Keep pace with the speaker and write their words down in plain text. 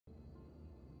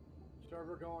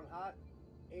Server going hot.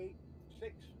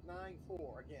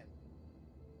 8694 again.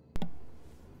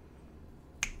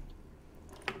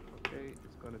 Okay,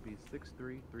 it's gonna be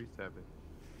 6337.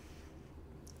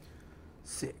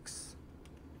 6,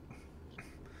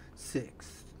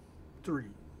 6, 3,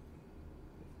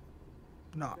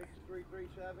 9,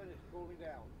 6337 is cooling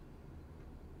down.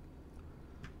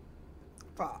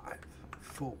 5,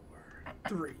 4,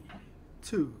 3,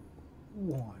 2,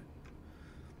 1.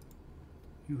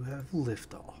 You have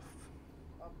liftoff.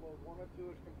 Upload 1 of 2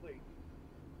 is complete.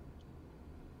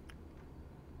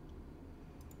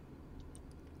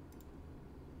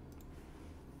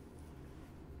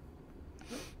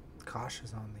 Kosh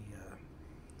is on the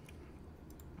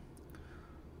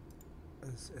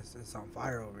it's on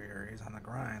fire over here. He's on the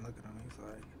grind. Look at him. He's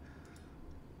like,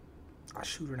 I'm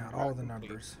shooting out all the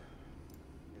numbers.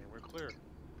 Yeah, we're clear.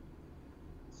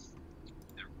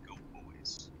 There we go,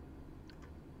 boys.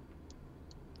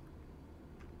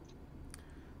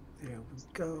 There we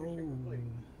go.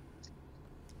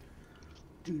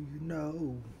 Do you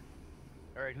know?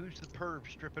 All right, who's the perv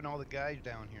stripping all the guys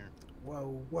down here?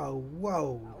 Whoa, whoa,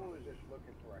 whoa. I was just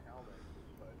looking for a helmet,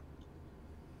 but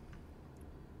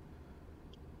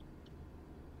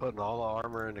Putting all the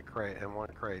armor in the crate in one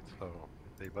crate, so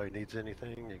if anybody needs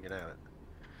anything, you can have it.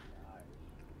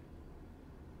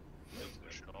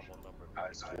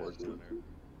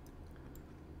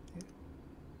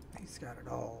 He's got it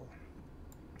all.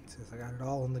 He says, I got it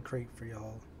all in the crate for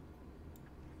y'all.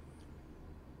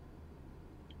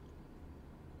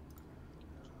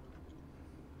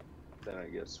 Then I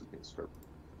guess we can start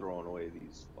throwing away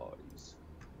these bodies.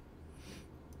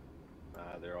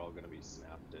 They're all going to be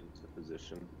snapped into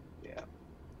position. Yeah.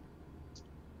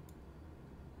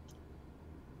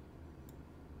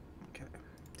 Okay.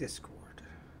 Discord.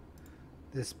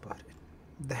 This button.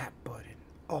 That button.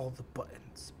 All the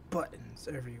buttons. Buttons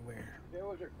everywhere. there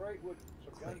was a crate with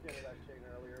some guns in Click. it I seen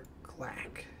earlier.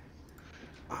 Clack.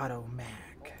 Auto Oh mag.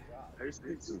 god. I just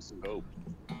need some scope.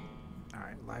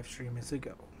 Alright, live stream is a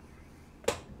go.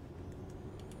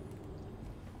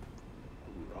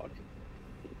 Roger.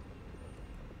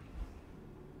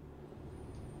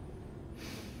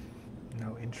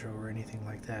 No intro or anything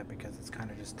like that because it's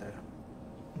kind of just a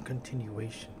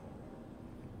continuation.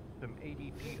 Some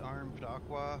ADP armed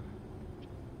Aqua,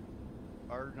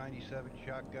 R97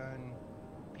 shotgun,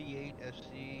 P8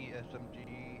 SC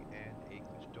SMG, and a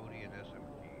custodian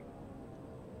SMG.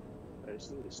 I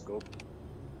just need a scope.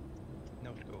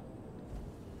 No scope.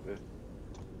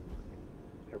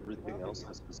 Everything else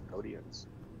has custodians.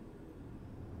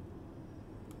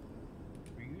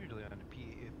 We're usually on the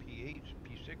P8s,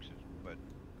 P6s, but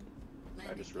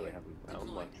I just really haven't found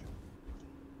much.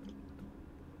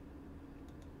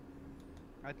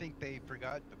 I think they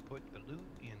forgot to put the loot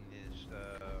in this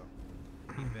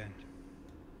event.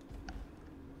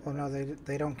 Well, no,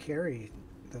 they don't carry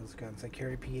those guns. They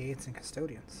carry P8s and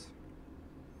custodians.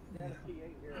 Yeah, the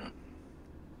P8 here.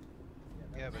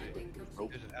 Yeah,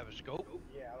 but does it have a scope?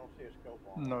 Yeah, I don't see a scope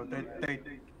on No,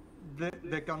 it.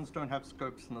 their guns don't have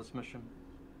scopes in this mission.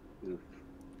 Oof.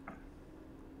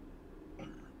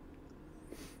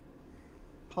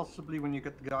 Possibly when you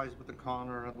get the guys with the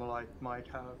corner and the like might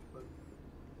have, but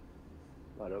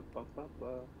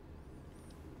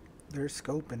There's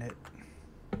scope in it.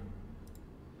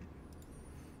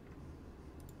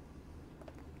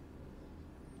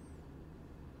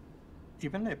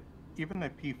 even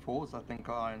their P4s I think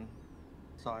are iron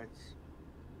sights.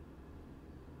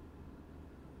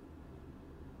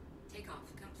 Takeoff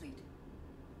complete.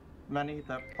 Manny,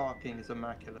 that parking is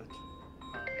immaculate.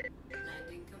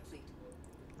 Landing complete.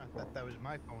 I thought that was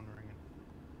my phone ringing.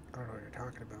 I don't know what you're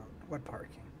talking about. What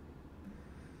parking?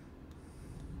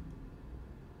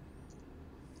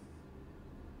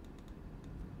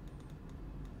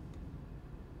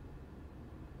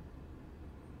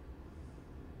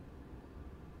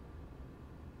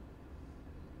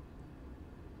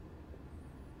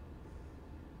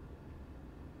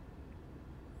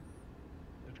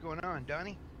 What's going on,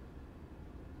 Donnie?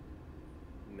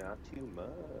 Not too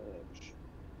much.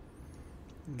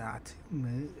 Not too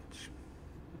much.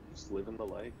 Just living the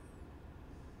life.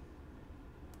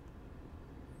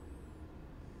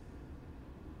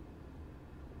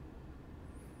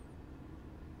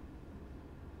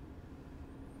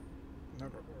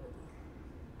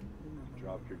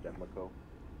 Dropped your Demico.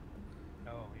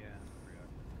 Oh yeah, I forgot.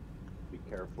 Be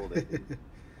careful, they can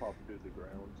pop through the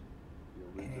ground.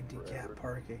 You'll lose it forever. Handicap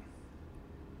parking.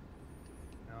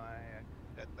 No, I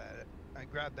got that. I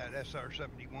grabbed that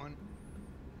SR-71.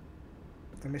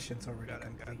 The mission's already Got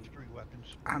complete. 3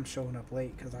 weapons. I'm showing up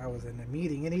late because I was in a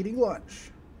meeting and eating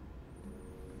lunch.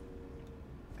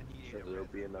 I need sure there'll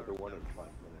be another one in 5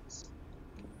 minutes.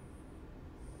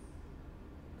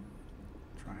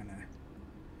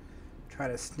 Try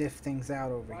to sniff things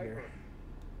out over Viper, here.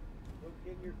 look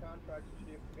in your contracts and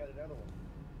see if we got another one.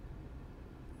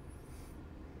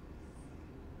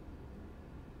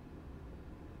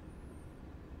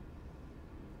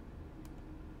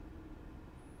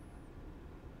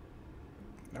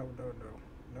 No. It's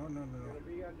gonna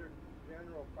be under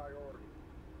general priority.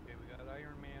 Okay, we got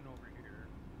Iron Man over here.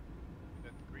 We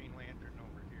got the Green Lantern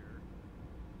over here.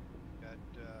 We got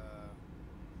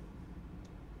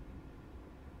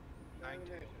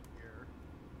Scientist here.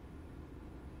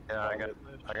 Yeah, I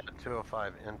got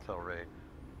 205 Intel raid.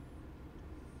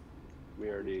 We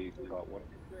already got one.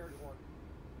 Shared one.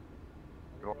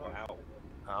 Go on. Wow.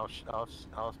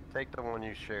 I'll take the one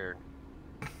you shared.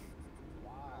 Wow.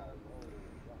 Whoa.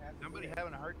 What happened Somebody there?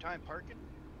 having a hard time parking?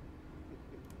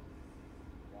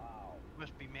 Wow.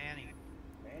 Must be Manny.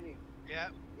 Manny, Yeah.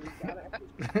 we gotta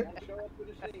have to show up to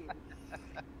the scene.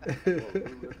 Well, who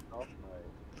ripped off my...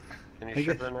 Can I you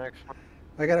ship guess- the next one?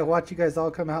 I gotta watch you guys all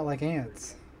come out like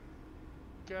ants.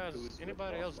 Guys, Who's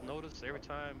anybody ripped else off? notice every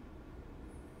time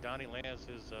Donnie lands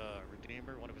his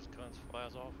Redeemer, one of his guns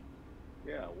flies off?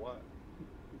 Yeah, what?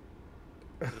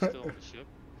 It's still on the ship.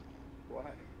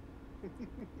 Why?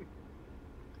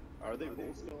 Are they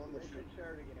both still on the They ship? should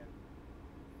share it again.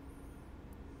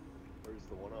 Where's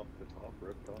the one off the top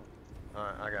ripped off?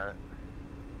 Alright, I got it.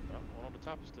 Oh, one on the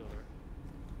top is still there.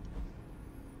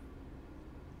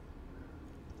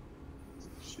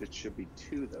 It should be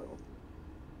 2 though.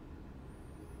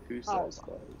 2 size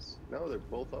clothes. No, they're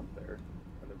both up there.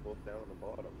 And they're both down on the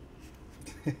bottom.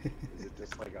 Is it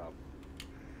just like a...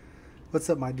 What's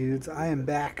up, my dudes? I am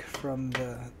back from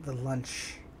the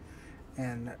lunch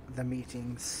and the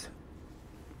meetings.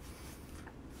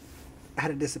 I had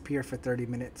to disappear for 30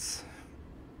 minutes.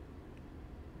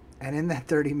 And in that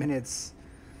 30 minutes,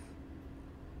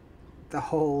 the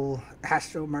whole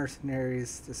Astro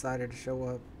Mercenaries decided to show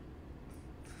up.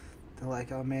 They're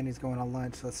like, oh man, he's going on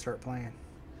lunch, let's start playing.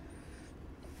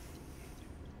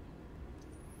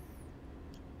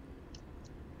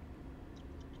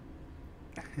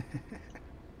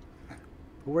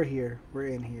 We're here. We're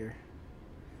in here.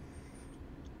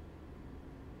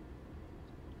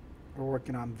 We're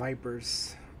working on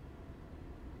Viper's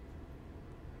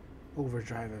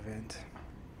Overdrive event.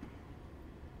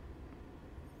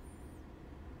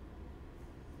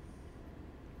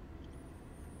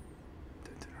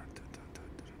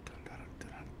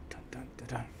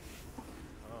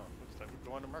 Oh, looks like we're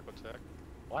going to Microtech.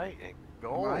 White and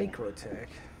gold. Microtech.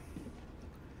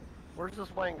 Where's this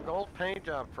white and gold paint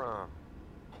job from?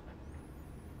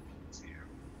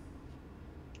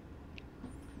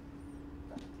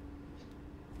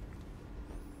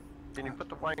 Can you put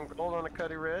the white and gold on the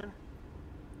Cuddy Red?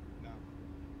 No.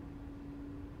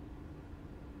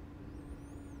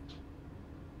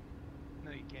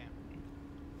 No, you can't.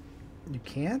 You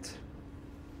can't?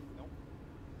 Nope.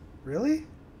 Really?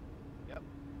 Yep.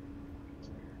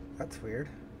 That's weird.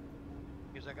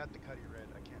 Because I got the Cuddy Red,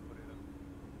 I can't put it up.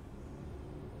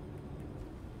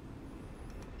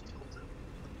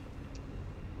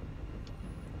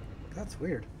 That's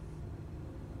weird.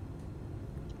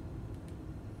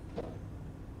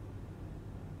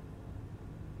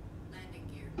 Landing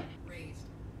gear raised.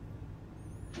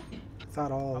 I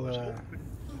thought all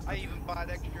I even bought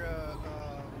extra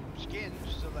skins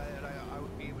so that I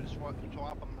would be able to swap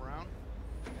them around.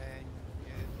 And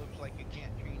it looks like it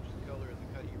can't change the color of the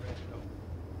Cuddy Red though.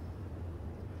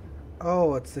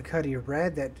 oh, it's the Cuddy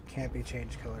Red that can't be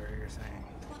changed color, you're saying.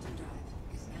 Quantum drive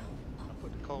is now I up.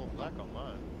 put the coal black on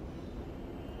mine.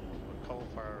 With coal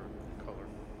fire color.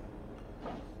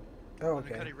 Oh, On the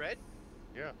okay. Cuddy Red?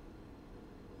 Yeah.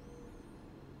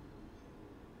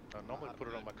 I normally I'll put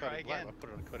it on my try Cuddy black. again. I put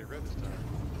it on the Cuddy red this time.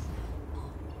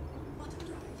 On. Quantum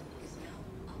drive is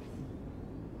now up.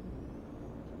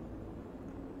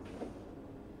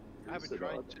 I haven't Use it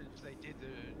tried on. since they did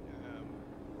the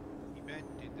event,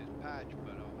 did this patch,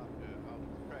 but I'll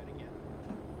try it again.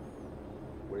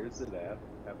 Where's it at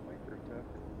Microtech?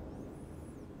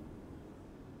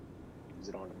 Is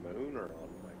it on the moon or on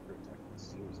Microtech? It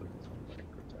seems like it's on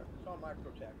Microtech. It's on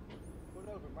Microtech. Who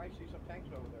knows? We might see some tanks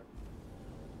over there.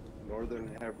 Northern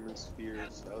Hemisphere,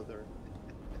 Southern.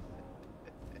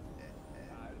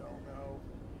 I don't know.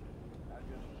 I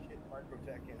just hit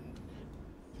Microtech and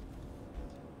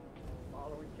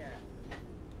following cat.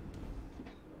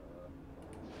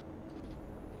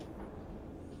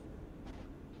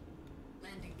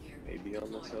 Landing gear Maybe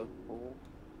on the deployed. South Pole.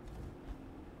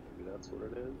 Maybe that's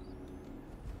what it is.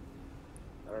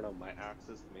 I don't know. My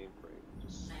Axis mainframe just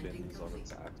spins on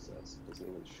its axis. It doesn't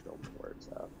even show me where it's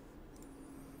at.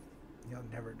 You'll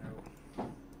never know.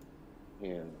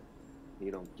 Yeah,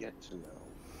 you don't get to know.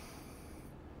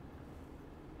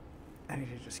 I need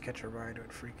to just catch a ride with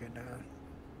freaking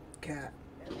cat.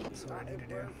 That's what I need to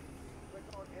do. Click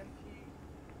on MT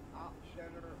Op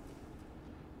Center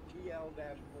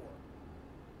TL-4.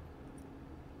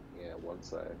 Yeah,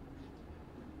 once I...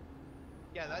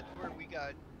 Yeah, that's where we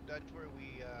got. That's where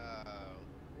we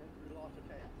We lost a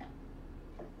tank.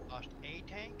 lost a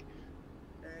tank.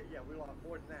 Yeah, we lost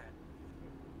more than that.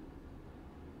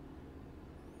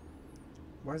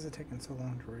 Why is it taking so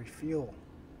long to refuel?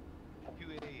 2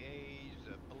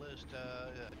 AAs, a ballista,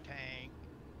 a tank,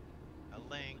 a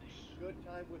lynx. Good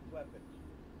time with weapons.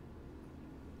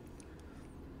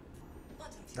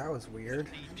 That was weird.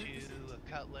 D2, a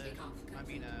cutlass. I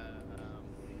mean, Yeah,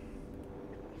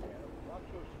 watch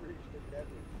those streets get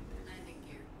deadly. Landing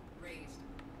gear raised.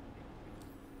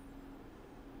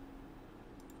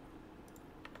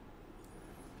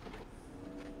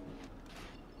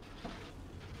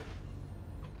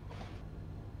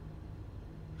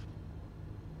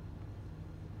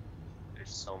 There's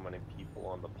so many people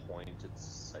on the point, it's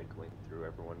cycling through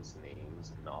everyone's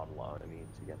names and not allowing me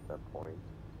to get that point.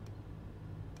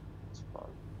 It's fun.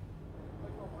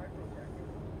 Click on microtech.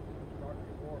 Start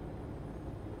your warp.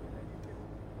 And then you can,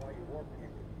 while you're warping, you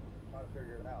can try to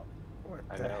figure it out. What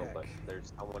I the know, heck? but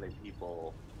there's so many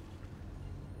people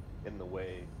in the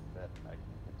way that I can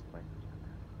get to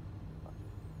microtech.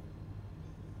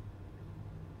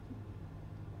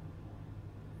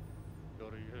 Go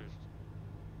to your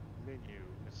menu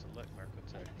and select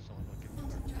Microtech. So I'm looking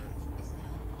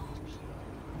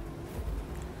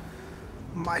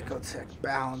at Mycotech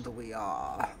bound we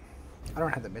are. I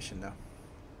don't have the mission though.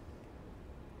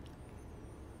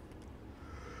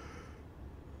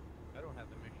 I don't have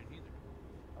the mission either.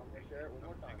 Okay, share it one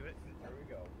more time. There we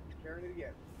go. Sharing it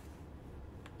again.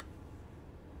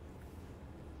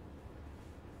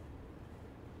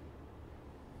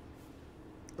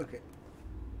 Look at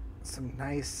some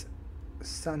nice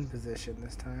sun position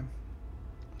this time.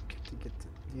 You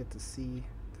get to see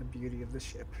the beauty of the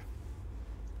ship.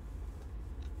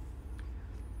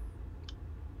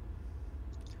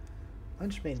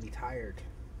 Lunch made me tired.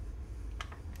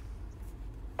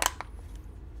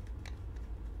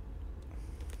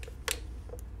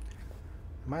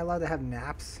 Am I allowed to have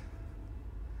naps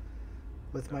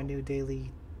with my new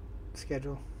daily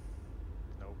schedule?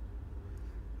 Nope.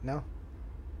 No?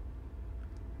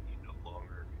 You no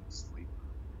longer can sleep.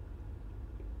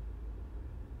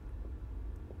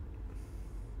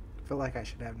 I feel like I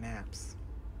should have naps.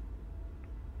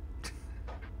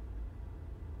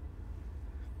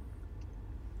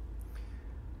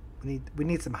 We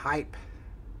need some hype.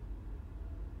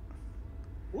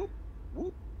 Whoop,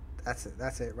 whoop. That's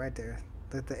it right there.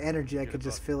 The energy, I could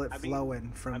just feel it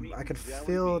flowing from. I could jelly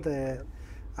feel beans, the, man.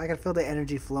 I could feel the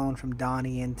energy flowing from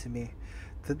Donnie into me.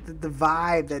 The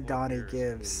vibe that Donnie Cheers.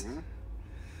 gives. Mhm.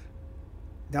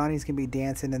 Donnie's gonna be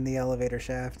dancing in the elevator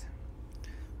shaft.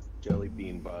 Jelly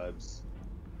bean vibes.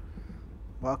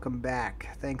 Welcome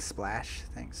back. Thanks, Splash.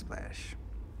 Thanks, Splash.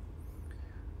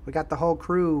 We got the whole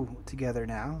crew together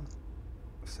now,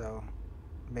 so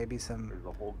maybe some There's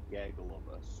a whole gaggle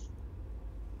of us.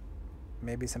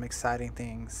 exciting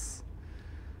things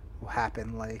will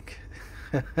happen. Like,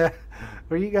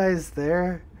 were you guys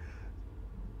there?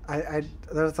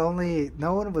 There's only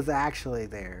no one was actually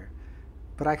there,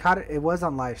 but I caught it. It was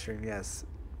on live stream. Yes,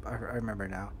 I remember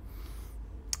now.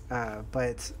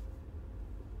 But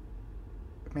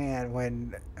man,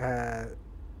 when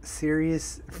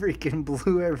Sirius freaking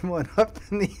blew everyone up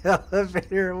in the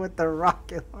elevator with the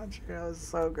rocket launcher, that was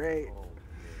so great. Oh,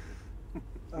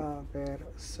 Oh man, it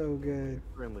was so good.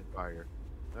 Friendly fire.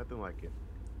 Nothing like it.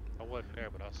 I wasn't there,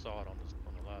 but I saw it on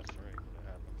the live stream when it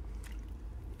happened.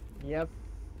 Yep.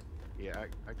 Yeah,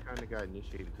 I kind of got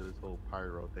initiated to this whole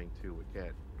pyro thing too with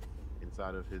Cat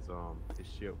inside of his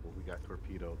ship where we got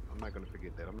torpedoed. I'm not gonna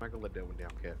forget that. I'm not gonna let that one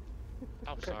down, Cat.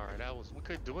 I'm sorry, we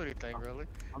couldn't do anything really.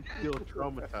 I'm still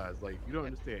traumatized. Like, you don't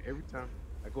understand. Every time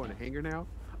I go in the hangar now,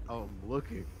 I'm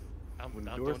looking. When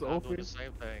the doors I'm open, doing the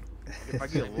same thing. if I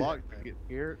get locked, I get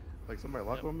scared. Like somebody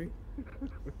locked on me.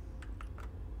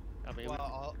 I mean,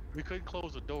 Well, we couldn't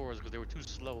close the doors because they were too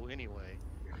slow anyway.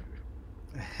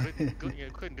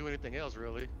 Couldn't do anything else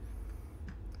really.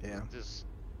 Yeah. Just,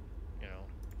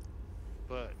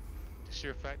 but the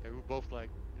sheer fact that we were both like,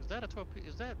 is that a torpedo?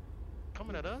 Is that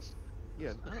coming at us?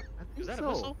 Yeah, I think Is that so. a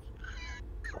missile?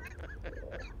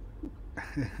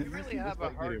 you really have a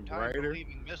like hard getting time brighter.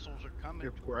 believing missiles are coming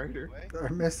Get towards brighter. you, eh? Are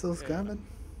missiles Yeah. coming?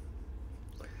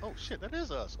 It's like, Oh shit, that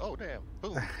is us. Oh damn.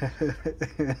 Boom.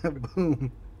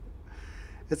 Boom.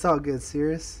 It's all good,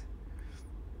 serious.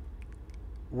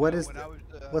 What is when the, I was,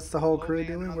 what's the whole low crew man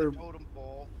doing? on We're the totem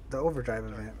pole. the Overdrive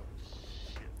Sorry. event.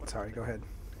 Shit. What Sorry, go ahead.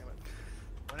 Damn it.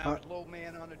 When I was low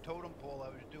man on the totem pole, I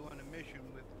was doing a mission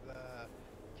with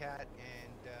Cat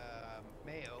and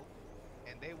Mayo,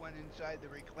 and they went inside the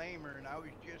reclaimer, and I was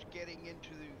just getting into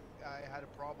the. I had a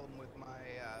problem with my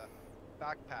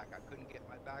backpack. I couldn't get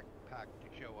my backpack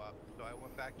to show up, so I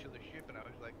went back to the ship, and I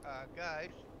was like, guys,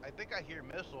 I think I hear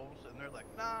missiles, and they're like,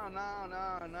 no, no,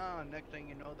 no, no. And next thing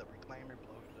you know, the reclaimer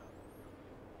blows up.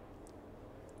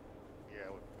 Yeah,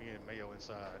 with me and Mayo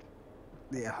inside.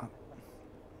 Yeah,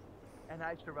 And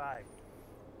I survived.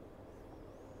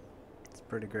 it's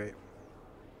pretty great.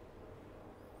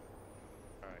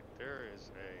 Alright, there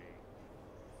is a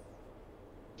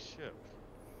ship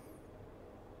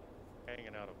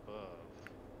hanging out above.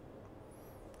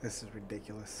 This is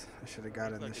ridiculous. I should have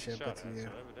got in He's not the getting ship shot with at, you. so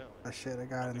evidently. I should have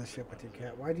got in the ship with you,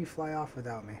 Cat. Why'd you fly off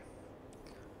without me?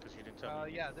 Because you didn't tell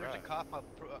me. Yeah, there's a Right. cop up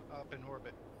in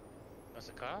orbit. That's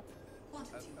a cop?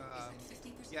 Quantity is at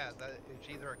 50%. Yeah, it's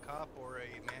either a cop or a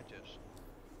mantis.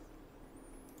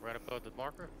 Right above the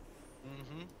marker?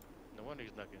 Mm-hmm. No wonder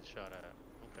he's not getting shot at.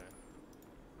 Okay.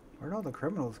 Where'd all the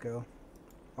criminals go?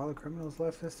 All the criminals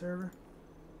left this server?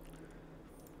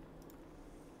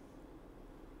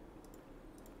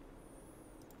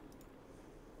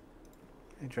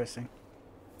 Interesting.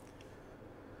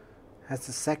 Has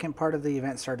the second part of the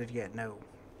event started yet? No.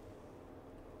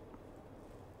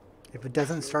 If it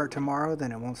doesn't start tomorrow,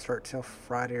 then it won't start till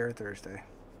Friday or Thursday.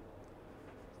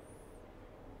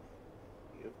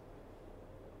 Yep.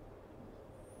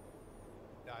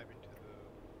 Dive into the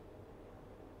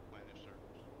minus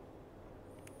surface.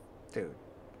 Dude.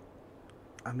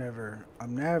 I'm never... Are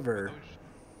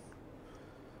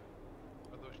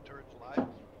those turrets live?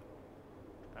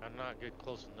 I'm not getting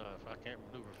close enough. I can't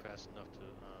maneuver fast enough to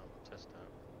test that.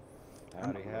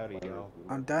 Howdy, y'all.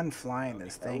 I'm done flying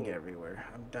this thing everywhere.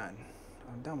 I'm done.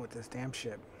 I'm done with this damn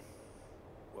ship.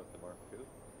 What, the Mark II?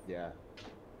 Yeah.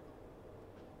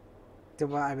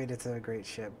 Well, I mean, it's a great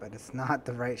ship, but it's not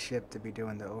the right ship to be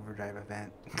doing the Overdrive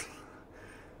event.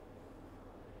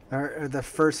 or the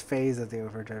first phase of the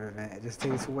Overdrive event. It just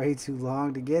takes way too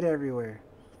long to get everywhere.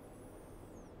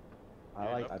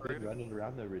 I've been running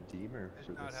around the Redeemer Does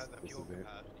for not have the this fuel event.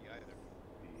 capacity either.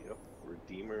 Yep.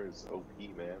 Redeemer is OP,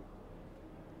 man.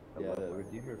 I Yeah, love the my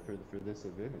Redeemer for this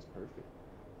event is perfect.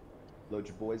 Load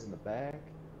your boys in the back,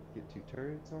 get 2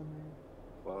 turrets on there.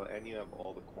 Well, and you have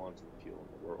all the quantum fuel in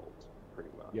the world, pretty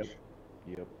much.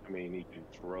 Yep. I mean, you can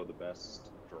throw the best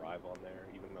drive on there,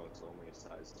 even though it's only a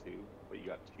size 2, but you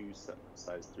got 2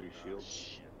 size 3 shields.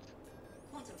 Shit.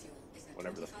 Quantum fuel is at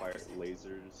Whenever the 25%.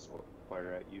 lasers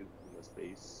fire at you in the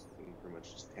space, you can pretty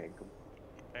much just tank them.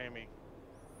 Amy,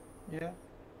 Yeah.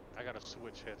 I gotta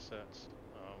switch headsets.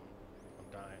 I'm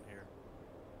dying here.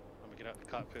 Let me get out the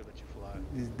cockpit, let you fly.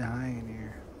 He's dying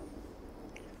here.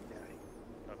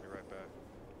 I'll be right back.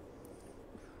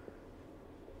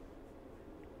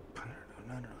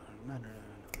 No.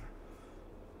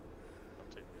 I'll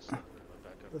take me a second to get my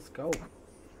back up. Let's go. Running.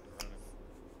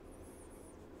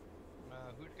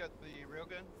 Who's got the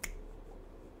railgun?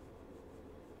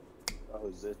 Oh,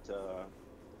 is it, are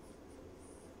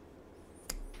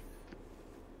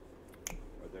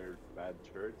there bad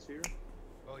turrets here?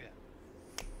 Oh yeah.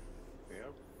 Yeah.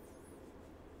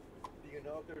 Do you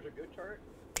know if there's a good turret?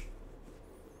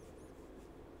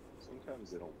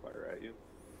 Sometimes they don't fire at you.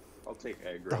 I'll take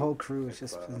aggro. The whole crew has if,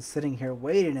 just been sitting here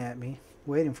waiting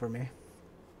for me.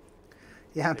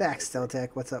 Yeah, I'm back, aggro. Steltech.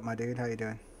 What's up, my dude? How you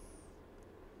doing?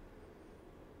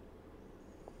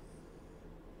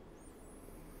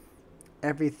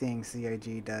 Everything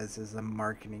CIG does is a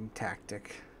marketing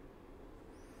tactic.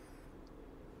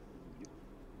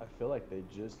 I feel like they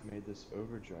just made this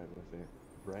Overdrive event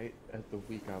right at the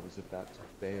week I was about to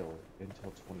fail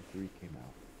until 23 came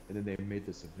out. And then they made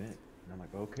this event. And I'm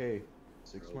like, okay,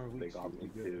 6 more They weeks. got you'll me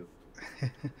be good. too.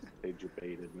 They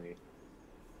debated me.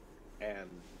 And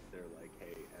they're like,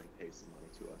 hey, and pay some money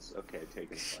to us. Okay, take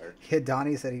his fire. Yeah,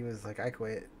 Donnie said he was like, I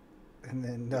quit. And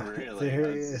then Really?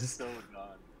 there he That's is. so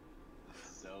done.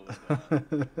 So done.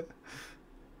 Been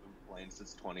playing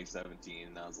since 2017,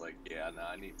 and I was like, yeah, no,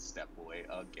 I need to step away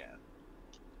again.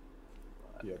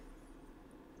 But, Yep.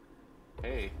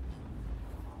 hey,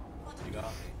 you got me.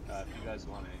 If you guys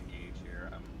want to engage here,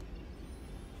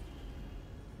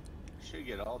 should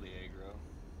get all the aggro.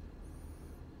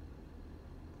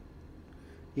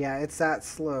 Yeah, it's that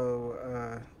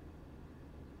slow,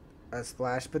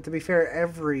 Splash. But to be fair,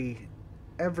 every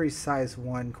size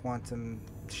 1 quantum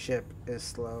ship is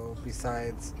slow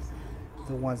besides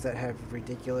the ones that have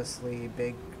ridiculously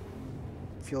big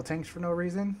fuel tanks for no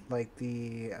reason, like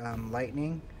the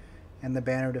Lightning and the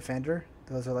Banner Defender.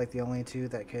 Those are like the only two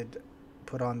that could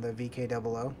put on the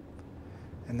VK00.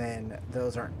 And then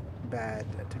those aren't bad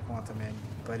to quantum in.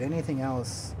 But anything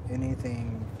else,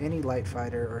 any light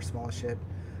fighter or small ship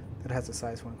that has a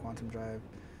size 1 quantum drive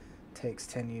takes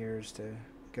 10 years to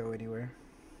go anywhere.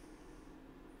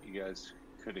 You guys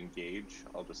could engage.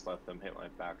 I'll just let them hit my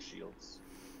back shields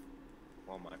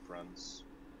while my friends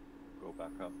go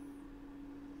back up.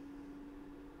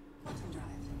 Quantum drive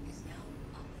is now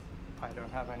up. I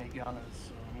don't have any gunners,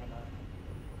 so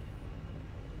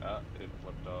I'm gonna... It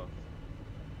flipped off.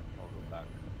 I'll go back.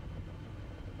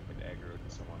 It aggroed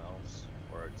to someone else,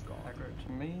 or it's gone. Aggro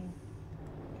to me.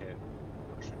 Okay,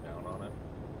 push it down on it.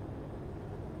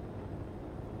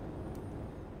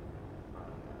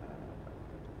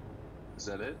 Is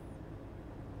that it?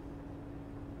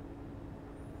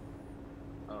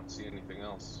 I don't see anything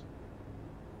else.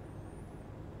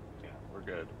 Yeah, we're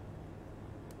good.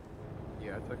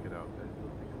 Yeah, I took it out. I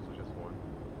think this was just one.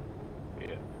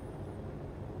 Yeah.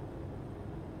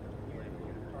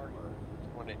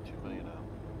 1.2 million out.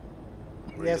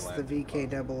 Where Yes, you the land?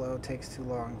 VK00 takes too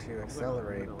long to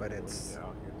accelerate, but it's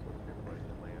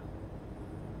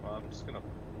Well, I'm just gonna.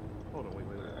 Hold on, wait.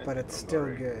 but it's still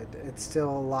good. It's still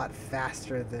a lot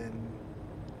faster than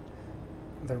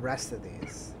the rest of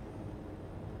these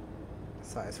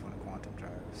size 1 quantum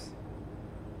drives.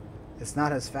 It's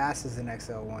not as fast as an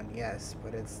XL1, yes,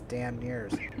 but it's damn near.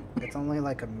 It's only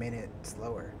like a minute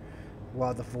slower,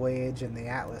 while the Voyage and the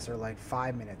Atlas are like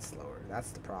 5 minutes slower. That's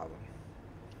the problem.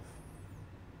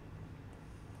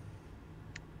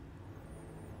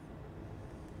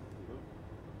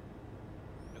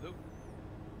 Hello.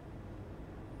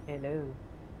 Hello.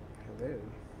 Hello.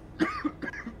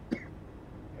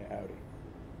 Hey, howdy.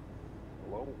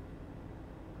 Hello.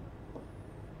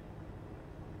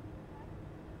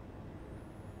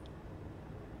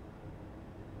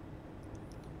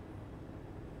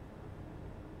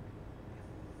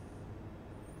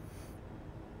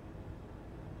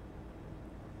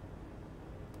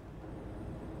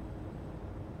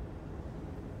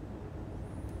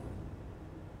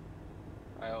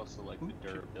 I also like the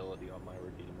durability on my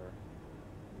Redeemer.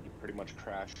 You pretty much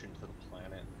crash into the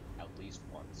planet at least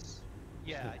once.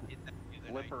 Yeah, I did that the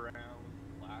other Flip night. around,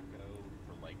 black out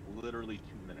for like literally 2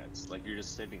 minutes. Like you're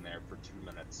just sitting there for 2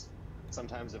 minutes.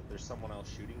 Sometimes if there's someone else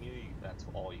shooting you, that's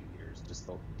all you hear is just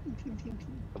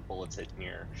the bullets hitting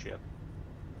your ship.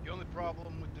 The only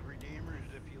problem with the Redeemer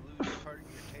is if you lose part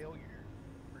of your tail,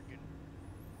 you're freaking...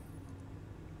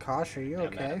 Kosh, are you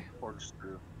And that okay?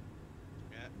 corkscrew.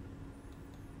 Yeah.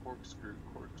 Corkscrew.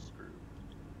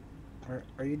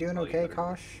 Are you doing That's all you okay, better do.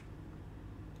 Kosh?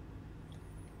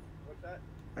 What's that?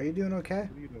 Are you doing okay?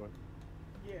 What are you doing?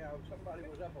 Yeah, somebody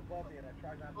was up above me and I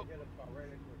tried not to hit him, so I ran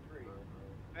into a tree.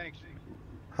 Thanks.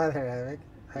 Hi there, Eric.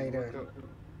 How you doing?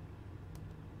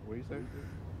 What you say?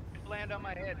 Land on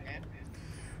my head, man.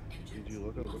 Did you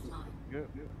look up? Yeah.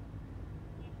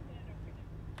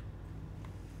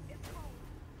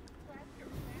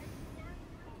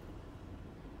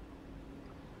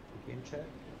 Game chat?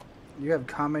 You have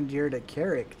commandeered a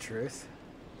Carrick, Truth.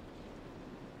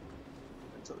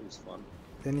 It's always fun.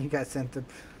 Then you got sent to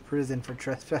prison for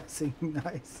trespassing.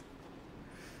 Nice.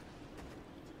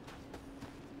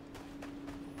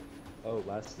 Oh,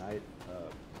 last night,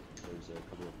 there's a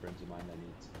couple of friends of mine that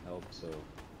need some help, so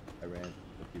I ran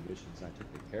a few missions and I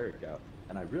took the Carrick out,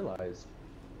 and I realized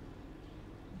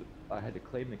I had to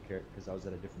claim the Carrick because I was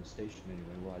at a different station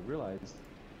anyway. Well, I realized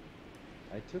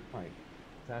I took my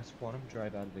fast quantum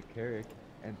drive out of the Carrick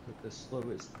and put the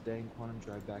slowest dang quantum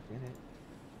drive back in it,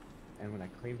 and when I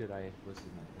claimed it, I was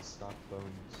in like the stock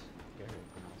bones Carrick,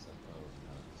 and I was like, oh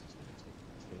no, this is gonna take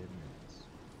 10 minutes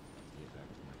to get back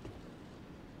to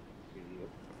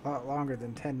my A lot longer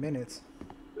than 10 minutes.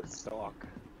 The stock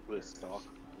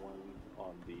one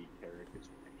on the Carrick is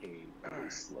painfully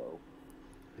slow.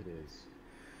 It is.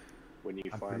 When you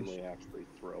I'm pretty finally actually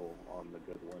throw on the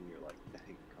good one, you're like,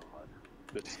 thank God.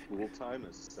 The spool time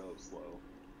is so slow.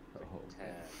 It's like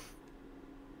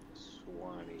 10,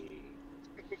 20.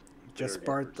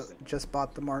 Just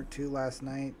bought the Mark II last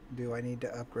night. Do I need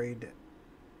to upgrade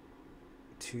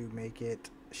to make it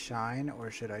shine,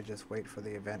 or should I just wait for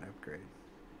the event upgrade?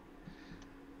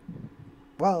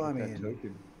 Well, I mean,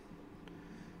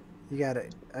 you got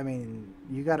it. I mean,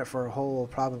 you got it for a whole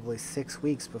probably 6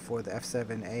 weeks before the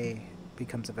f7A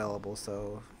becomes available.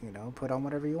 So you know, put on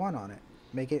whatever you want on it.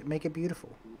 Make it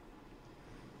beautiful.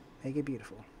 Make it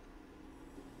beautiful.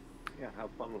 Yeah, have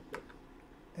fun with it.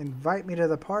 Invite me to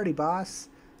the party, boss.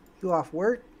 You off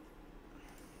work?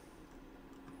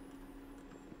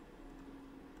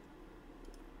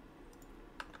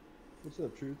 What's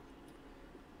up, Truth?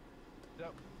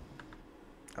 Yep.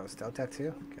 Oh, Stealth Tech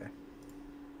too? Okay.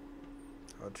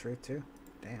 Oh, Truth too?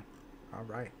 Damn.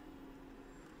 Alright.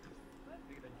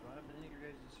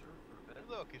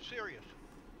 Look, it's serious.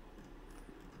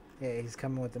 Yeah, he's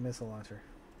coming with the missile launcher.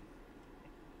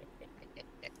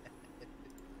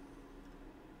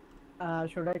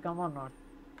 Should I come or not?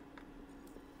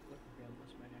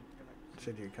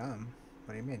 Should you come?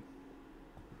 What do you mean?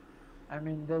 I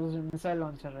mean, there is a missile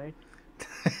launcher, right?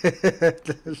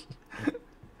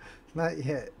 Not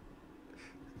yet.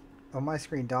 On my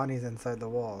screen, Donnie's inside the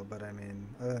wall, but I mean,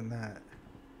 other than that.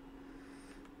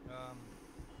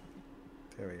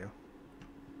 There we go.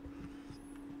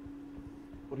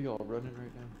 What are y'all running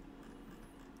right now?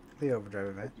 The Overdrive I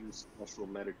event. do special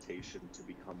meditation to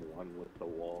become one with the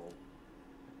wall.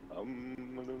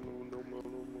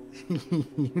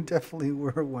 You definitely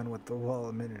were one with the wall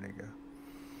a minute ago.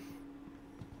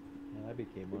 And I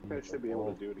became I one think I with should the be able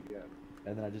wall. to do it again.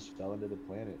 And then I just fell into the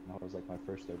planet, and that was like my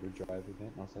first Overdrive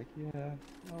event. And I was like, yeah,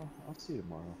 well, I'll see you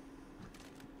tomorrow.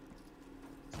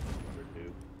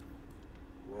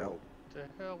 Whoa. What the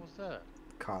hell was that?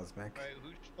 Cosmic. Right,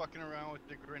 who's fucking around with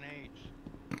the grenades?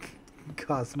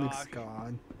 Cosmic's Gosh.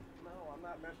 gone. No, I'm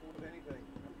not messing with anything.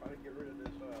 I'm trying to get rid of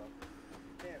this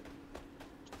camp.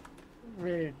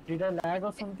 Wait, did I lag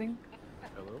or something?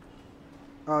 Hello?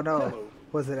 Oh no. Hello.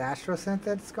 Was it Astrosynth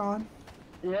that's gone?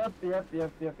 Yep. What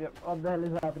the hell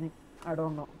is happening? I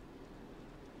don't know.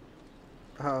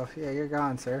 Oh, yeah, you're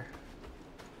gone, sir.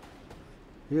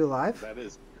 You alive?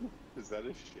 Is that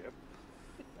his ship?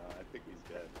 No, I think he's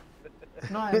dead.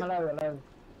 No, I'm alive.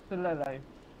 Still alive.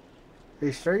 Are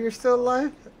you sure you're still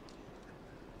alive?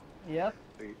 Yep.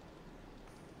 See,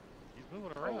 He's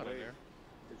moving around in wait. there.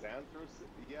 Is Anthros?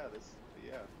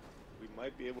 Yeah. We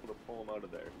might be able to pull him out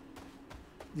of there.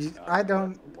 I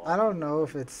don't know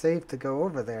if it's safe to go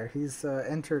over there. He's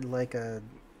entered like a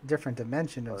different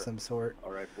dimension of some sort.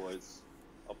 All right, boys.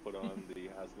 I'll put on the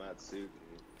hazmat suit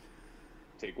and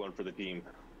take one for the team.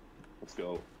 Let's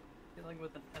go. Dealing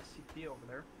with an SCP over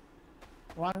there.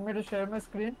 Want me to share my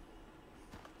screen?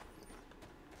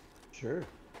 Sure.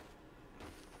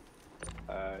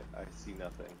 I see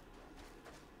nothing.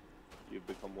 You've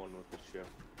become one with the ship.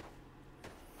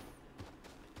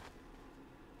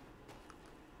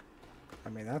 I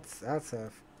mean, that's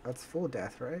full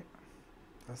death, right?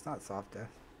 That's not soft death.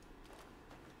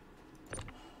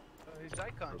 His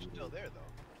icon's still there,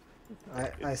 though.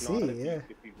 I It's see, not yeah.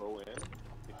 If you go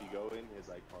in, his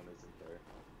icon isn't there.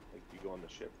 Like, you go on the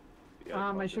ship. the My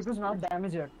icon ship is disappears. not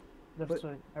damaged yet. That's But-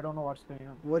 why I don't know what's going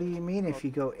on. What do you mean if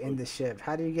you go in the ship?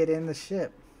 How do you get in the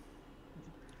ship?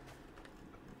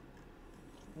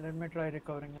 Let me try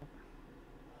recovering it.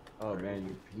 Oh man,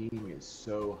 your ping is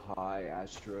so high,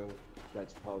 Astro.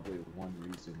 That's probably one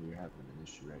reason you're having an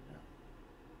issue right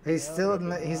now. He's still in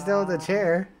the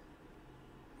chair.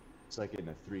 It's like in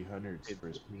the 300s for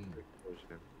his ping.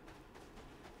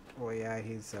 Well, yeah,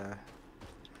 he's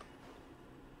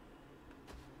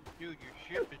Dude, your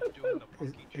ship is doing the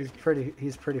monkey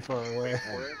he's pretty far away.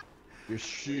 Your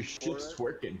ship's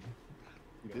twerking.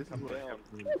 This is what happens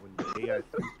when the AI is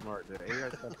too smart. The AI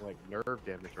is having like nerve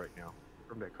damage right now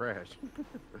from that crash.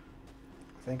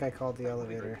 I think I called the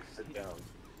elevator. Sit down.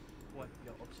 What?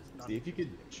 Yo, it's just not. See if you could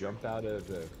jump out of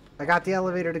the. I got the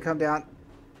elevator to come down.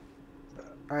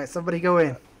 All right, somebody go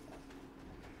in.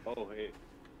 Oh, hey.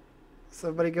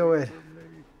 Somebody go in.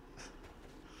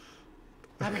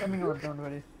 I'm coming out, don't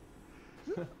worry.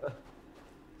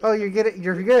 Oh, you're good.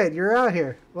 You're out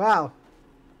here. Wow.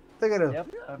 Look at him.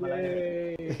 Yep, I'm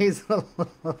alive. He's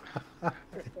alive. I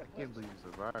can't believe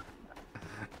you survived.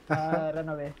 Run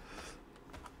away.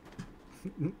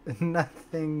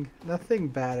 Nothing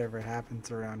bad ever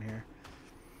happens around here.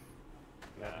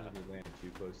 Not when you land too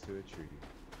close to a tree.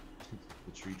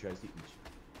 The tree tries to eat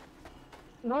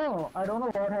you. No, I don't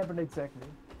know what happened exactly.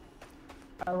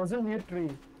 I was in near tree.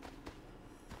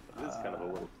 This is kind of a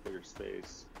little clear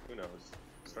space. Who knows?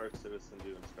 Star Citizen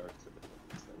doing Star Citizen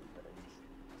things.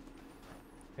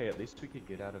 Hey, at least we could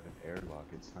get out of an airlock.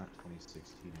 It's not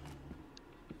 2016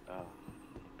 anymore. Ah,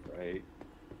 right.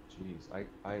 Jeez,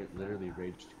 I literally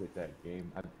rage quit that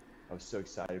game. I was so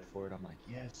excited for it. I'm like,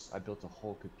 yes, I built a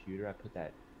whole computer. I put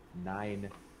that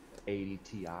 980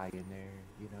 Ti in there,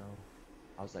 you know.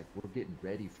 I was like, we're getting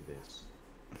ready for this.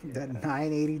 That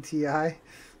 980 Ti.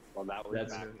 Well, that was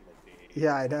back in the day.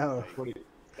 Yeah, I know. Like,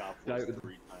 stuff was 3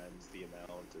 times the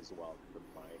amount as well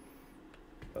combined.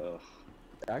 Ugh.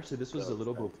 Actually, this was a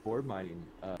little before mining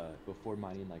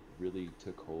like really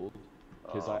took hold.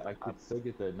 Because I could still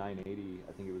get the 980.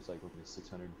 I think it was like only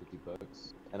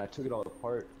 $650, and I took it all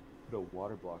apart, put a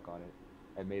water block on it,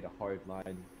 and made a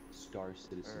hardline Star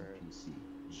Citizen PC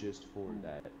just for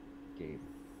that game.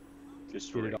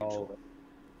 Just did rage it all, quit.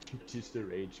 just to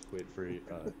rage quit for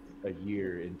a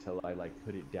year until I like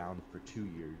put it down for 2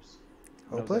 years.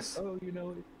 And Hopeless? I was like, oh, you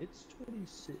know, it's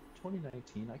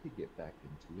 2019. I could get back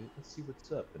into it. Let's see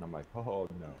what's up. And I'm like, oh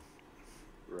no.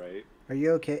 Right. Are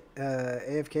you okay?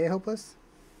 AFK Hopeless?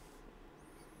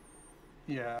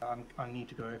 Yeah, I need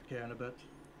to go AFK in a bit.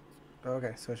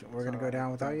 Okay, so we're gonna go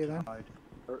down without you then?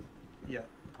 Yeah.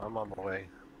 I'm on my way.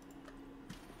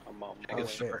 I'm on Oh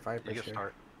shit, Viper's You here. can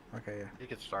start. Okay, yeah. You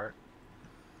can start.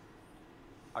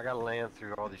 I gotta land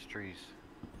through all these trees.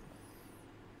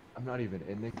 I'm not even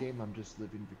in the game. I'm just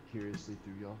living vicariously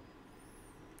through y'all.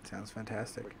 Sounds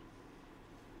fantastic.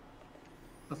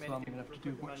 That's what I'm gonna have to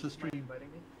do. Watch the stream.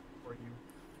 Inviting me, or you?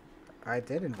 I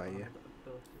did invite you.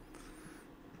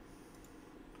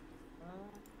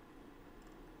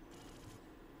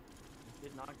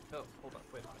 Did not. Oh, hold on.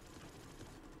 Wait.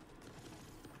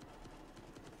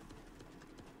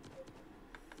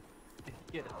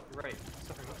 Get it right.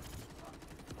 Sorry.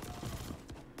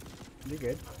 You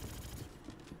good?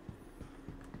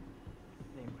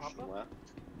 Name pop up? Left.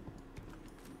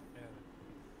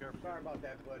 Yeah. Sorry about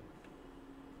that, bud.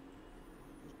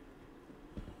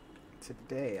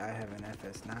 Today I have an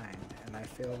FS9 and I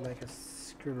feel like a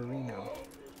screwerino.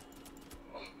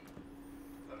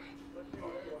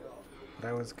 But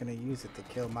I was gonna use it to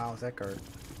kill Miles Eckhart.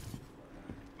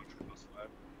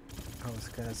 I was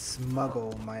gonna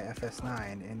smuggle my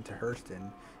FS9 into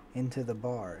Hurston, into the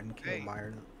bar, and kill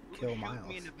Miles.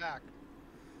 Me in the back.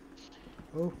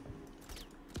 Oh,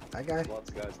 that guy. Lots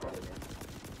of guys down there.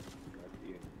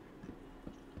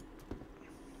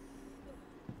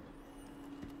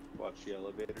 Watch the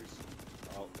elevators.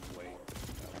 Oh, wait.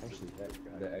 Actually,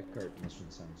 the Eckhart mission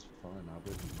sounds fun. I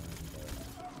wouldn't mind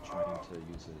trying to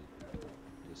use a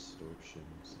distortion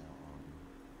sound.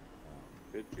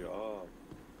 Good job.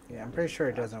 Yeah, I'm pretty sure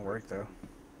it doesn't work though.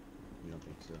 You don't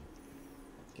think so?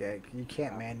 Yeah, you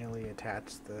can't manually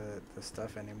attach the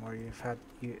stuff anymore.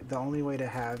 The only way to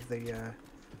have the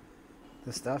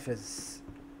stuff is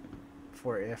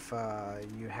for if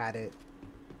you had it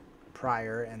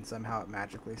prior and somehow it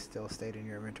magically still stayed in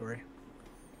your inventory.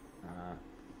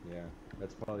 Yeah,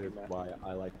 that's probably why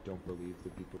I don't believe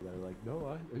the people that are like,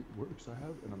 no, it works, I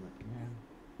have, and I'm like, man,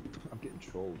 I'm getting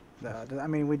trolled. I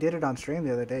mean, we did it on stream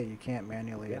the other day. You can't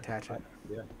manually attach it.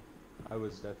 Yeah, I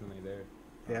was definitely there.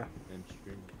 Yeah. And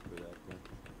stream for that. Yeah.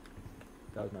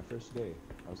 That was my first day.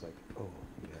 I was like, oh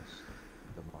yes,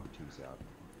 the Mach 2's out.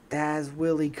 That's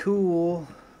really cool.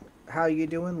 How you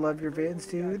doing? Love your vids,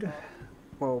 dude.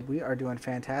 Well, we are doing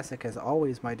fantastic as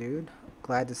always, my dude.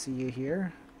 Glad to see you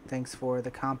here. Thanks for the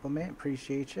compliment.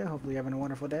 Appreciate you. Hopefully you're having a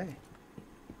wonderful day.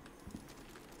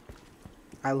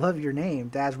 I love your name.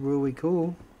 That's really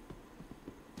cool.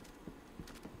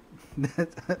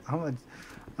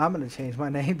 I'm gonna change my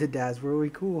name to That's really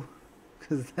cool,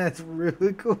 cause that's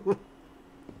really cool.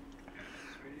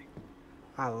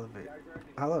 I love it.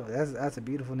 I love it. That's a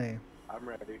beautiful name. I'm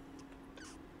ready.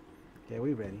 Yeah,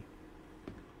 we ready.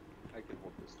 I can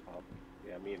hold this top.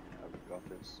 Yeah, me and Have got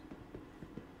this.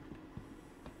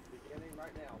 Beginning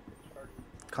right now.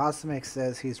 Cosmic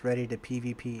says he's ready to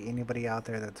PvP anybody out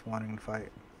there that's wanting to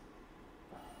fight.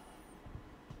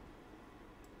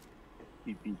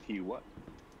 PvP what?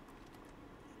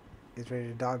 He's ready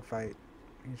to dogfight.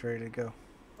 He's ready to go.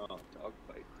 Oh,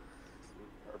 dogfight.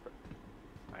 Perfect.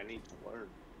 I need to learn.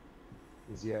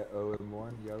 Is he at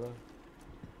 0-1 yellow?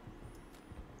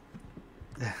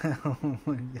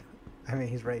 I mean,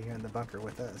 he's right here in the bunker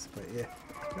with us, but yeah.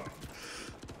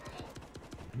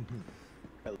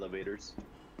 Elevators.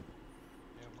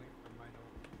 Yeah, I'm waiting for mine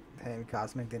to Hey,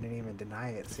 Cosmic didn't even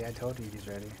deny it. See, I told you he's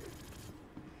ready.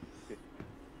 They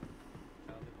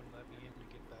wouldn't let me in to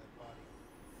get that body.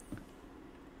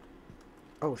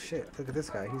 Oh shit! Look at this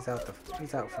guy. He's out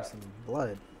for some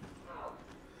blood.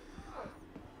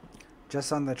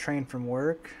 Just on the train from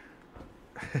work.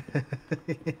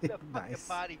 The Nice.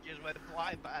 body just went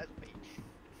flying past me.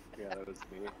 Yeah, that was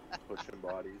me. Pushing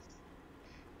bodies.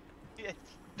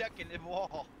 It's stuck in the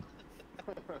wall.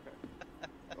 Oh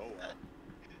wow.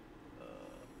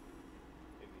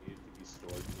 It needed to be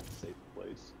stored in a safe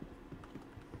place.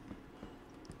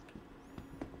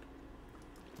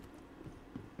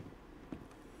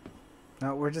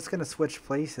 No, we're just gonna switch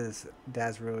places.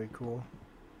 That's really cool.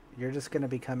 You're just gonna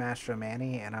become Astro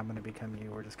Manny, and I'm gonna become you.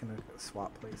 We're just gonna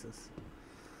swap places.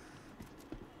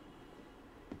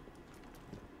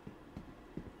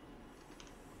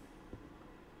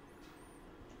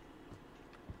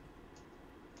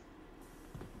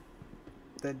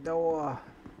 The door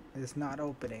is not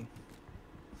opening.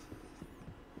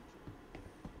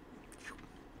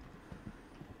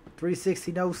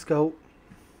 .360 no scope.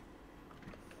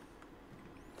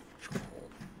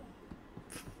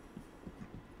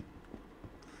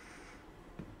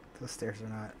 Those stairs are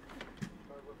not.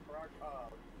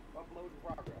 Upload in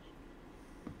progress.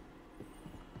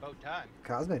 About time.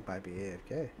 Cosmic might be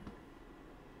AFK.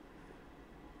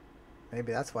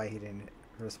 Maybe that's why he didn't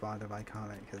respond to my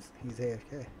comment, because he's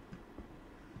AFK.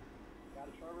 Got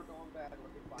a server going bad,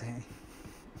 looking fine. Dang.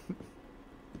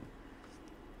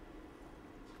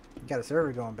 You got a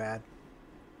server going bad.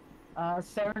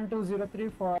 7203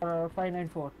 for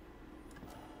 594.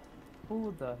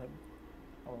 Who the heck?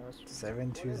 Oh, that's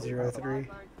 7203.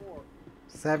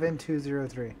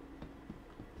 7203.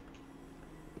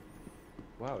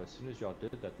 Wow, as soon as y'all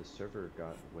did that, the server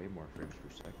got way more frames per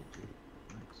second too.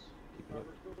 Nice. Keep it up.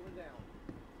 Server's still going down.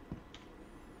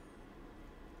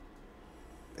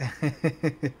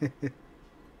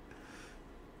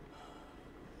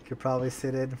 You could probably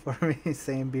sit in for me,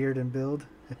 same beard and build.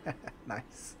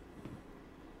 Nice.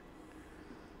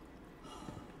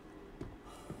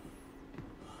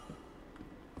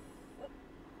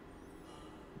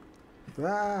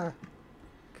 Ah,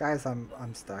 guys, I'm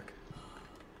stuck.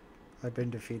 I've been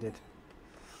defeated.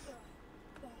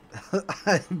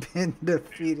 I've been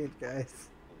defeated, guys.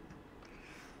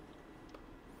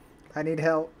 I need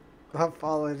help. I'm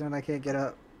falling and I can't get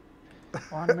up.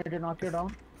 Want me to knock you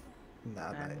down?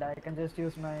 Nah, And I can just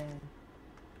use my...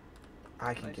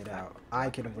 I can get out. I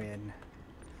can win.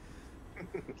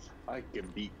 I can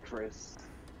beat Chris.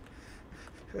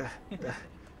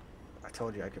 I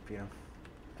told you I could beat him.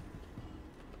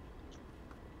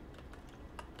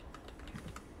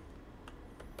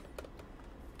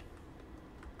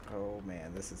 Oh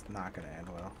man, this is not gonna end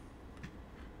well.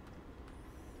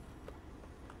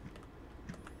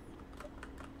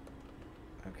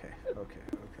 Okay, okay,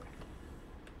 okay.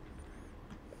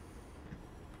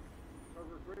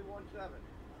 Server 317.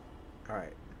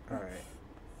 Alright, alright.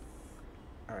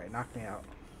 Alright, knock me out.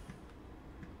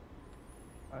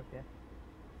 Okay.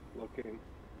 Looking.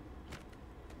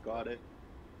 Got it.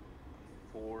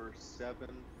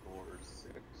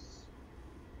 4746.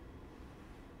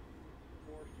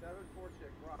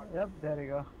 4746, rock. Yep, there you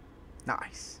go.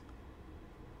 Nice.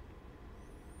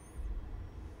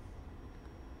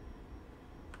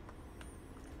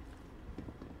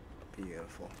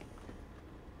 Beautiful.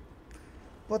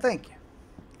 Well, thank you.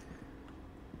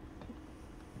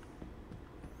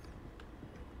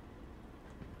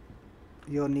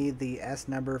 You'll need the S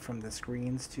number from the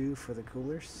screens too for the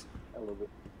coolers. I love it.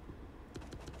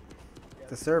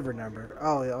 The server number.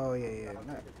 Oh, yeah.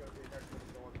 No.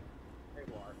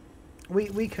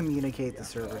 We communicate the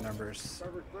server numbers.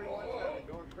 Server 317,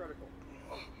 going critical.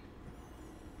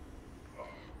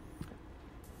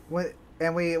 What?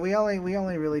 And we only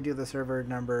really do the server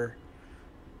number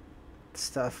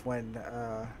stuff when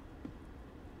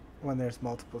there's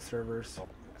multiple servers. Server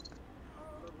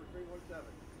 317.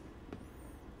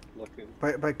 Looking.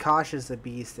 But Kosh is a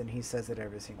beast and he says it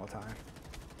every single time.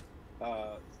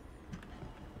 Ow.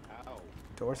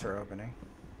 Doors are opening.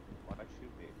 Why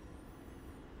shoot me?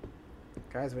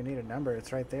 Guys, we need a number.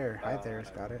 It's right there. Hi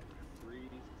there's got it.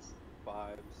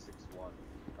 3561.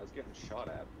 I was getting shot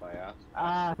at by ass.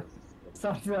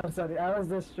 Sorry. I was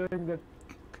just showing that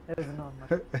there is no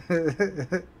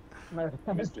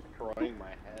I was destroying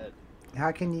my head.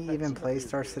 How can you even play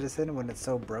Star Citizen when it's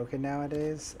so broken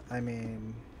nowadays? I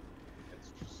mean,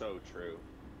 It's so true.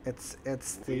 it's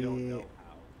We don't the know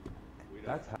how.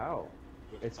 That's how.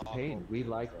 It's pain. We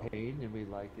like pain and we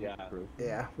like it. Yeah.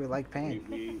 yeah, we like pain.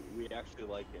 We actually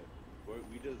like it.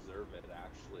 We deserve it,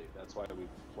 actually. That's why we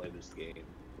play this game.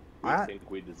 We I-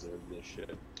 think we deserve this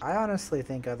shit. I honestly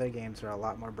think other games are a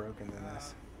lot more broken than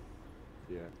this.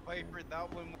 Yeah. Piper,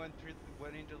 that one went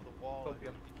into the wall. Okay.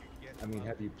 Did you get I mean, him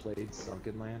have you played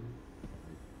Sunken Land?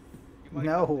 You might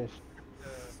No. have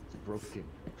It's broken.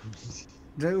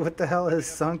 Dude, what the hell is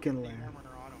to Sunken put the Land? armor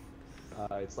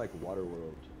on 'em. It's like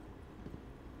Waterworld.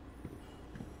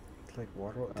 It's like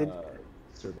water. Did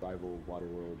Survival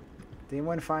Waterworld.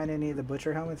 anyone find any of the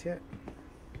butcher helmets yet?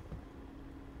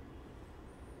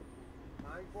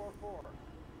 944.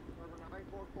 Server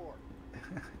 944.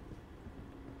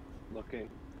 Looking.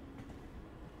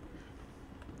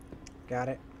 Got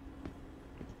it.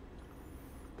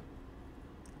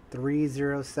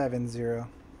 3070.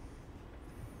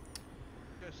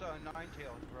 Just saw a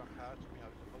nine-tail run past me. I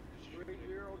was about to shoot it.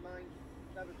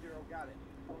 30970, got it.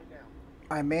 Going down.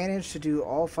 I managed to do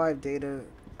all 5 data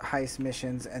heist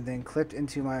missions and then clipped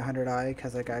into my 100i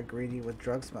because I got greedy with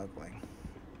drug smuggling.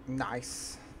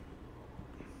 Nice.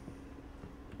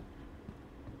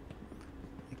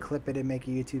 clip it and make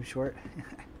a YouTube short.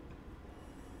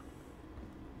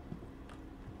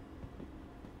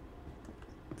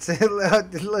 So,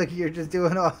 look, you're just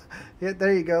doing all. Yeah,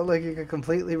 there you go. Look, you can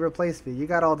completely replace me. You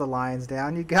got all the lines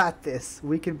down. You got this.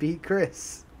 We can beat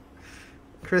Chris.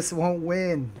 Chris won't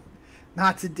win.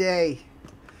 Not today.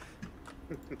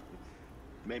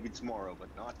 Maybe tomorrow,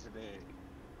 but not today.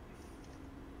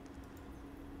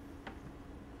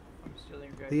 I'm stealing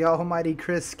your guys' The almighty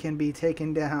Chris can be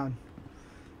taken down.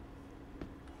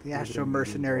 The We're Astro gonna meetings all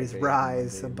Mercenaries day on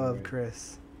rise Monday above anyway.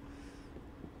 Chris.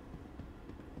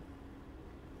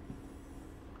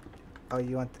 Oh,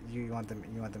 you want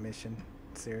the mission,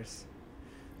 Cirrus?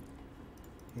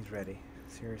 He's ready.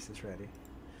 Cirrus is ready.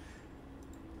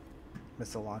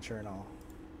 Missile launcher and all.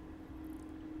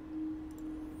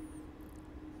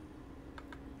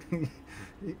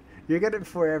 You're gonna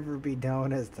forever be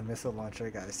known as the missile launcher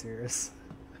guy, Cirrus.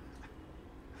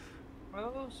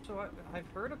 Oh, so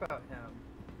I've heard about him.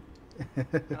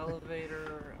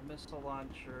 Elevator, a missile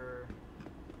launcher.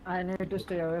 I need to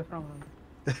stay away from him.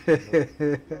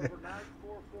 Over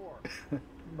 944.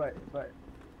 But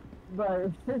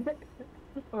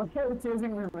okay, it's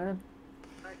chasing me, man.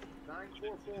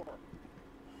 944.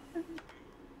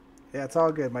 Yeah, it's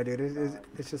all good, my dude.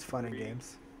 It's just fun in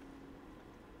games.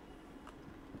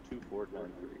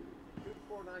 2493.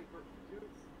 2493.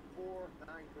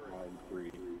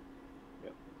 93.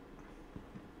 Yep.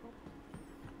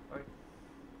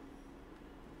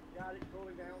 Got it.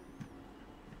 Going down.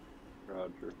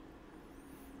 Roger.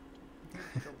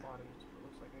 Still bodies. It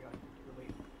looks like I got too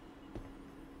late.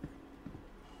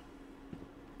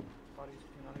 Bodies do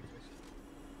not exist.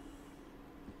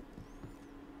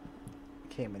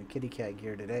 Came in kitty cat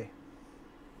gear today.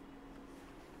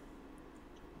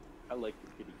 I like the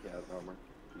kitty cat armor,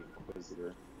 the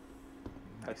Inquisitor.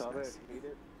 I Nice, thought nice. I hated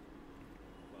it,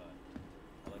 but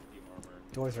I like the armor.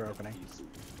 Doors are opening.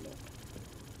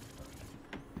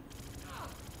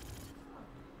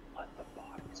 Let the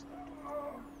bodies go.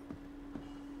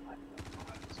 Let the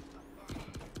bodies go.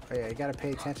 Oh yeah, you gotta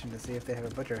pay attention to see if they have a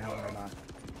butcher helmet or not.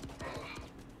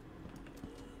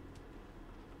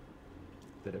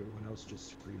 Did everyone else just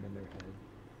scream in their head?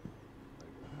 Like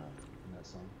in that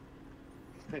song?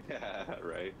 Yeah,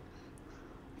 right.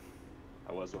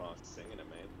 I was when I was singing it,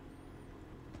 man.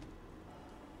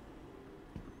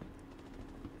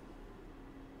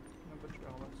 No butcher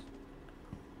helmets.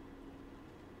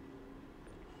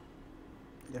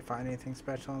 Did you find anything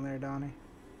special in there, Donnie?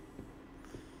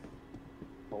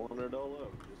 Pulling it all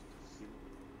out just to see.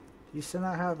 You still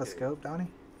not have a scope, Donnie?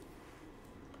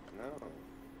 No.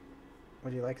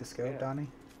 Would you like a scope, Yeah. Donnie?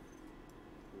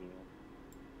 Yeah.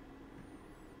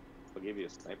 I'll give you a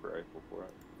sniper rifle for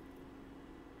it.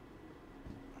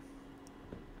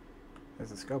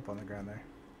 There's a scope on the ground there.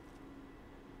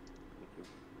 Thank you.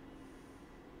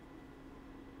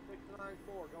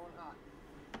 694. Going hot.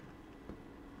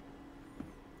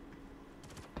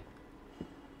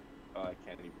 Oh, I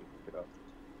can't even pick it up.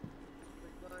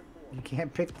 694. You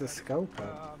can't pick the scope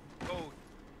up. Oh,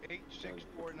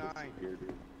 8649. Here,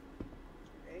 dude.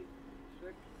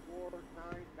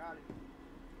 8649. Got it.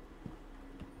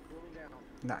 Going down.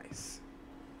 Nice.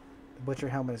 The butcher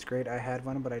helmet is great. I had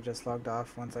one, but I just logged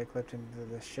off once I clipped into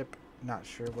the ship. Not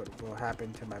sure what will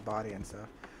happen to my body and stuff.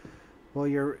 Well,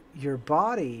 your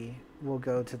body will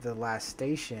go to the last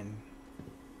station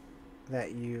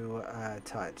that you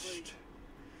touched.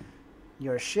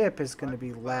 Your ship is going to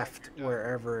be left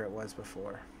wherever it was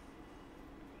before.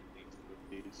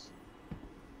 These.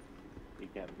 You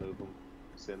can't move them.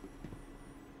 Sin.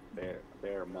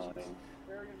 They're mine.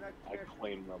 They're in that I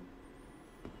claim them.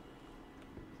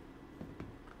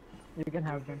 You can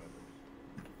have them.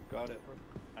 Got it.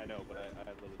 I know, but I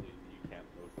literally, you can't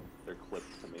move them. They're clipped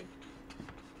to me.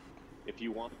 If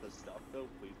you want the stuff, though,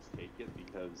 please take it,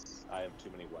 because I have too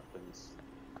many weapons.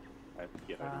 I have to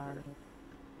get out of here.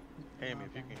 Amy,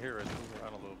 if you can hear us, move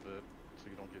around a little bit so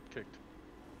you don't get kicked.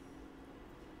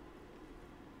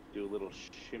 Do a little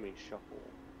shimmy shuffle.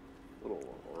 Little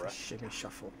rest. Shimmy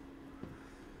shuffle.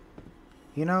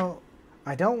 You know,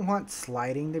 I don't want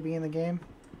sliding to be in the game.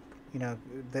 You know,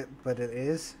 but it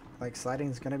is. Like, sliding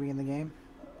is going to be in the game.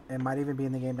 It might even be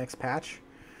in the game next patch.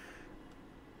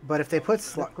 But if they put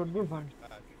could be fun.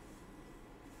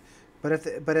 but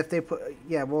if they put,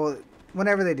 yeah, well,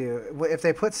 whenever they do, if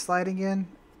they put sliding in,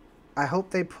 I hope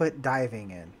they put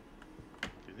diving in.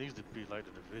 It needs to be like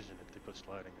the Division if they put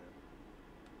sliding in.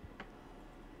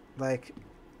 Like,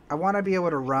 I want to be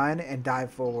able to run and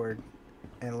dive forward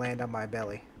and land on my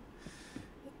belly.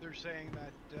 They're saying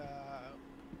that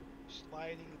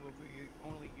sliding will be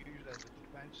only used as a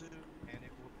defensive, and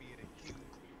it will be a huge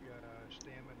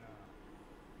stamina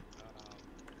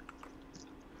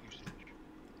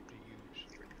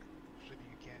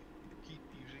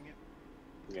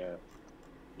Yeah.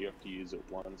 You have to use it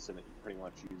once, and it pretty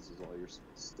much uses all your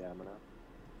stamina.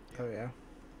 Oh yeah.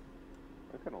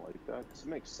 I kind of like that, because it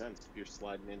makes sense if you're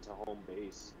sliding into home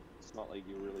base. It's not like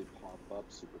you really pop up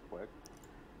super quick.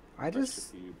 I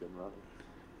just If you've been running.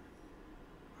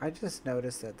 I just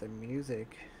noticed that the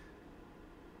music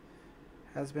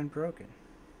has been broken.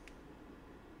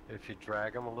 If you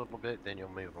drag them a little bit, then you'll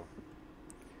move them.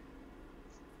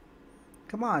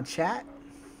 Come on, chat.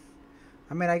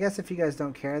 I mean, I guess if you guys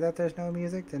don't care that there's no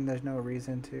music, then there's no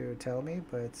reason to tell me,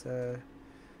 but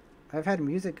I've had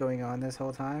music going on this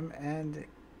whole time, and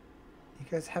you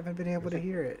guys haven't been able to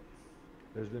hear it.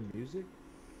 There's been music?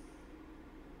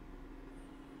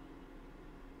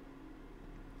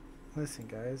 Listen,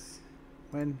 guys,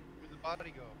 when Where'd the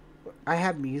body go? I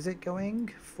have music going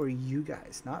for you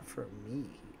guys, not for me.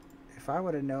 If I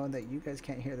would have known that you guys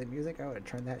can't hear the music, I would have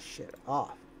turned that shit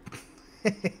off.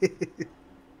 The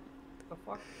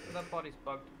fuck? That body's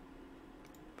bugged.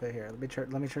 But here, let me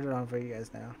turn it on for you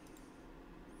guys now.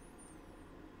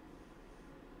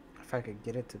 If I could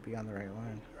get it to be on the right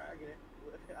one. Dragging it.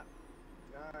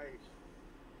 Nice.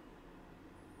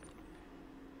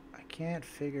 I can't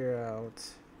figure out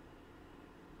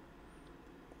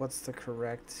what's the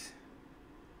correct.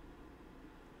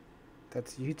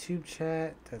 That's YouTube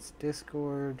chat, that's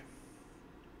Discord.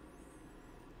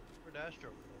 Where'd Astro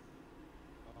go?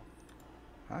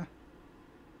 Oh, Huh?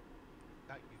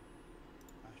 not you.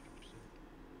 Astro said.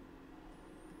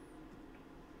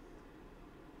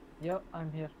 Yep,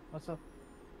 I'm here. What's up?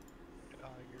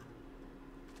 You're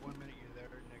 1 minute you're there,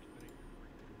 next minute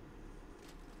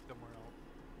you're somewhere else.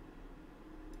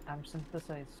 I'm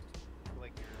synthesized.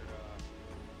 Like you're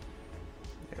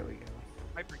There we go.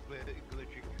 hyper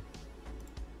glitching.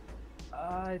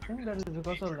 I think that is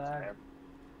because of lag.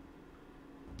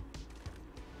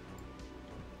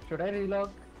 Should I relog?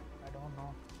 I don't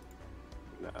know.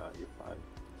 Nah, you're fine.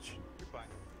 You're fine.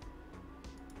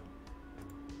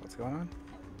 What's going on?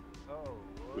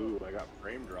 Oh. Ooh, I got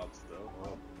frame drops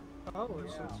though. Oh,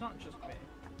 so it's not just me.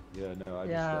 Yeah, no, I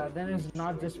Yeah, just then it's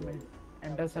not just me.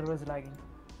 Enter server is lagging.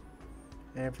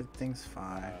 Everything's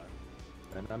fine.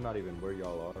 And I'm not even where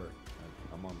y'all are.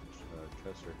 I'm on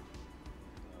Chester.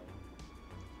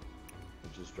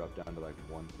 It just dropped down to like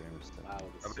 1 frame a second. Wow,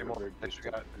 How many more things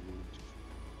you got?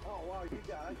 Oh wow, you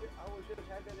got. I was just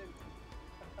having it.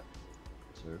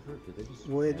 Server? Did they just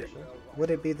Would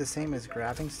it be the same as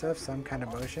grabbing stuff, some kind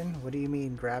of motion? What do you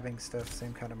mean grabbing stuff,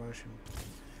 same kind of motion?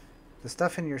 The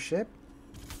stuff in your ship,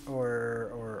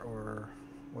 or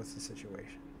what's the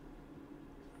situation?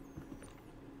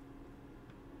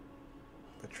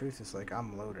 The truth is, like,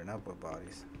 I'm loading up with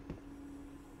bodies.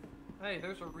 Hey,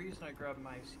 there's a reason I grabbed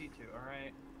my C2,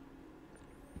 alright?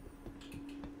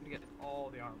 To get all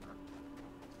the armor.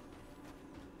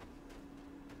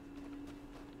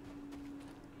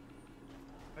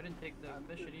 I didn't take the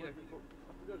mission either.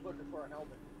 I'm just looking for a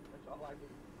helmet. That's all I need.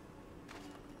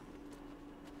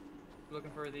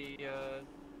 Looking for the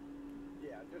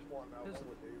Yeah, just one. This- One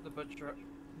would do. the butcher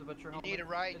You helmet. need a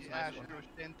ride, It's a nice Astro.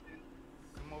 one.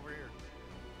 Come over here.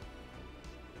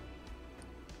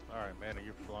 Alright, man,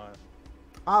 you're flying.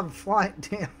 I'm flying,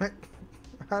 damn it.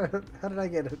 How did I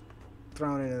get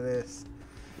thrown into this?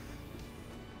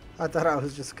 I thought I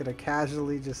was just gonna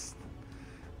casually just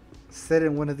sit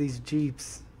in one of these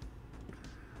Jeeps.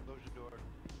 Close the door.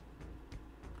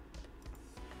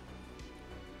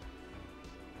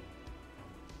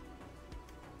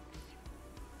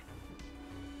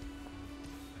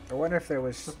 I wonder if there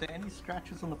was. So if there are any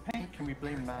scratches on the paint, can we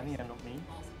blame Manny and not me?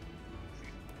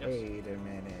 Yes. Wait a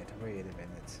minute.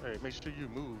 Hey, make sure you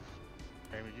move.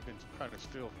 I mean, you've been kind of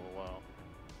still for a while.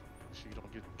 So you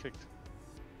don't get kicked.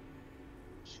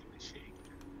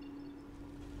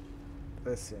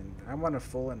 Listen, I want a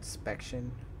full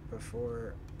inspection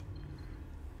before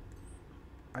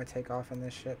I take off in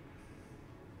this ship.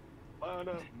 Line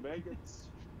up, maggots.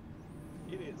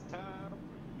 It is time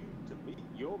for you to meet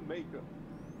your maker.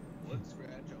 Let's scratch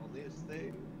all this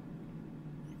thing.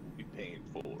 You'll be paying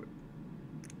for it.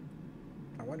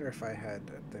 I wonder if I had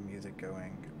the music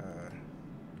going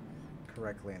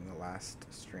correctly in the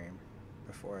last stream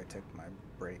before I took my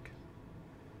break.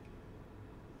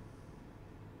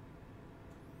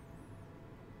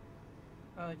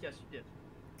 Yes, you did.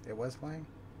 It was playing?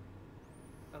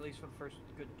 At least for the first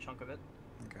good chunk of it.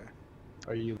 Okay.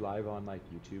 Are you live on like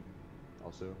YouTube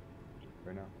also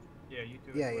right now? Yeah,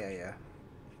 YouTube. Yeah, and yeah, Twitch. yeah.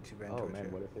 YouTube and Oh Twitch, man,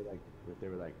 yeah. what if they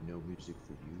were like no music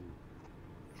for you?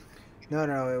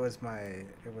 No, it was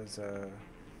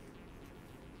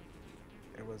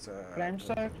Client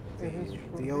side?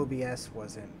 the OBS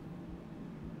wasn't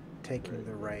taking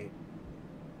the right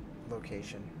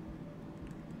location.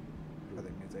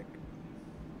 other music.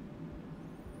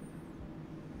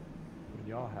 When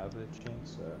y'all have a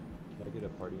chance, can I get a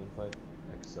party invite?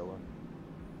 Excella.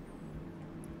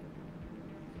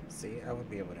 See, I would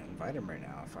be able to invite him right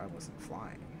now if I wasn't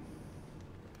flying.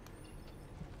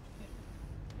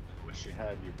 Wish you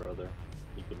had you, brother.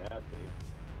 You can add me.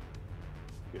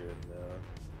 Here in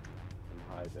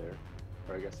hi there.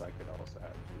 Or I guess I could also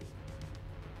add you.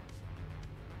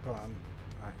 Well, I'm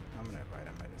gonna invite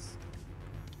him. I just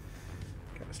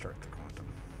gotta start the quantum.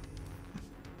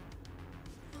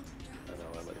 I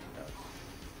know, I like that.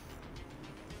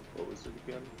 What was it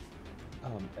again?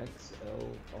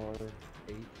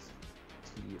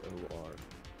 XLR8TOR.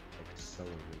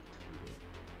 Accelerate tool.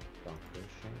 Dr.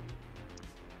 Shane.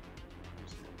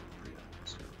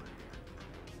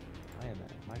 I am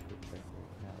at Microtech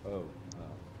right now. Oh,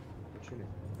 what's your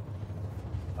name?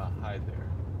 Hi there.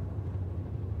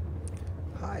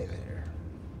 Hi there.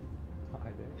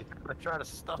 Hi there. You gonna try to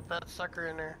stuff that sucker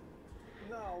in there?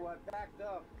 No, I backed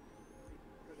up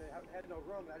because they had no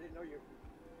room. I didn't know your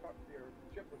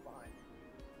ship was behind,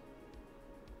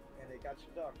 and they got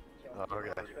stuck. So Oh, okay.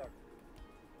 they got stuck.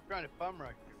 Trying to bum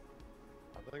rush you.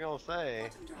 I was gonna say.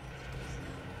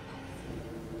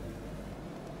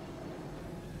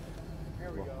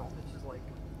 There we go. This is like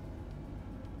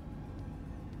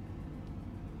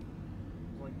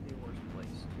the worst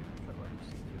place to try to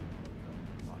see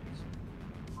bodies.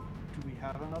 Do we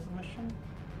have another mission?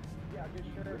 Yeah, just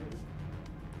share it.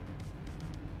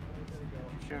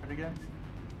 Share it again?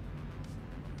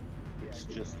 It's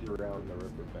just around the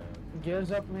riverbed.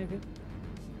 Gears up, maybe.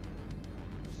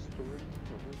 Story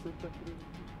of riverbed.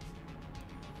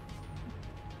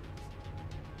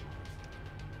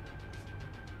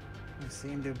 We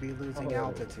seem to be losing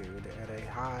altitude at a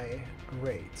high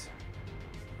rate.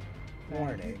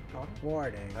 Warning.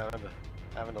 Warning.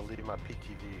 Having to leave my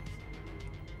PTV.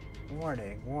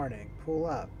 Warning. Warning. Pull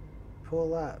up.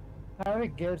 Pull up. I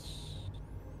guess.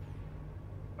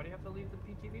 Why do you have to leave the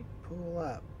PTV? Pull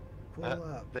up. Pull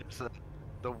up.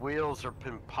 The wheels are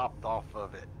been popped off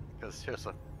of it because there's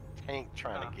a tank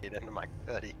trying to get into my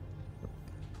cuddy.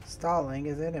 Stalling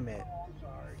is intimate. Oh, I'm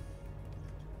sorry.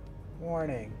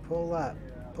 Warning. Pull up.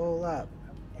 Pull up.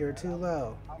 You're too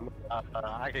low.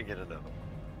 I can get another one.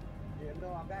 Yeah,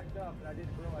 no, I backed up, and I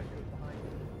didn't realize it was behind me.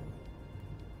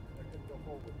 I couldn't go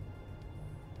forward.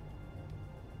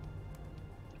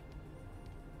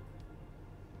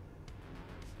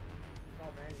 It's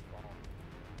all Manny's fault.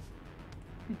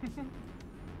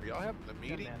 Are y'all having a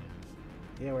meeting?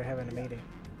 Yeah, we're having a meeting.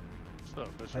 So,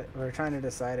 Bishop. We're trying to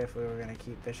decide if we were going to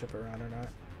keep Bishop around or not.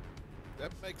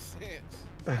 That makes sense.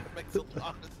 That makes a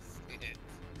lot of sense.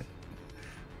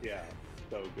 Yeah,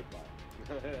 so goodbye.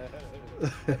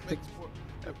 that makes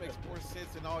more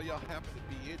sense than all y'all happen to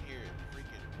be in here at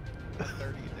freaking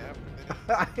 1:30 in the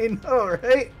afternoon. I know,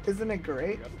 right? Isn't it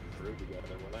great? We got the crew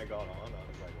together. When I got on, I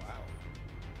was like, wow.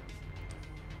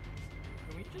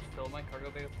 Can we just fill my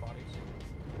cargo bay with bodies?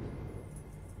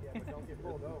 Yeah, but don't get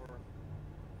pulled over.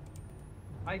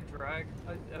 I dragged.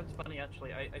 That's funny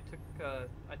actually. I took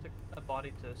a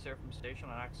body to Seraphim Station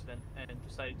on accident and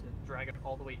decided to drag it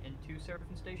all the way into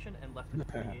Seraphim Station and left it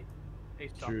to the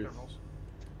stop terminals.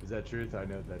 Is that truth? I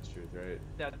know that's truth, right?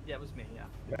 That was me. Yeah.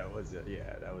 That was it.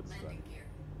 Yeah, that was fun. Landing gear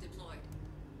deployed.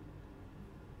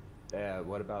 Yeah.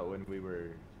 What about when we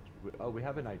were? Oh, we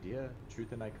have an idea.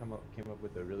 Truth and I came up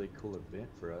with a really cool event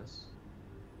for us.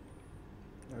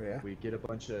 Oh yeah. We get a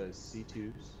bunch of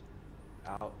C2s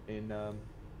out in up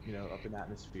in the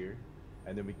atmosphere,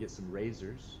 and then we get some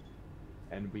razors,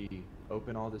 and we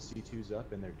open all the C2s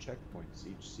up and they're checkpoints.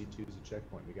 Each C2 is a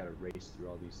checkpoint. We gotta race through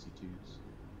all these C2s.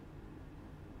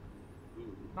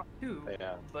 Ooh. Not two,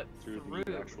 Yeah, but through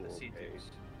the actual the C2s.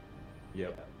 Yep.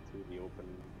 Yeah, through the open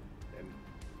and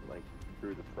like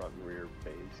through the front and rear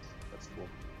base. That's cool.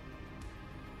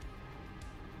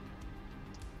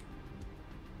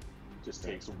 Just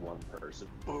takes one person.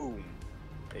 Boom!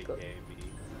 AKA me.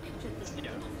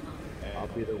 Yeah. I'll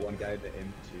be the one guy, the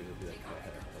M2. He'll be like,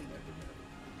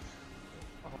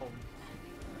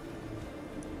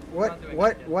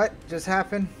 What just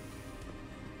happened?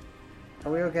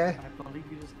 Are we okay? I believe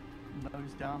you just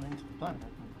nosed down into the planet.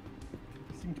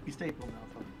 You seem to be stable now,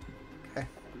 though. Okay.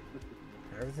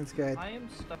 Everything's good. I am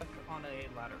stuck on a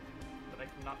ladder that I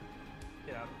cannot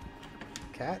get out of.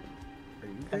 Cat? Are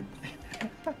you good?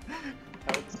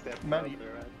 I would step Manny. out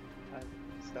there. I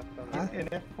stepped on Huh? In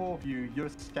F4 view, you're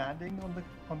standing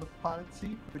on the pilot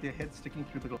seat with your head sticking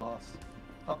through the glass.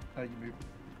 Oh, now you move.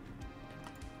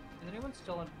 Is anyone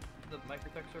still on the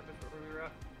microtech surface where we were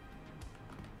at?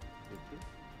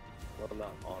 Well,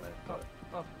 not on it, but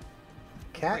Oh.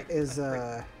 Cat is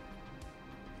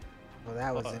Well,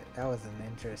 that was an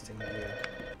interesting view.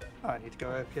 I need to go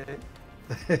AFK.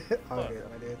 Okay,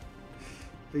 my dude.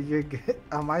 But you're good.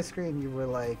 On my screen, you were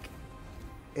like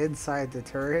inside the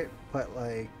turret, but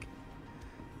like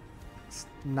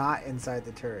not inside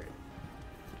the turret.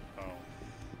 Oh.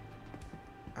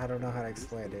 I don't know how to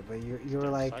explain it, but you were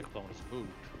like. Cyclone is moved.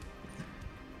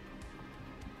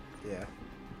 Yeah.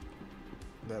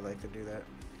 They like to do that.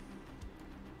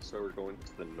 So we're going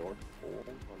to the North Pole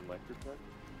on Microtech?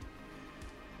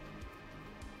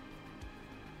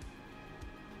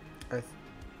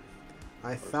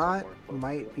 I thought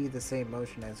might be the same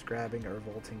motion as grabbing or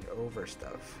vaulting over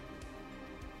stuff.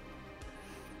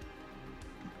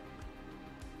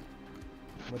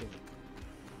 What do you mean?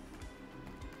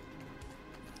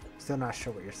 Still not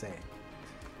sure what you're saying.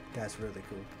 That's really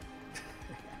cool.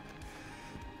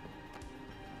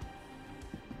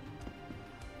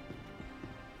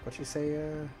 What you say,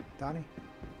 Donnie?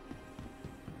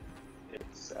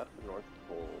 It's at the North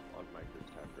Pole on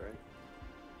Microtech, right?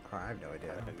 Oh, I have no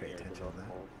idea. I don't pay attention to that.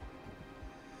 Pole.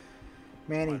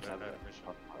 Manny,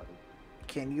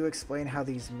 can you explain how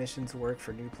these missions work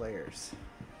for new players?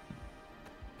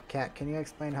 Kat, can you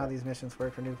explain how these missions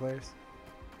work for new players?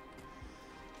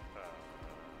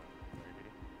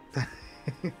 Maybe.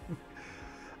 We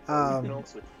can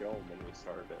also show them when we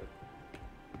start it.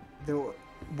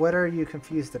 What are you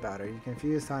confused about? Are you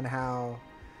confused on how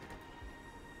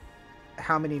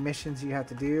many missions you have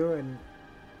to do and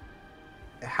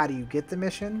how do you get the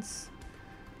missions?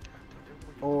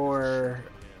 Or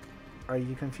are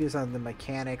you confused on the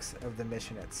mechanics of the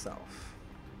mission itself?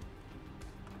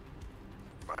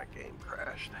 My game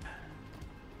crashed.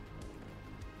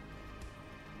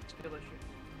 Skill issue.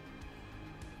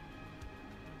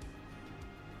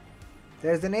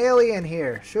 There's an alien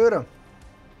here. Shoot him.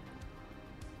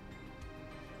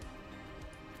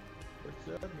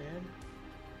 What's up, man?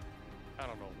 I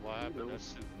don't know why, but that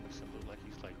suit makes him look like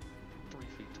he's like 3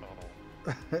 feet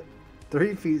tall.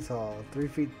 3 feet tall. 3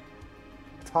 feet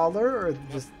taller or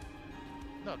just...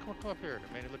 No, come up here,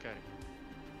 man. Look at him.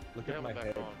 Look Get at my back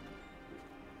head. on.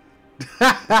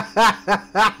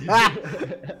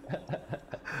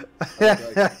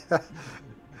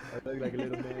 I look like a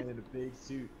little man in a big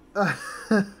suit. I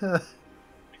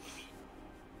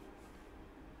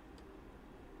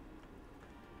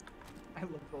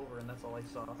looked over and that's all I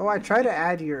saw. Oh, I tried to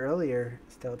add you earlier,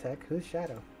 Steltech. Who's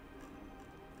Shadow?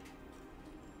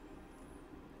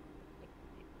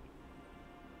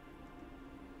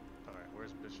 Alright,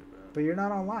 where's Bishop at? But you're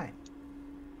not online.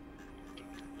 Yeah,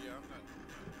 I'm not.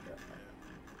 Yeah. I'm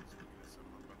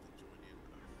about to join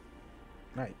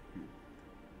in. Right.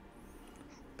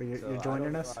 But you're So, joining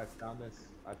I don't us? know,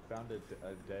 I found a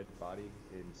dead body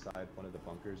inside one of the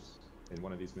bunkers in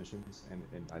one of these missions, and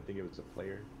I think it was a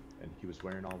player, and he was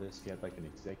wearing all this. He had like an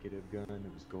executive gun.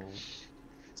 It was gold.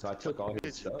 So I took all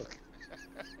his stuff.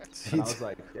 And I was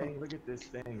like, dang, look at this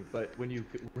thing. But when you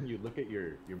look at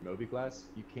your Mobi glass,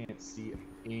 you can't see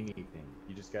anything.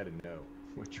 You just gotta know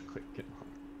what you're clicking on.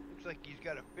 Looks like he's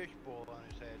got a fishbowl on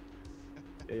his head.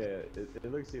 Yeah,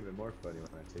 it looks even more funny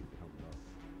when I take the helmet off.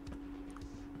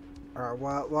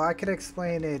 Alright, well, I could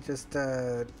explain it just,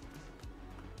 I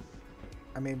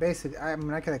mean, basically, I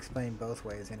mean, I could explain both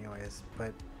ways anyways,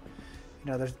 but,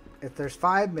 you know, if there's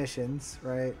 5 missions,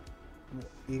 right,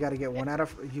 you gotta get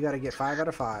 5 out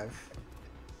of 5.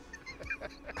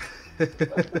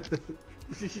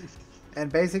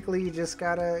 And basically, you just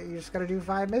gotta do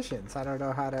 5 missions. I don't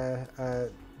know how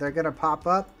to, they're gonna pop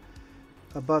up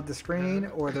above the screen,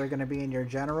 or they're gonna be in your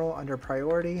general under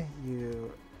priority.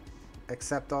 You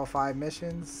accept all 5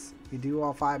 missions. You do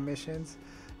all 5 missions.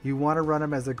 You want to run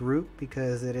them as a group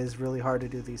because it is really hard to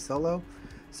do these solo.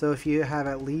 So if you have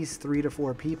at least 3 to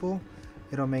 4 people,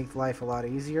 it'll make life a lot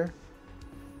easier.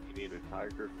 You need a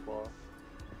tiger claw.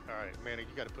 Alright, Manny, you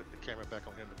gotta put the camera back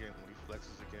on him again when he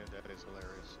flexes again. That is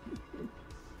hilarious.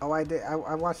 Oh, I did.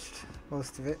 I watched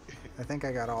most of it. I think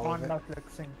I got all of I'm it. not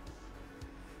flexing.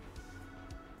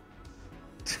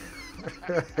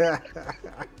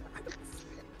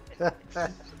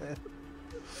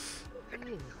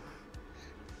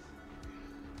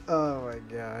 Oh my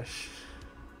gosh.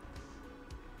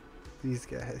 These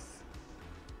guys.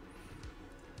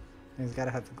 And he's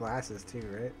gotta have the glasses too,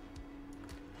 right?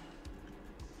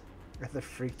 With the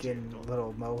freaking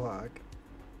little mohawk.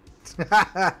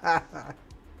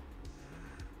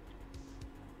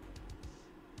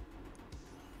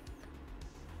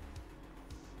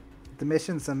 The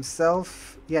missions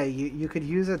themselves, yeah, you could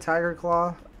use a tiger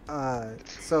claw.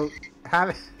 So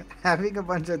having a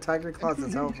bunch of tiger claws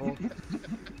is helpful.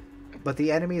 But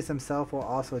the enemies themselves will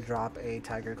also drop a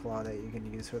tiger claw that you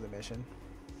can use for the mission.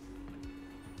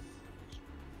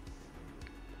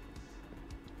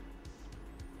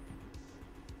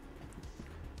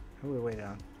 waiting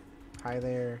on? Hi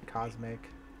there, Cosmic.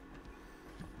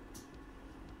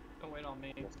 Don't wait on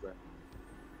me.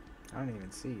 I don't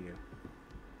even see you.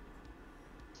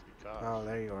 Because Oh,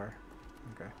 there you are.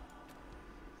 Okay.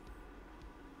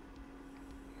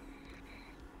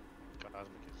 Cosmic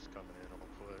is coming in on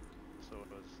foot. So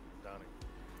is Donnie.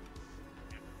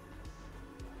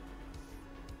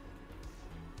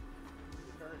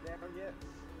 You turn it down yet?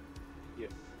 Yeah.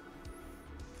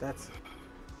 That's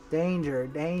danger,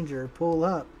 danger. Pull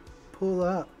up, pull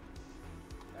up.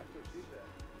 That's what she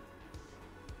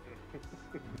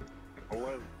said. Pull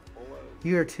in.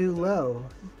 You are too low,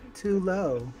 too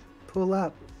low. Pull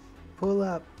up, pull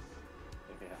up.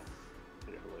 Yeah.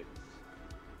 Really.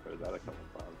 Heard that a couple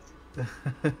times.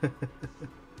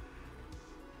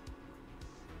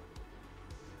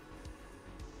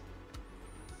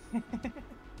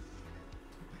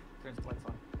 Turns the lights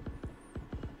on.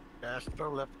 Astro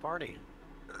left party.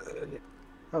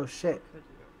 Oh shit!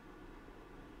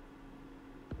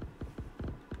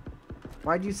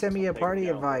 Why'd you send me a party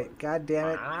invite? God damn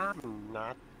it! I'm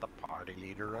not the party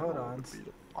leader. Hold I on. want to be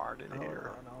the party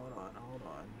leader. Hold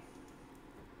on.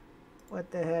 What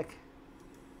the heck?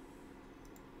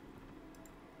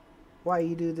 Why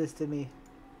you do this to me?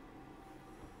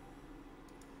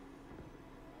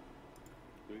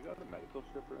 Do we got a medical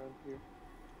strip around here?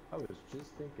 I was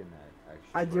just thinking that,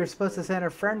 actually. You're supposed to send a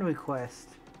friend request.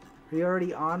 Are you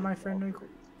already on my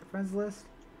friends list?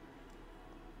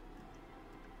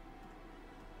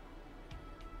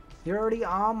 You're already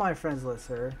on my friends list,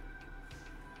 sir.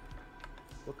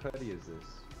 What cutty is this?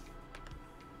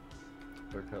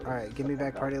 Alright, give me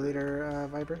back party leader,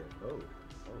 Viper.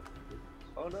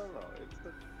 Oh no,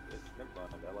 it's never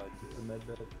mind. I like it. The med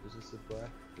bed, is this a black?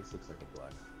 This looks like a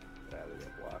black. Yeah, they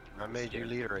got black. I made you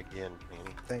leader again,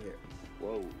 Manny. Thank you.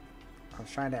 Whoa. I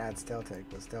was trying to add Steltech,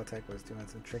 but Steltech was doing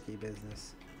some tricky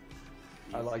business.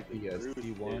 I like the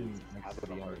C1 next to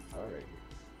the other card.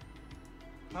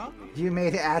 Huh? You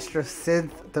made Astro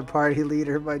Synth the party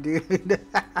leader, my dude.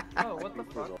 Oh, what the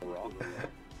fuck?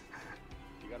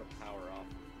 You gotta power off.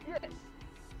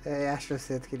 Hey, Astro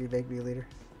Synth, can you make me leader?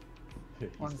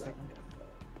 1 second.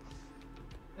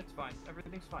 It's fine.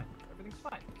 Everything's fine. Everything's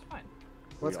fine. It's fine.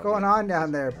 What's going on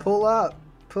down there? Pull up.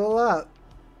 Pull up.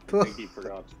 I Pull. think he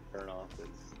forgot to turn off his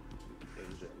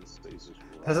engines, so he's just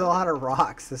There's a lot of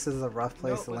rocks. This is a rough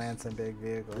place No, it to was- land some big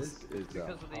vehicles. This is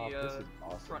Because of the this is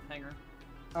awesome. front hanger.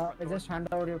 I just hand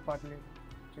out your party.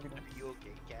 Check it out. Are you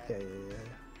okay, Cat? Yeah. Yeah.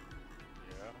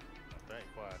 I think.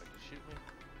 Why? Did you shoot me?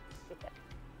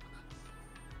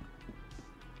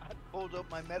 I pulled up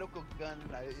my medical gun.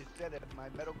 It said that my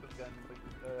medical gun was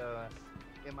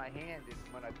in my hand, and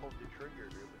when I pulled the trigger,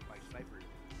 it was my sniper.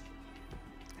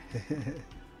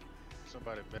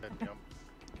 Somebody bet me I'm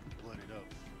blooded up.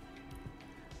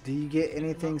 Do you get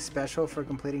anything special for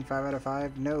completing 5 out of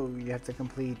 5? No, you have to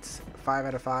complete 5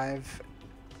 out of 5.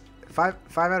 5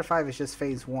 out of 5 is just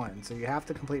phase 1, so you have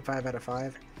to complete 5 out of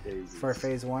 5 for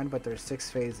phase 1, but there's 6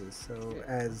 phases. So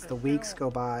as the weeks go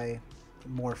by,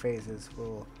 more phases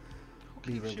will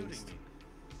be released.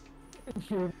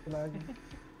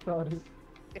 Sorry.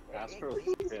 Astro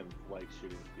Pimp likes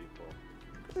shooting people.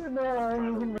 No,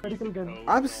 I'm using medical gun.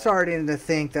 I'm starting to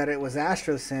think that it was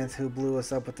Astrosynth who blew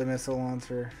us up with the missile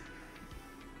launcher.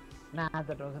 Nah, that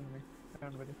wasn't me.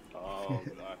 Don't worry. Oh,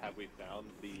 have we found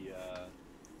the,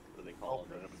 what do they call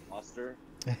it, an imposter?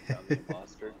 Found the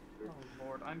imposter? Oh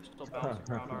lord, I'm still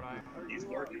bouncing around, aren't I? He's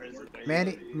more crazy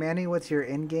than Manny, what's your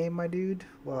in game, my dude?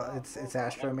 Well, it's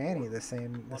Astro Manny, the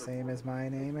same as my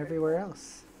name everywhere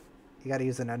else. You got to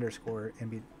use an underscore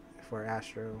for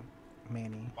Astro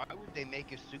Manny. Why would they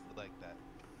make a suit like that?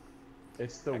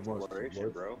 It's the worst,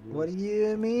 bro. What do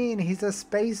you mean? He's a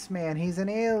spaceman. He's an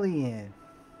alien.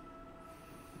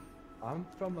 I'm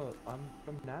from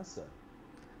NASA.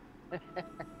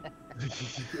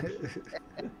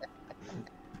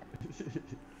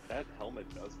 That helmet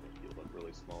does make you look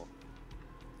really small.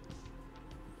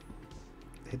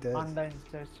 It does. Online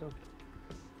search.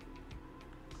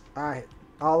 Alright,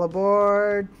 all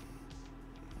aboard.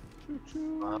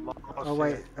 I'm Oh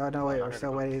wait, oh no wait, we're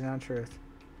still waiting on Truth.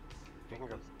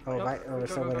 Oh, Nope. we're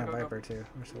still Go, waiting go, on go, Viper too.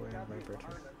 We're still waiting on Viper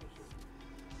too.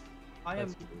 I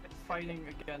am fighting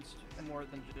against more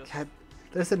than just. God,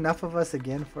 there's enough of us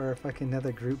again for a fucking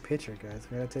another group picture, guys.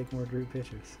 We gotta take more group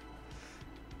pictures.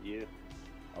 Yeah.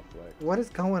 I'll flex. What is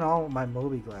going on with my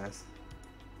Moby glass?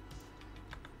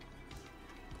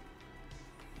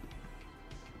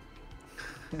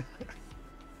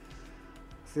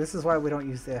 See, this is why we don't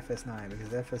use the FS9, because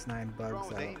the FS9 bugs What's wrong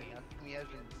with out. Amy? He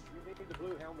hasn't. You need the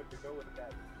blue helmet to go with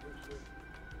that blue suit.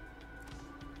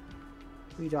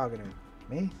 Who you talking to?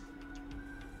 Me?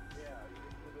 Yeah,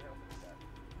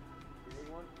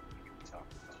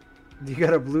 You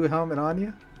got a blue helmet on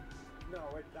you? No,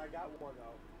 I got one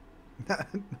though.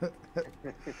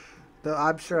 No,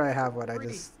 I'm sure I have one.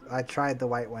 I tried the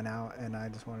white one out, and I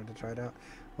just wanted to try it out.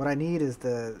 What I need is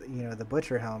the the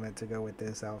butcher helmet to go with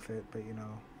this outfit, but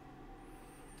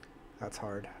that's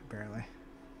hard apparently.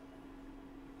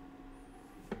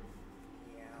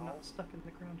 I'm not stuck in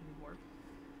the ground anymore.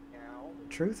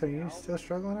 Truth, are you still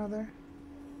struggling out there?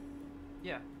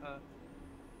 Yeah,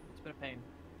 it's been a pain.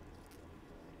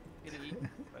 Getting eaten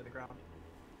by the ground.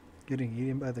 Getting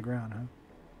eaten by the ground, huh?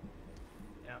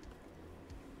 Yeah.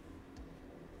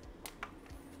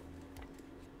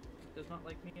 It does not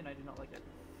like me, and I do not like it.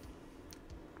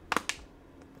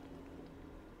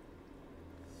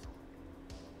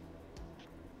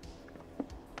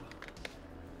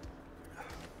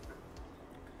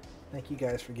 Thank you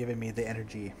guys for giving me the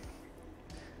energy.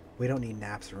 We don't need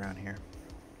naps around here.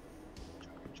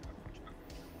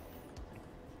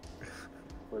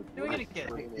 Do we get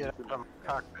again? Get from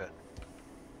cockpit.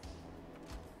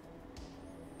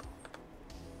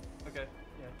 Okay,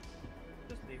 yeah.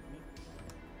 Just leave me.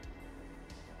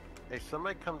 Hey,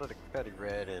 somebody come to the Confetti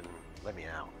Red and let me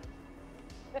out.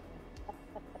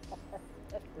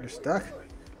 You're stuck?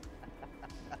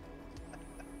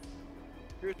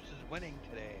 Chris is winning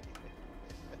today.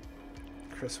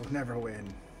 Chris will never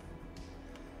win.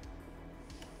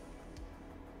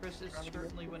 Chris is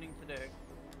certainly winning today.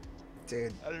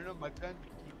 Dude, I don't know, my gun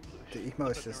the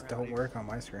emotes just don't work on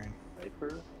my screen.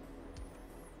 Viper?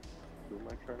 Who am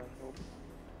I trying to help?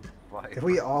 Viper. Did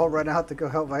we all run out to go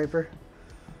help Viper?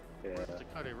 Yeah. Where's the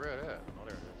cutty red at? Oh,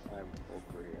 there it is. I'm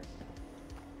over here.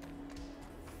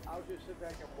 I'll just sit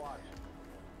back and watch.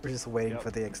 We're just waiting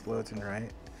for the explosion,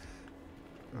 right?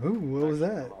 Ooh, what was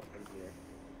that? Up in here.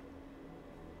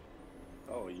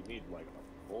 Oh, you need like a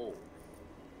pole.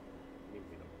 You need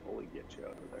me to fully get you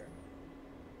out of there.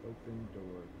 Open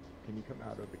door. Can you come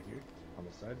out over here on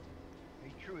the side?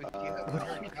 Hey, Truth, do you have a hard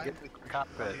time Get with the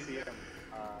cockpit.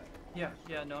 Yeah,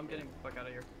 no, I'm getting the fuck out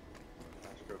of here.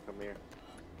 Astro, come here.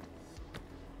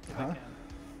 If Huh? I can.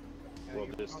 We'll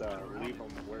just leave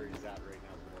him where he's at right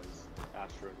now, boys.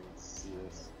 Astro needs to see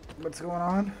this. What's going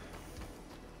on?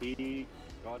 He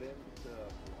got into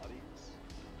Pilates,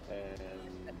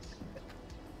 and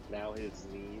now his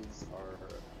knees are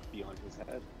beyond his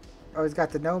head. Oh, he's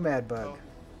got the nomad bug.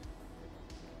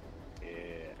 Yeah.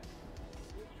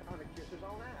 He's trying to kiss his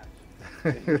own ass.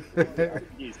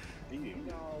 He's eating.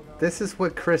 No. This is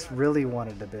what Chris really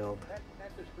wanted to build. That's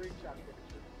a screenshot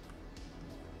picture.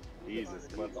 Jesus,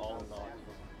 but all in all.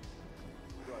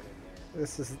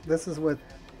 This is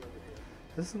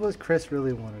what Chris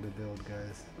really wanted to build,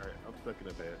 guys. Alright, I'm stuck in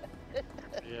a bed.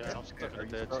 Yeah, I'm stuck in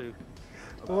the bed too.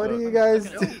 What are you guys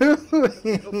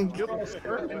doing? Get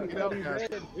out, guys.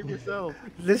 Leave yourself.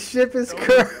 This ship is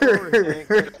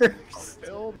cursed.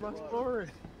 Build my story.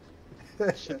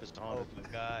 The ship is Oh haunted. my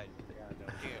god.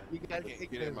 We gotta take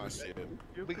Get in my ship.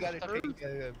 We gotta take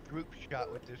a group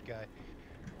shot with this guy.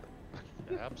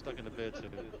 Yeah, I'm stuck in the bed too.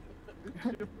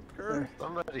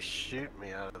 Somebody shoot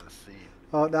me out of the seat.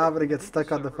 Oh, now I'm gonna get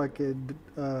stuck on the fucking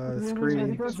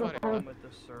screen.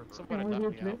 Somebody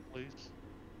knock me out, please.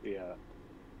 Yeah.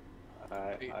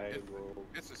 I will.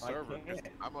 It's a server.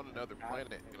 I'm on another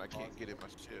planet and I can't get in my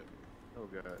ship. Oh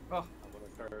god. Oh, I'm gonna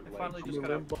start I like. finally just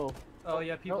got out. Oh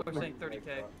yeah, people are saying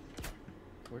 30k.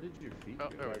 Where did your feet Oh,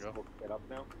 go? there we guys go. both get up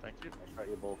now. Thank you. I shot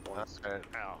you both once. Okay.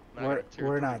 Ow. Now I got tier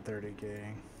We're 3. not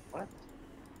 30k. What?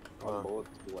 Huh. One bullet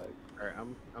to leg. Alright,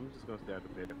 I'm just gonna stay out the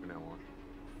bed from now on.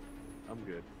 I'm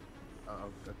good.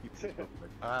 I'll keep this up.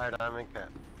 Alright, I'm in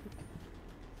cap.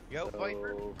 Yo,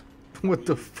 Viper. What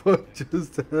the fuck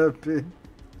just happened?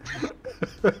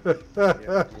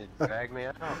 You drag me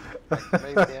out.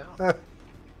 Made me out. I'm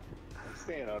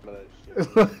staying out of that shit.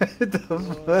 What the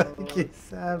fuck is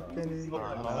happening? Oh,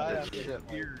 that shit.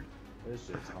 This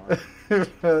shit's haunted.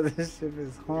 Bro, this ship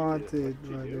is haunted,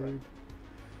 my dude.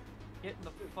 Getting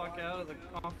the fuck out of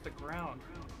off the ground.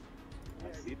 I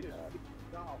see that.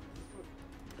 No.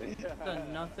 It's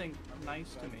done nothing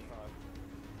nice to me.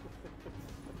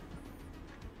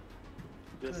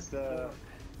 Just No,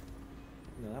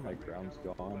 now my ground's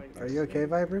gone. Are you okay,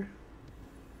 Viper?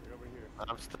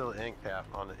 I'm still in cap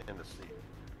in the seat.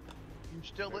 You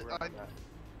still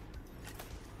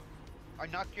I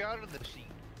knocked you out of the seat.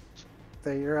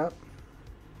 There, you're up.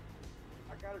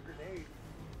 I got a grenade.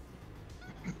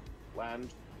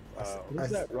 land.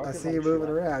 I see you moving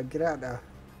around. Get out now.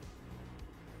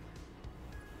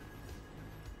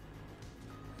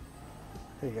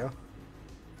 There you go.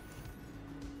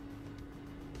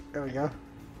 There we go.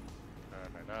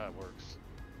 Alright, now it works.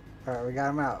 Alright, we got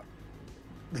him out.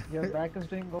 Your back is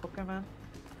doing okay, man?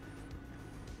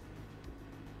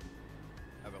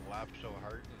 laugh so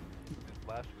hard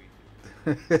last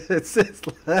week. It's since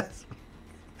last.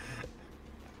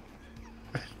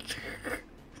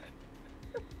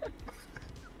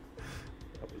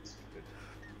 That was good.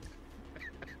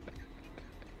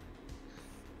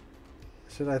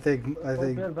 Should I think? I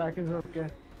think. Their back is okay.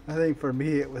 I think for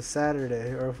me it was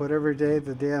Saturday or whatever day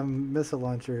the damn missile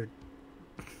launcher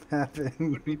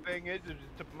happened. The thing is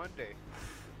it's a Monday.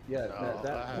 Yeah, No,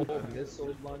 that happened. whole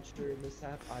missile launcher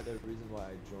mishap, the reason why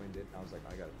I joined it, I was like,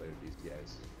 I gotta play with these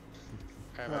guys.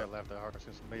 I haven't laughed that hard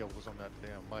since Mayo was on that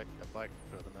damn bike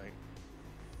the other night.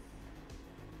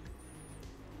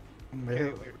 Mayo,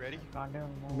 Okay, we ready?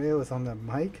 Mayo was on the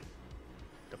mic.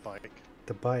 The bike.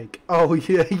 The bike. Oh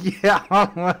yeah, yeah.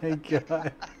 Oh my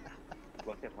god,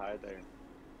 Look at high there.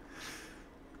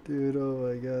 dude. Oh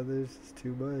my god, there's just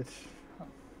too much.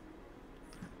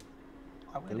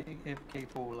 I went AFK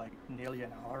for like nearly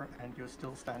an hour, and you're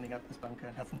still standing at this bunker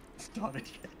and hasn't started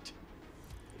yet.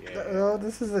 Yeah. Oh,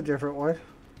 this is a different one.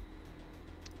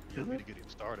 You need to get it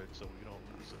started so you don't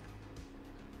lose it.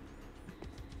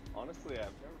 Honestly,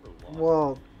 I've never lost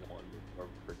Well, one or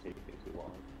for taking too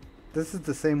long. this is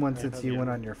the same one I since have you you. went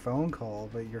on your phone call,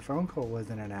 but your phone call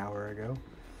wasn't an hour ago.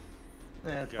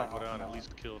 Yeah, You it's gotta about go half down an and at hour.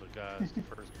 least kill the guys, the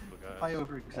first group of I guys.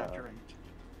 over-exaggerate.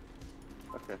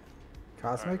 Okay.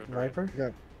 Cosmic Alright,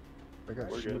 Viper. I got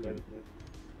We're shooting. good.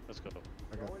 Let's go.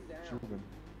 I got Going down. shooting.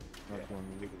 Yeah, Not one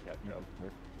we can catch up.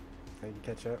 I can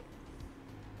catch up.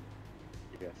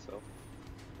 I guess so.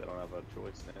 They don't have a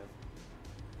choice now.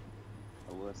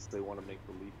 Unless they want to make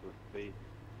the leap of faith.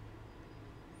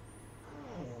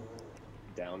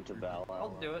 Down to Val.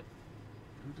 I'll do it,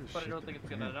 Who just but I shit don't think it's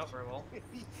their gonna end pants? up very well.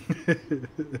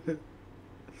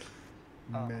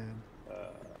 Man.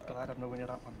 Glad I'm nowhere near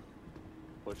that one.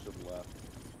 Push to the left.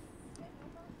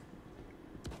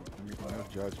 I mean, no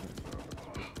judgment, bro.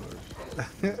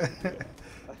 Just push.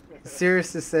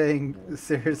 Sirius is saying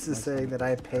that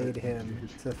I paid him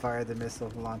to fire the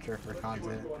missile launcher for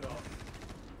content.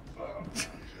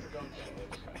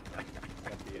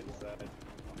 At the inside.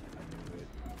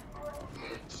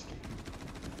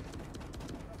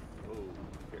 Oh,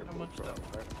 careful. How much bro. though?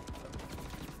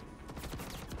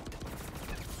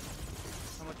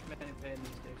 How much men are paying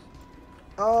these days?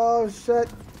 Oh shit!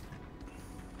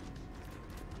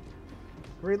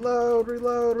 Reload!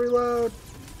 Reload! Reload!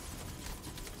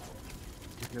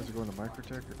 You guys are going to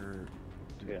Microtech or?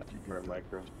 Yeah, you for a get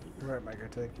micro. We're at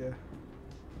Microtech, yeah.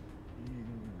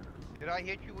 Did I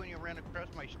hit you when you ran across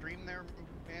my stream there,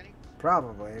 Manny?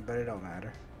 Probably, but it don't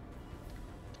matter.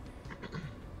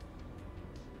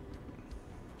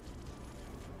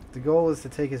 The goal is to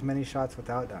take as many shots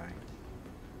without dying.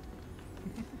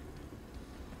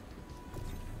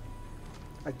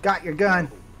 I got your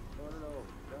gun! No.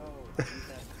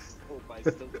 I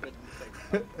still couldn't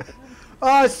think.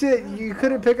 Oh shit, you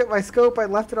couldn't pick up my scope, I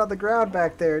left it on the ground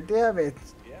back there, damn it.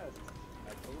 Yes,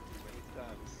 I told you many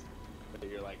times. But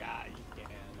you're like, you can.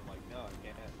 I'm like, no, I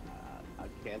can't. I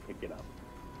can't pick it up.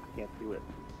 I can't do it.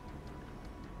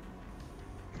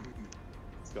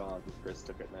 It's gone. Chris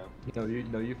took it now.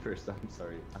 You first. I'm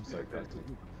sorry. I'm sorry, guys.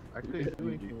 I couldn't do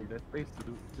anything with that space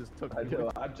suit. Just took I me know.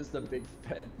 with- I'm just a big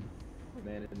fat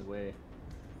man in the way.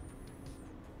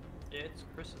 Yeah, it's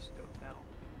Chris's scope now.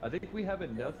 I think we have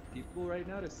enough people right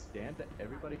now to stand that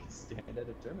everybody can stand at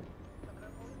a terminal.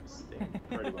 Staying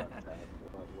pretty much at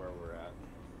where we're at.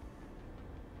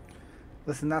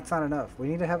 Listen, that's not enough. We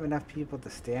need to have enough people to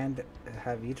stand,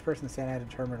 have each person stand at a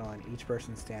terminal and each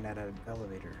person stand at an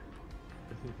elevator.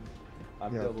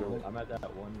 I'm Yeah, double. really. I'm at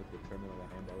that one with the terminal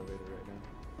and elevator right now.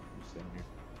 I'm standing here.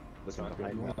 Let's Looking not good.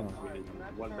 hide now. Wow. We need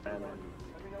one man and Let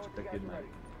me know what you Check guys in, are man.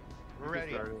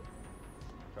 ready. We're ready.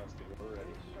 trust me, we're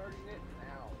ready. Starting it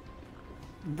now.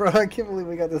 Bro, I can't believe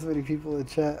we got this many people in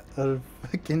chat at a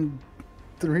fucking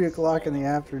 3 o'clock in the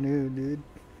afternoon, dude.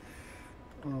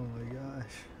 Oh my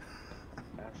gosh.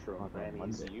 Astro On that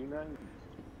Manny's Monday. Unite?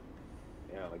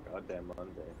 Yeah, like goddamn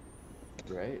Monday.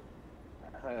 Right?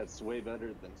 It's way better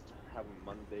than having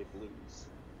Monday blues.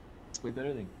 It's way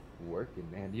better than working,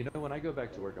 man. You know, when I go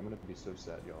back to work, I'm gonna be so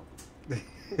sad, y'all. Right.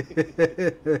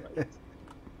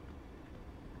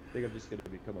 I think I'm just gonna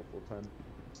become a full-time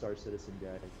Star Citizen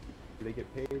guy. Do they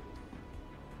get paid?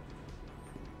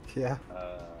 Yeah.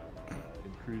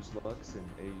 In Cruise Lux and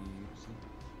AUC?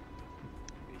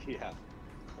 Yeah.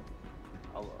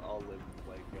 I'll live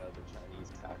like the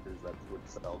Chinese hackers that would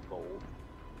sell gold.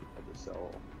 Or to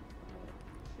sell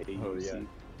AUC. Oh yeah,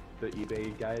 the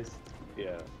eBay guys.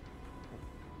 Yeah.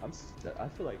 I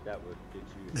feel like that would get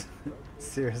you.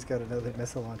 Sirius got another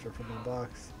missile launcher from the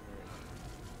box.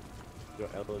 Go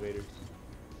elevators.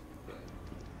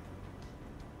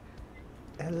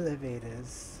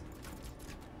 Elevators.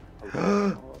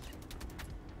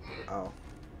 Oh,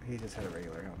 he just had a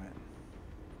regular helmet.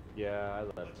 Yeah, I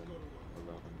left him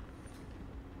alone.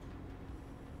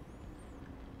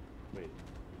 Wait,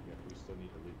 yeah, we still need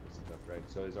to leave this stuff, right?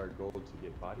 So is our goal to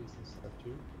get bodies and stuff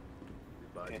too?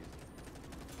 Bodies.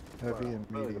 Heavy and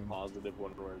Really the medium. positive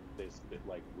one where they spit,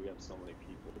 like, we have so many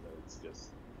people that it's just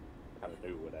kind of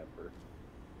do whatever.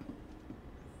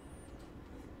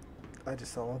 I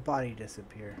just saw a body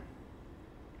disappear.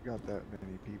 You got that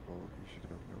many people, you should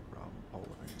have no problem pulling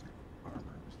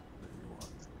armors that you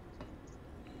want.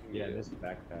 Yeah, this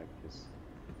backpack is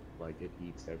like it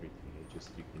eats everything. It just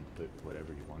you can put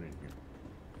whatever you want in here.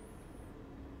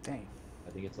 Dang.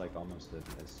 I think it's like almost an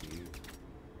SU.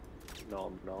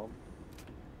 Nom nom.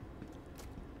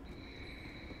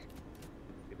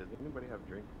 Hey, does anybody have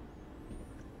drink?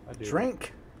 I do.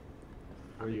 Drink?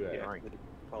 Where are you at? Yeah,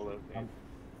 follow me.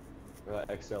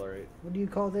 Accelerate. What do you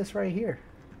call this right here?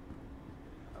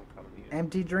 I'm coming to you.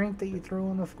 Empty drink that you threw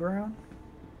on the ground?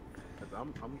 Cause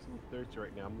I'm so thirsty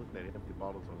right now. I'm looking at empty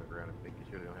bottles on the ground and making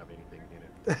sure they don't have anything in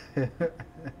it.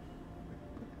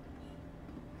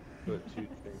 Put 2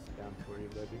 drinks down for you,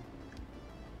 baby.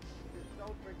 Just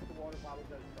don't drink the water bottle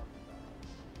that is stuck.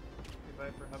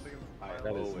 For how big of a pile?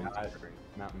 That is always not drink.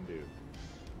 Mountain Dew.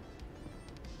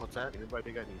 What's that?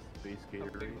 Anybody got any space How big of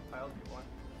Gatorade? a pile do you want?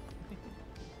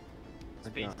 I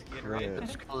Space got to get credit. right.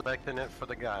 Just collecting it for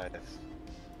the guys.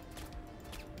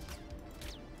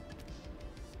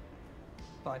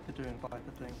 Viper doing Viper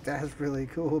thing. That's really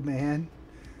cool, man.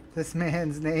 This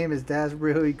man's name is That's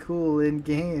Really Cool in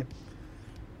game.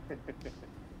 That's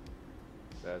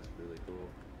really cool.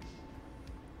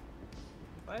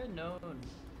 If I had known,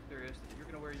 Sirius, that you're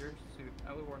gonna wear your suit,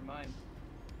 I would have worn mine.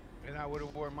 And I would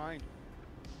have worn mine.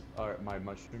 Alright, my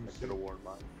mushroom I suit. could have worn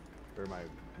mine. Or my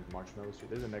marshmallow suit.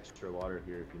 There's an extra water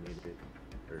here if you need it.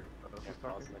 Or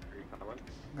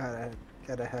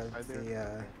Gotta have Hi there.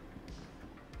 the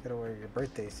gotta wear your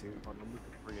birthday suit. Oh, I'm looking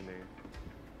for your name.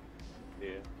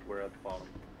 Yeah, we're at the bottom.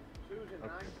 Susan,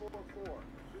 Okay. 944.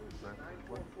 Susan,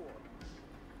 944.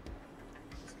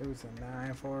 Susan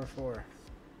 944.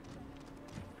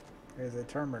 There's a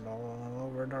terminal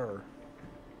over there.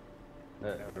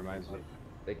 that reminds me.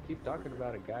 They keep talking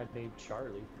about a guy named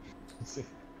Charlie.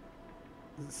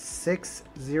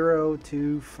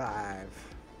 6025.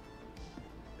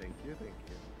 Thank you, thank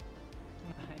you.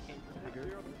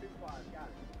 025, got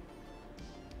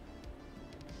it.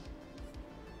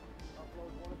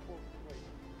 Upload 104, wait.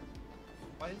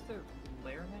 Why is there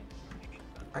layer night?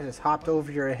 I just hopped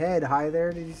over your head. Hi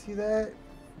there. Did you see that?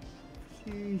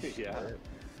 Sheesh. Yeah. Why?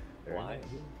 Very nice.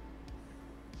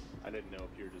 I didn't know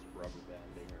if you were just rubber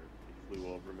banding or you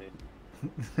flew over me.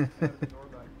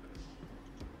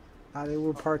 How did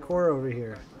we parkour over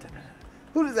here?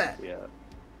 Who is that? Yeah.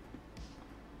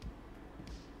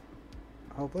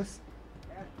 Hopeless?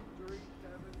 Ash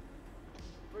 317.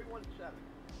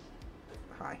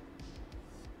 Hi.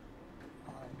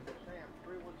 Sam,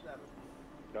 317.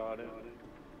 Got it.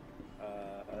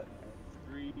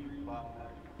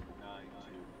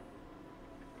 3592.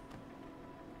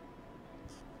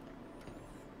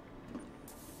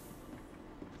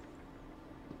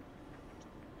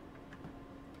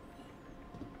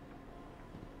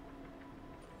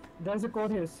 There's a code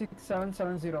here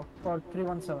 6770 for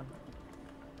 317.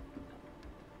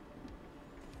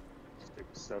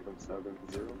 6770.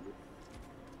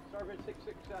 Server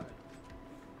 667.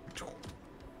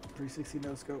 360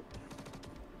 no scope.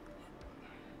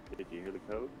 Did you hear the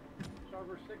code?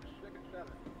 Server 667.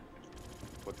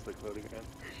 What's the code again?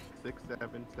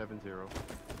 6770.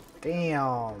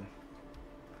 Damn.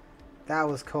 That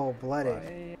was cold blooded.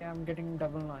 I am getting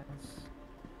double lines.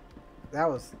 That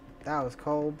was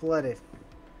cold blooded.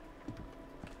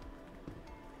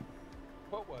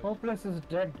 What was? Hopeless is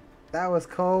dead. That was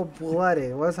cold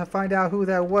blooded. Once I find out who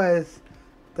that was,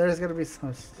 there's gonna be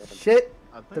some shit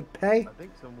to pay. I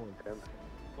think someone.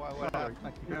 Why, what happened?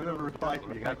 You have never replied to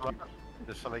me. You got him up?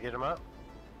 Did somebody get him up?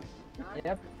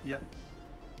 Yep. Yeah.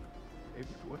 Maybe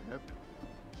what happened?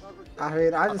 Server I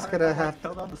mean, I'm just gonna I have.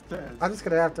 fell down the stairs. I'm just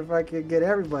gonna have to fucking get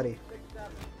everybody.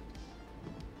 667.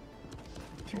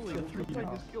 Holy, Two, three, looks like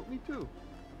now. this killed me too.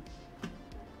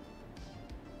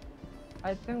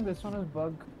 I think this one is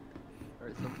bug.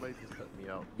 Alright, somebody just cut me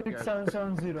out. You guys-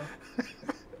 6770.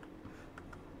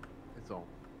 It's on.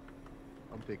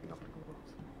 I'm taking off the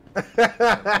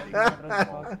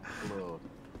gloves.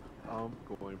 I'm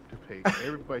going to pay.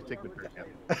 Everybody's taking a dirt nap.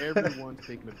 Everyone's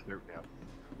taking a dirt nap.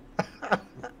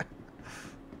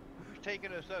 Who's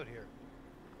taking us out here?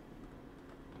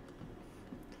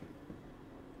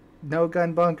 No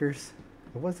gun bunkers.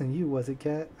 It wasn't you, was it,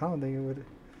 Cat? I don't think it would.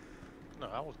 No,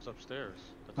 I was upstairs.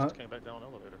 I just came back down the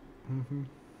elevator.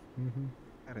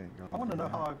 That ain't going. I want to know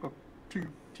how I got 2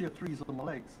 tier 3s on my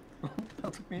legs.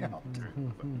 That took me out.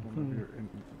 One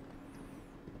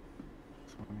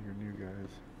of your new guys.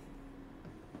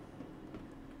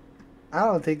 I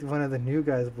don't think one of the new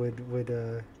guys would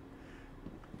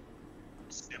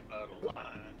Step out of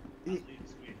line.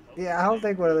 yeah, I don't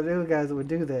think one of the new guys would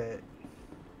do that.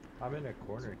 I'm in a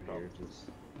corner here, just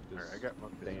Alright, I got my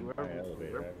staying by my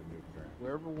elevator. I haven't moved around.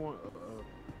 Whoever want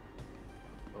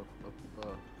a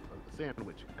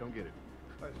sandwich, come get it.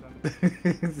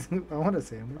 I want a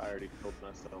sandwich. I already filled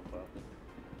myself up.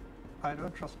 I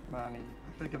don't trust Manny.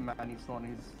 I figure Manny's the one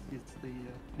who's the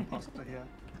imposter here.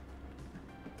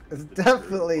 It's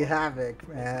definitely Havoc,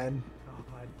 man.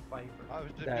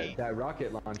 That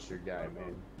rocket launcher guy,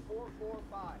 man.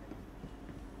 445.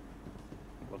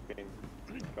 Looking.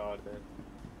 God, man.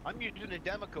 I'm using a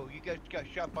Demico. You guys got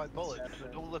shot by bullets, so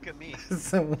don't look at me.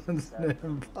 Someone's an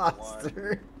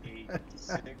imposter.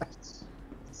 7186.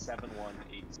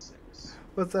 7186.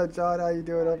 What's up, John? How you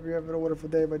doing? Hope you're having a wonderful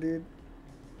day, my dude.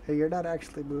 Hey, you're not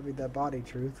actually moving that body,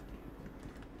 Truth.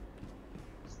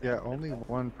 Yeah, only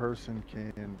one person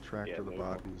can track Yeah, to the they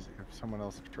won't. bodies. If someone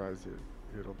else tries it,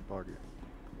 it'll bug it.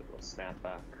 It'll snap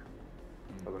back.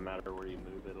 Doesn't matter where you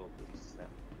move, it'll just snap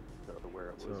to where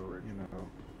it was. So, you know.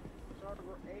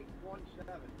 Server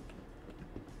 817.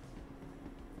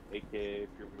 AK, if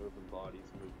you're moving bodies,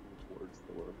 move them towards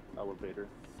the elevator.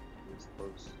 It's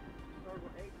close.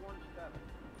 Server 817.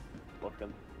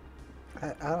 Looking.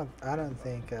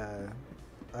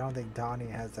 I don't think Donnie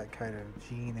has that kind of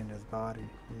gene in his body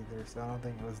either, so I don't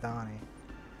think it was Donnie.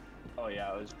 Oh yeah,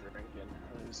 I was drinking.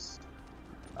 It was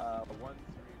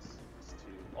 1362.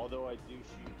 Although I do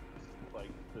shoot like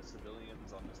the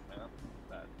civilians on this map,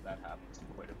 that happens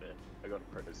quite a bit. I go to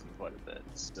prison quite a bit,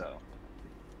 so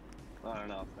I don't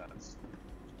know if that's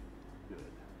good.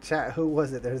 Chat, who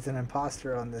was it? There's an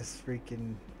imposter on this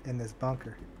freaking in this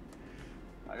bunker.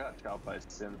 I got shot by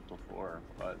Sims before,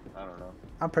 but I don't know.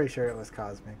 I'm pretty sure it was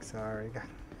Cosmic. Sorry.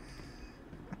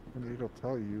 And it'll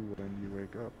tell you when you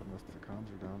wake up, unless the comms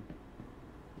are down.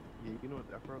 Yeah, you know what?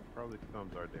 Probably the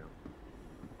comms are down.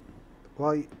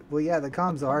 Well, yeah, the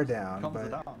comms are down, Comms are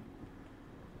but down.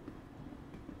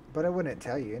 but it wouldn't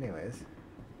tell you anyways.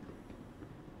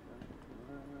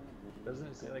 Doesn't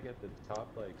it say like at the top,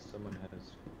 like someone has?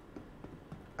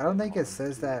 I don't think it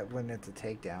says that when it's a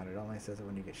takedown. It only says it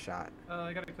when you get shot.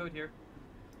 I got a code here.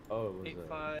 Oh, it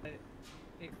was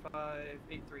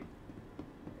 8583.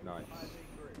 Nice.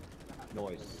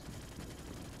 Noise.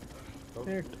 Oh.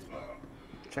 Here.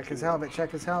 Check his helmet.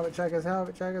 Check his helmet. Check his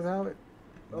helmet. Check his helmet.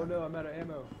 Oh no, I'm out of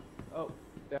ammo. Oh,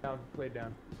 down, played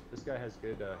down. This guy has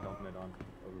good helmet on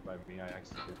over by me. I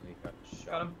accidentally got shot.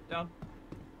 Got him down.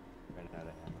 Ran out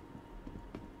of ammo.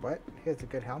 What? He has a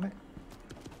good helmet.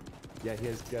 Yeah, he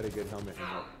has got a good helmet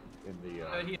in the.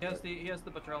 He has the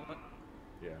butcher helmet.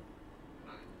 Yeah.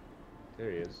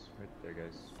 There he is, right there,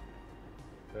 guys.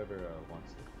 Whoever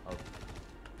wants it. Oh.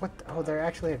 What? Oh, they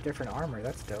actually have different armor.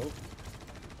 That's dope.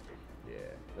 Yeah,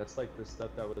 that's like the stuff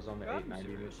that was on the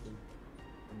 890 mission.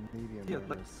 Medium. Yeah,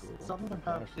 like some of them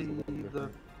have the Make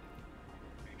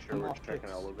sure we're optics. checking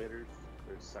elevators.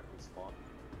 There's second spawn.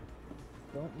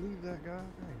 Don't leave that guy.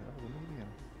 Hey, that was a medium.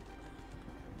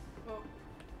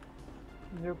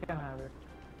 You can have it.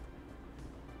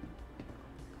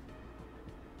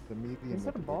 The medium Is with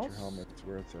that a the butcher boss? helmet's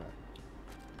where it's at.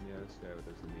 Yeah, this guy was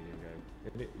the medium guy.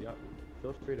 And yeah,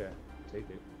 feel free to take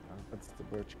it. That's the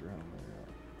butcher helmet, yeah.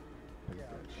 Take Yeah,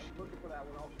 that I'm shit. looking for that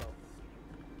one also.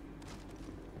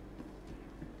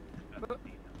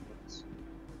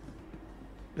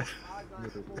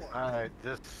 Alright,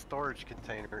 this storage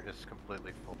container is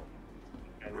completely full.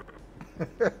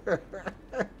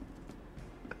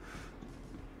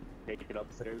 Take it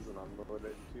upstairs and unload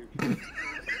it too.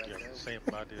 Same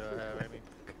idea I have, Amy.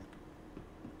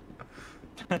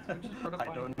 I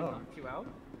don't know. You out?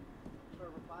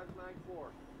 Server 594.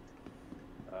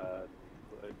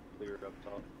 Clear it up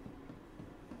top.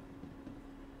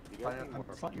 You got any I'm more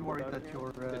slightly people worried down that here?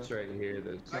 your It's right here.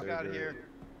 The I got it here.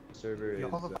 server your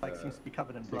is holobike seems to be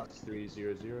covered in blood.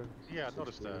 6300. Yeah, I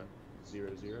noticed that.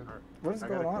 00. What is I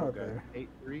going got a on code, up guys. there?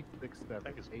 8367.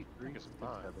 I think it's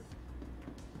 5.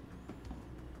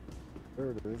 There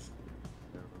it is.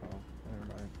 Oh, never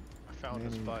mind. I found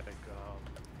this Manny bike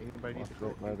Anybody need to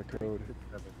walked right by the code.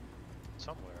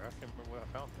 somewhere. I can't remember where I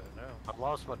found that now. I've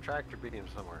lost my tractor beam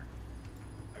somewhere.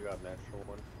 I got an actual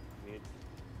one. Need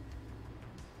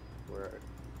where I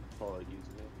call it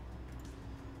using it.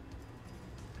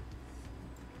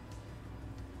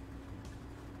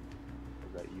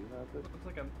 Is that you have it? Looks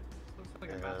like a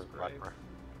Yeah, mass grave. Viper.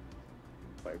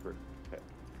 Viper. Okay.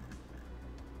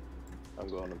 I'm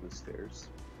going to the stairs.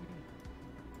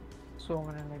 So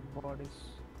many like bodies.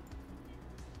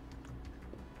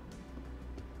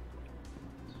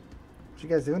 What you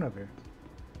guys doing up here?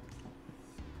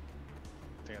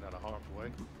 Staying out of harm's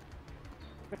way.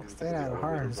 Staying out of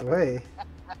harm's way.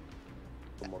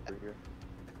 Come over here.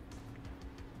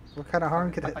 What kind of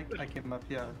harm could it? I came up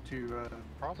here to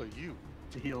Probably you.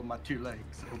 to heal my 2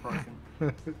 legs that were broken.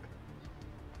 Alright.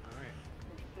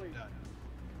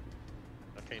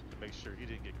 I came to make sure he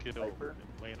didn't get killed and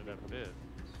landed in a bed.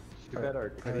 Too bad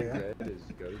our Oh, yeah? red is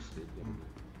ghosted and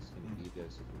it's gonna need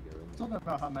us if we go in So I there. don't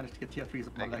know how I managed to get tier 3s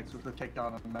on my legs with the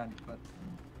takedown on the man, but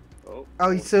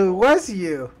Oh, so it was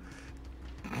you.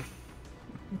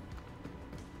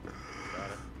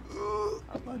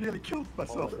 I nearly killed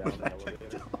myself with that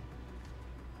takedown.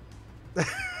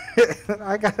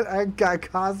 I got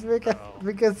cosmic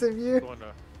because of you. I'm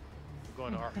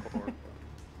going to hardcore.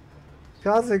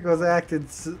 Cosmic was acting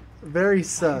very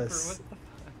sus.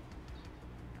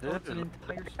 That's an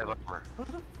entire storage. How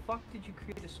the fuck did you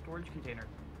create a storage container?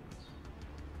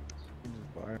 You can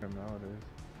just buy them nowadays.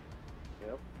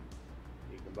 Yep.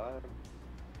 You can buy them.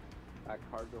 At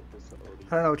cargo facility.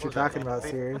 I don't know what you're talking about,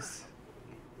 serious.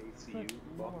 ACU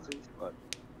boxes, but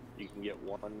you can get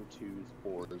 1, 2s,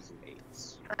 4s, and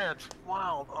 8s. That's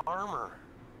wild armor.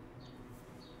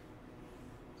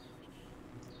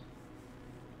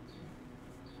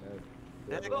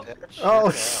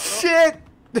 Oh shit!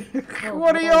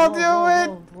 What are y'all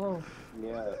doing? Whoa.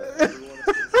 Yeah, everyone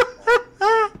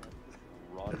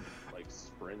run, like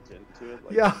sprint into it.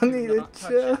 Like, Y'all need to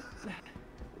chill.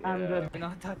 I'm good. Do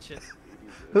not touch it.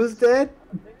 Who's dead?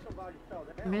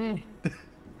 Me.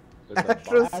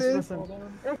 Actresses?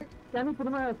 Hey, can you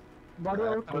put my body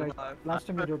out? Like, last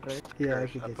time you did, right? Yeah, I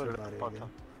should get your body again.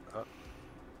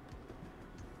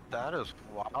 That is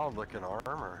wild looking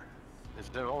armor. Is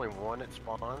there only one that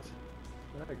spawns?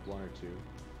 Like 1 or 2. You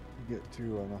get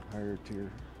 2 on the higher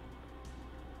tier.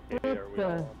 What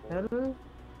the hell?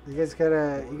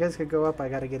 You guys could go up. I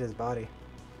gotta get his body.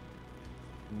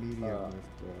 Medium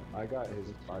with I got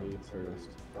his body first.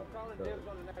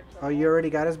 Oh, you already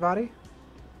got his body?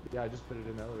 Yeah, I just put it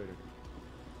in the elevator.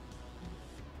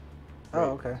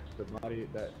 Oh, Wait, okay. The body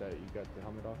that you got the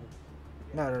helmet off of?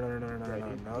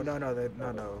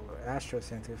 No. Astro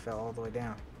Center fell all the way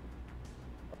down.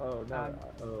 Oh, no.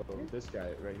 Oh, this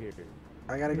guy right here.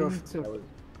 I gotta go.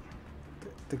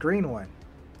 The green one.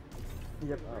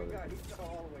 Yep.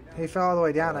 He fell all the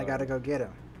way down. I gotta go get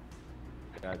him.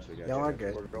 Gotcha. Y'all are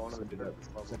good. We're going to the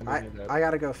I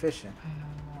gotta go fishing.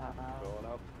 Going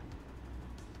up.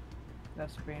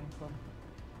 That's painful.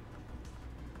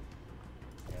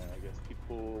 Yeah, I guess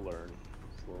people will learn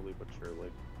slowly but surely.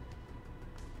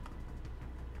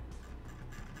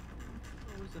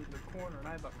 I was in the corner and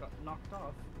I about got knocked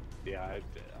off. Yeah,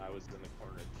 I was in the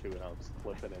corner too, and I was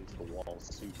clipping into the wall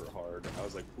super hard. I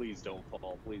was like, please don't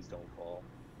fall, please don't fall.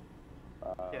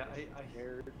 Yeah, I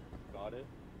heard, got it.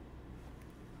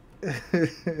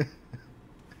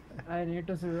 I need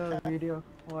to see the video.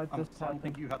 What I just don't happened?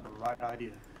 think you have the right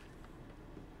idea.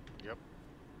 Yep.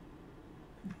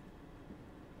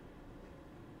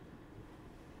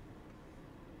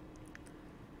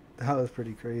 That was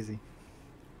pretty crazy.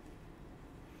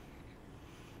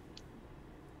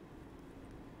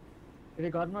 Did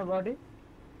you got my body?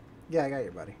 Yeah, I got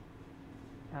your body.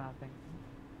 Ah, thank you.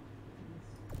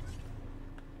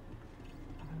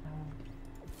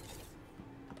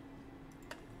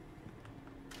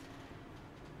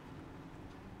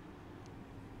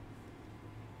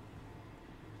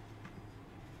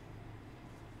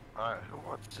 Alright, who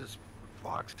wants this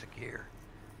box of gear?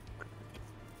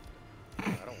 I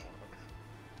don't want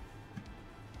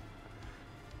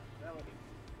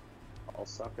I'll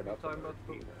suck it up. talking about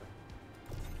the- You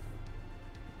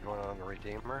want on the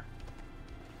Redeemer?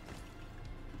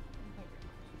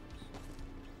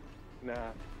 Nah,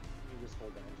 you just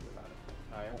hold on to it.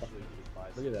 I actually just buy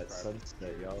Look at that subscribers.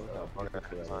 sunset, y'all. Look how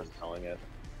beautiful that I'm is. telling it.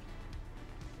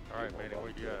 Alright, Manny,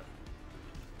 where you at?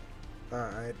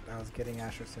 Alright, I was getting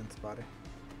Astro Synth's body.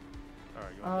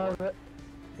 Alright, you on board? But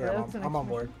Yeah, that's an I'm on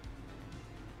board.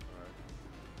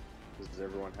 Alright. Does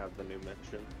everyone have the new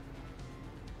mission?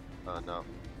 No.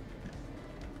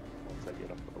 Once I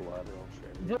get up the ladder, I'll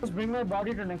share it. just bring my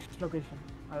body to next location.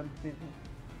 I'll be.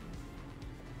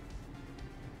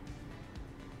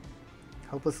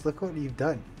 Help us look what you've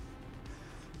done.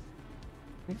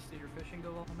 Did your fishing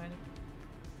go well, Manny?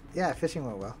 Yeah, fishing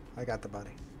went well. I got the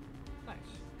body. Nice.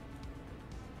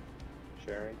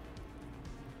 Sharing.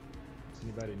 Does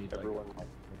anybody need Everyone like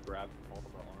grab all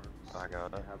the arms. I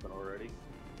got it. I haven't already.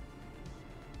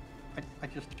 I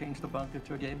just changed the bunker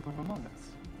to a game of Among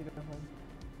Us.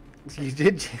 You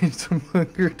did change some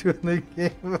bunker to the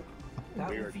game. That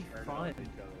We were would be turning fun. on each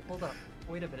other. Hold up.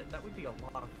 Wait a minute. That would be a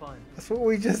lot of fun. That's what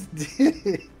we just did.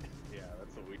 Yeah,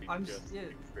 that's what we I'm just yeah.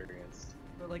 experienced.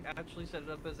 Or like actually set it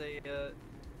up as a.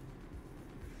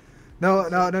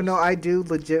 No. I do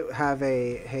legit have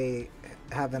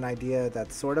have an idea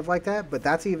that's sort of like that, but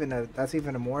that's even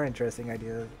a more interesting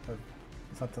idea of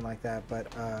something like that. But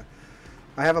I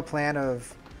have a plan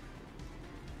of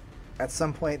at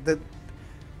some point that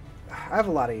I have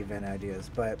a lot of event ideas,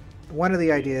 but one of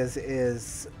the ideas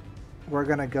is we're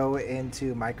gonna go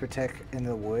into Microtech in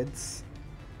the woods,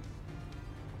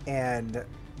 and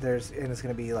it's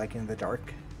gonna be like in the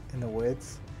dark in the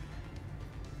woods,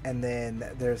 and then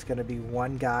there's gonna be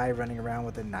one guy running around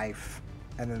with a knife,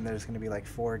 and then there's gonna be like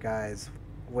 4 guys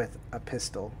with a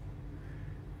pistol,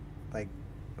 like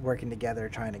working together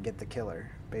trying to get the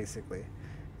killer, basically.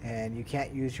 And you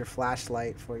can't use your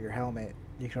flashlight for your helmet.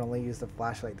 You can only use the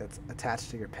flashlight that's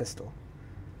attached to your pistol.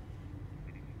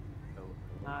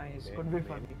 Nice, Man, could be man,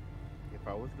 funny. If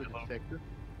I was the detective,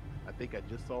 I think I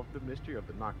just solved the mystery of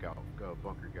the knockout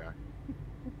bunker guy.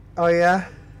 Oh yeah?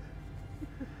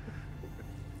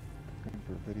 Looking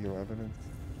for video evidence.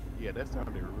 Yeah, that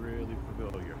sounded really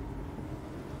familiar.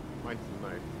 Mine's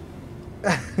nice.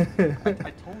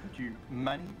 I told you,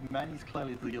 Manny's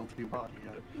clearly the guilty party.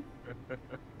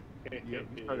 Yeah, you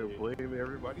try to blame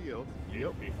everybody else.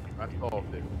 Yep, I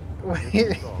solved it.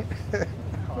 Wait.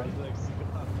 Context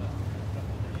got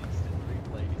the instant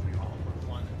replay. He's like, oh, we're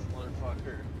fun, it's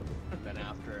motherfucker. And then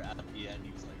after, at the end,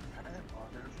 he was like,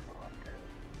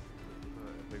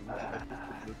 motherfucker.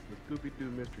 The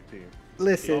Scooby-Doo mystery team.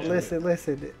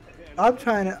 Listen.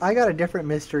 I got a different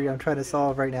mystery I'm trying to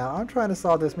solve right now. I'm trying to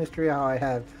solve this mystery how I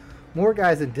have more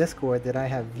guys in Discord than I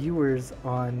have viewers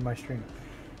on my stream.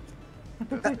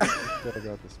 Still got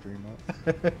the stream up.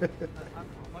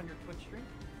 I'm on your Twitch stream.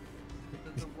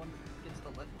 The one that gets the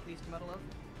least amount of love.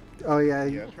 Oh yeah,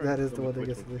 Yeah, that is the one that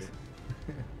gets the least.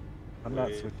 I'm not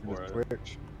Wait switching for to it.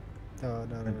 Twitch No.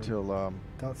 until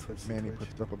Don't switch to Manny Twitch.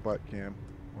 puts up a butt cam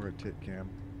or a tit cam.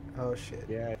 Oh shit.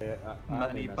 Yeah.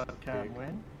 Manny butt can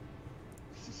win.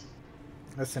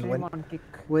 Listen, Stream on Kick.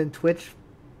 when Twitch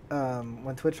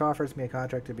offers me a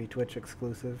contract to be Twitch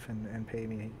exclusive and pay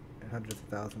me hundreds of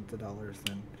thousands of dollars,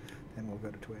 then we'll go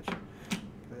to Twitch.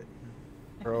 But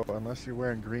Bro, unless you're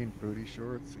wearing green booty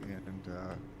shorts and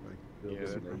like Yeah,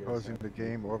 superimposing the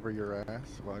game over your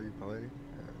ass while you play,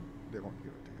 they won't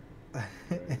give it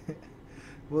to you.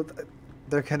 well,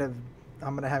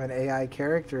 I'm gonna have an AI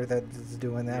character that's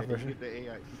doing that Yeah, for you sure. get the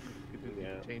AI. You could do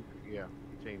Yeah. change it. Yeah,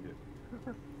 you change it.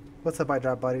 What's up,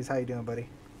 iDrop buddies? How you doing, buddy?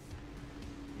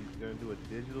 He's gonna do a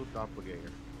digital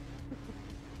doppelganger.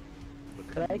 But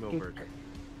Could the I female kick? version.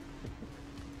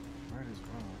 Right as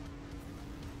well.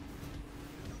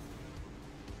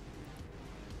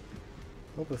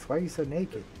 Opus, why are you so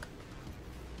naked?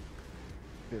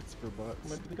 Bits for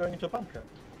butts. We're going into a bunker.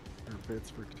 Or bits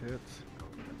for tits.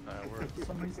 We're, For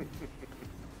some reason,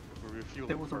 we're refueling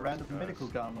there was a first, random guys. medical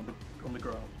gun on the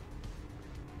ground.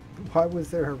 Why was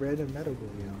there a random medical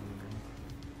gun?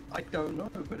 I don't know,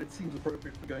 but it seems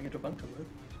appropriate for going into a bunker with.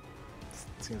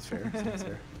 Seems fair. Seems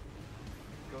fair.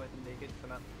 Go ahead and naked,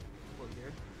 come out full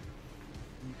gear.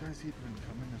 You guys even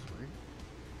coming this way?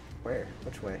 Where?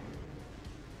 Which way?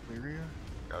 Lyria?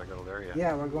 Gotta go there, yeah.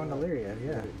 Yeah, we're going to Lyria.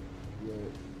 Yeah.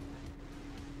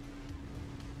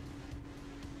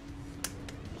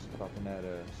 Just stopping at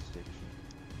a station.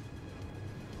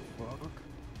 Fuck.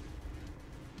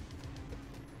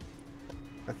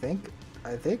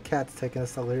 I think Cat's taking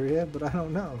us to Lyria, but I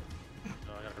don't know. No,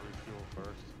 I gotta refuel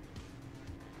first.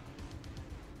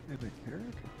 In the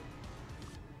carrot?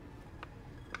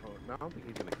 Oh, no, I don't think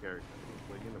he's in the character.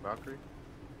 He's in the Valkyrie.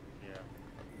 Yeah.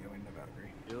 In the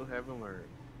Valkyrie. Still haven't learned.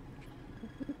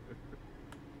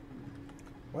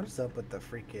 What is up with the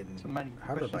freaking So many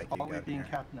hover questions. bike you Are we got being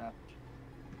here? catnapped?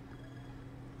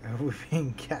 Are we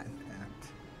being catnapped?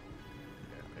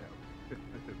 Yeah.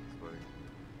 It's funny.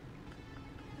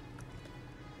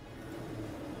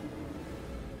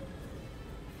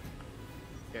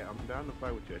 Yeah, I'm down to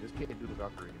fight with you. I just can't do the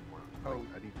Valkyrie anymore. Oh.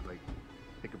 I need to like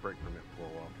take a break from it for a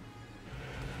while.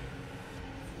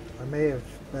 I may have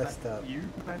messed up. You,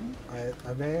 Manny?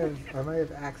 I may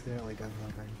have accidentally done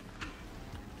something.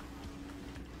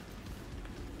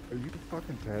 Are you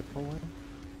fucking tadpoling?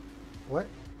 What?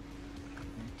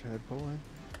 Are you tadpoling?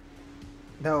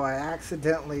 No, I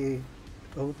accidentally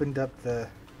opened up the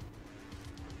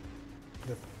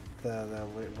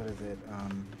what is it?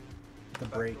 The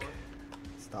brake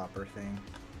stopper thing.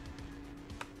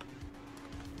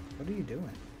 What are you doing?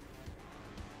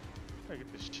 Gotta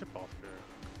get this ship off there.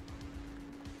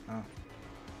 Oh.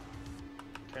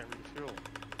 can't refuel. Oh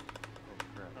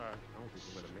crap! Alright. I don't think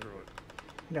we're gonna make it.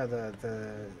 You know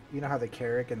you know how the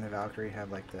Carrack and the Valkyrie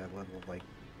have like the little like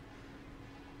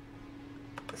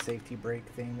the safety brake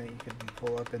thing that you can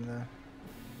pull up in the.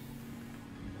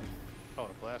 Oh,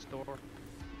 the blast door?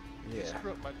 Yeah.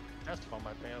 Screw up my, that's on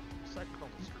my damn cyclone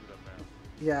screwed up now.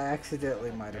 Yeah, I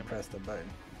accidentally might have pressed a button.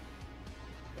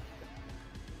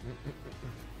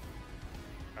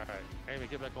 Alright, Amy,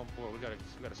 get back on board. We gotta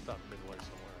stop midway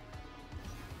somewhere.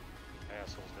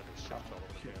 Assholes got their ships all over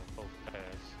the damn both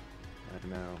paths. I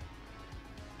know.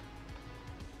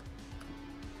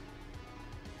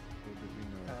 Give me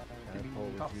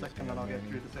a half second and I'll get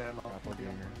through this airlock.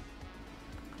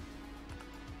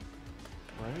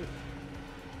 Right?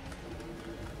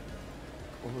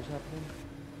 What was happening?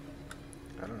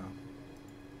 I don't know.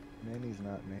 Manny's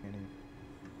not Manny.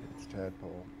 It's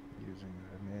Tadpole using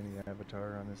a Manny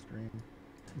avatar on his stream.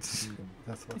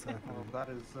 That's what's happening. Oh, that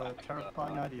is a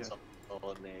terrifying idea.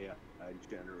 All an AI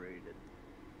generated.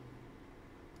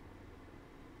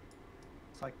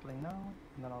 Cycling now,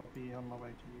 and then I'll be on my way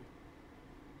to you.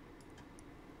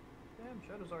 Damn,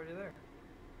 Shadow's already there.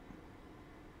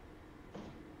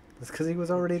 It's because he was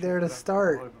already there to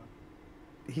start.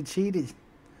 He cheated.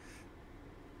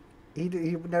 He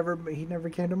never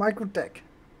came to Microtech.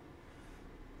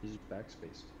 He's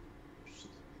backspaced.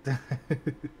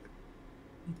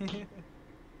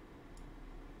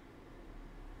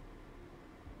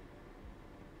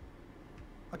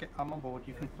 Okay, I'm on board.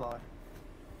 You can fly.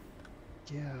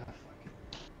 Yeah.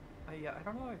 I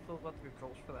don't know how I feel about the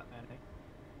controls for that man.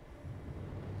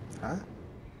 Huh?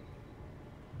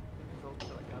 The controls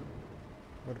for that gun.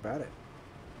 What about it?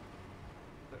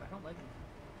 But I don't like them.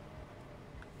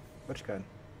 Which gun?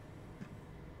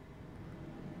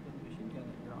 The machine gun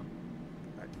that you're on.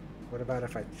 What about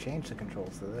if I change the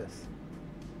controls to this?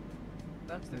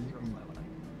 That's the controls I like.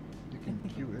 You can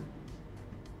cue it.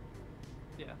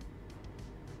 Yeah.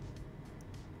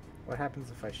 What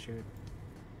happens if I shoot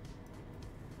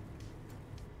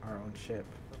our own ship?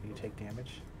 Do you take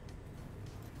damage?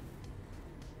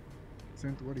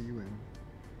 Synth, what are you in?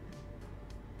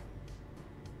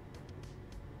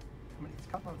 I mean, it's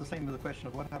kind of the same as the question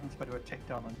of what happens if I do a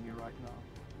takedown on you right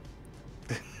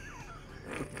now.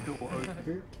 Put the door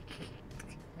open.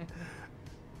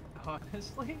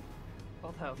 Honestly?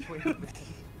 Hold out, wait a minute.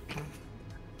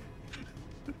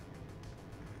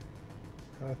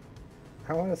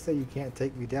 I want to say you can't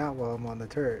take me down while I'm on the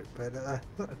turret, but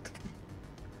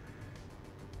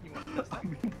You want to test that?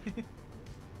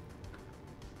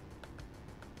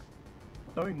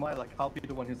 Knowing my luck, I'll be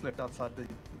the one who's left outside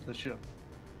the ship.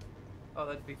 Oh,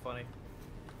 that'd be funny.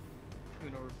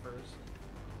 Uno reverse.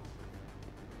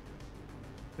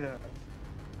 Yeah.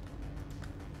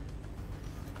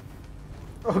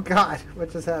 oh god,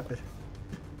 what just happened?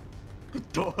 The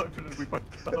door opened and we both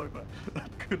fell over. That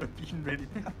could have been really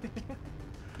bad.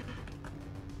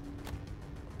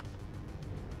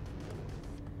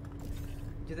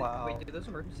 Wow. Wait, do those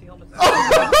emergency helmets?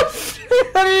 Oh shit!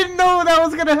 I didn't know that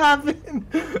was gonna happen.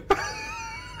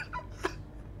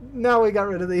 Now we got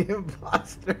rid of the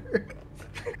imposter.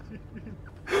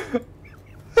 I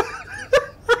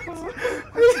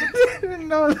didn't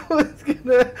know that was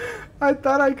gonna. I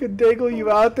thought I could dangle you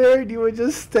out there and you would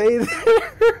just stay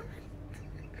there.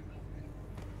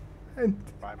 And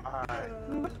Bye-bye.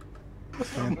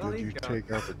 Synth, did you take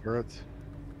out the turrets?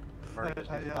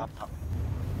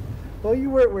 well, you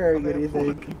weren't wearing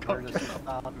anything.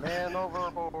 Man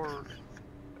overboard.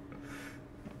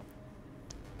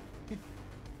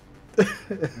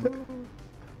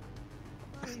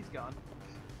 He's gone.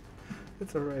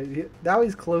 It's alright. Now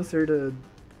he's closer to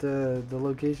the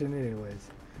location anyways.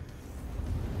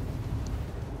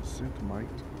 Synth might.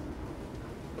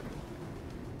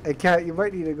 Hey Kat, you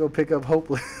might need to go pick up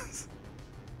Hopeless.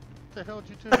 What the hell did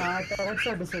you do? I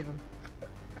tried to save him.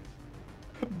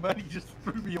 Manny just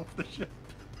threw me off the ship.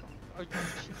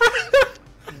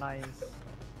 Nice.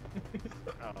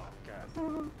 Oh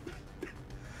god. Did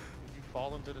you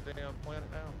fall into the damn planet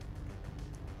now?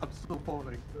 I'm still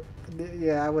falling.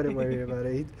 Yeah, I wouldn't worry about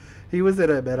it. He was in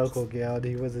a medical gown.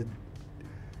 He wasn't.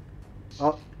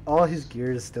 All his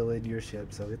gear is still in your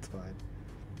ship, so it's fine.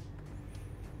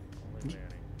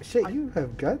 Shit, you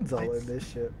have guns all in this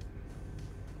ship.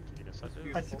 Yes, I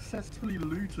do. I successfully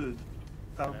looted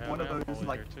one of those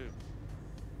like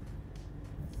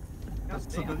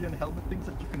civilian helmet things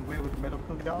that you can wear with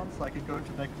medical gowns, so I could go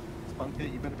to the next bunker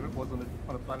even if it was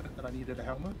on a planet that I needed a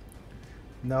helmet.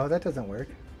 No, that doesn't work.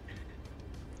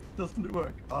 Doesn't it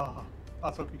work? Ah, I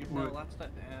was hoping it No, would. last time,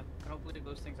 I don't believe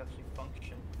those things actually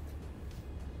function.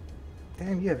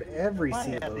 Damn, you have every Why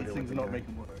sea are these loader things with not you.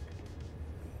 making work?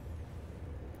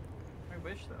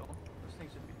 wish though. Those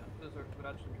things would be would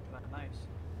actually be kind of nice.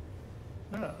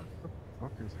 Yeah.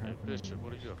 What is Hey, happening? Bishop,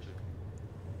 what are you up to?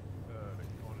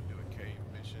 Going to do a cave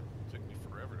mission. Took me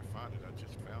forever to find it. I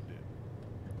just found it.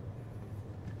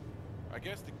 I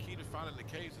guess the key to finding the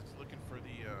caves is looking for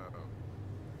the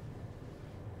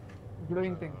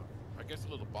Glowing thing. I guess the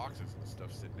little boxes and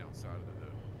stuff sitting outside of the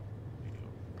deal.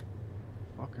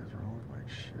 What is wrong with my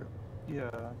ship?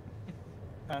 Yeah.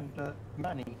 And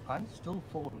Manny, I'm still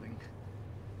falling.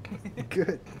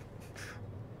 Good.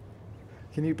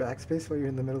 Can you backspace while you're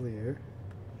in the middle of the air?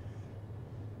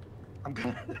 I'm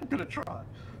gonna try.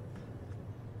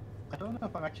 I don't know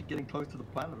if I'm actually getting close to the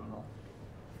planet or not.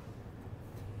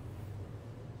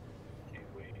 Can't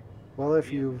wait. Well, if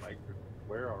Me and you Mike,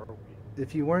 where are we?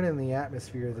 if you weren't in the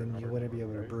atmosphere, then you wouldn't be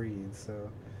able to breathe. So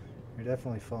you're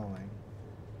definitely falling.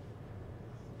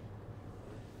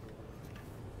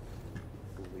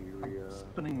 I'm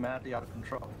spinning madly out of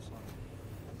control. So.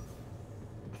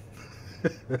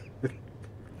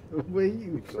 The way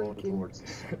you Going freaking... towards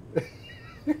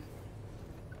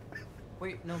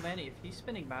Wait, no, Manny. If he's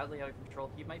spinning madly out of control,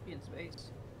 he might be in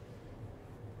space.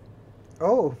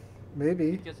 Oh,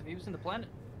 maybe. Because if he was in the planet,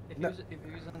 if he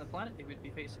was on the planet, he would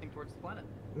be facing towards the planet.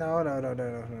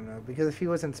 No. Because if he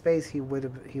was in space, he would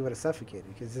have suffocated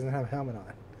because he doesn't have a helmet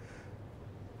on.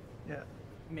 Yeah.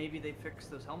 Maybe they fixed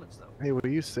those helmets though. Hey, will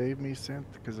you save me,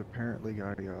 Synth? Because apparently I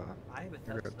haven't I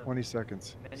tested got them 20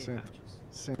 seconds. many Synth. patches.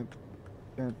 Synth.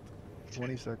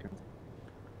 20 seconds.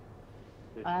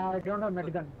 I don't have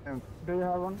medigun. Synth. Do you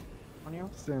have one on you?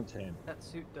 Synth. That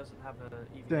suit doesn't have a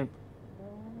EVA. Synth.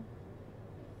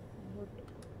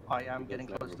 I am getting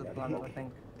close to the planet, I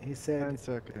think. He said 10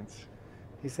 seconds.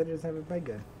 he said he doesn't have a big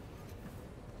gun.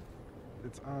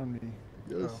 It's on me.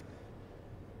 Yes.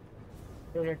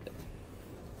 There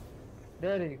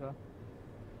you go.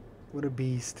 What a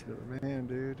beast. You're a man,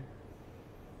 dude.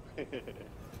 Thank you,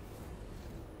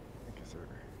 sir.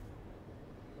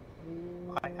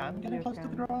 I am getting close to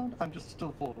the ground. I'm just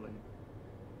still falling.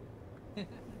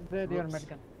 There, your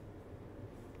medigun.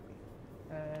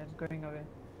 It's going away.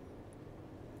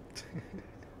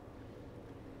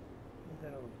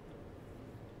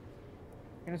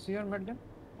 Can you see your medigun?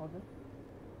 Over there?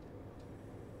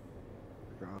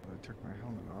 God, I took my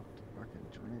helmet off to fucking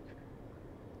drink.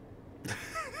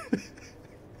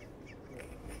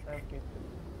 Okay.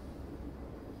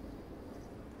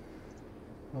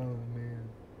 Oh man.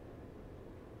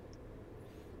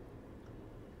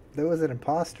 There was an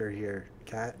imposter here,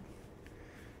 Cat.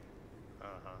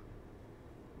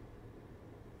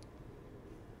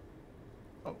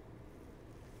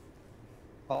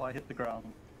 Oh, I hit the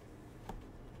ground.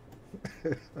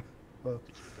 Well,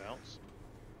 Did you bounce?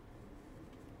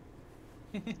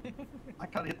 I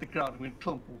can't hit the ground, I'm going to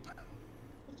tumble.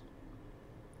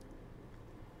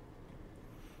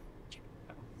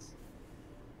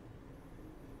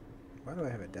 why do I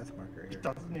have a death marker here? It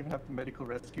doesn't even have the medical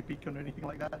rescue beacon or anything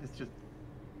like that, it's just...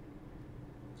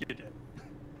 You're dead.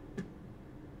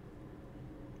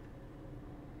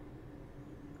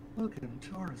 Look at him,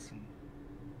 Torreson.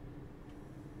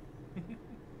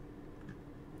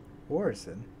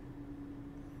 Orison?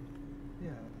 Yeah.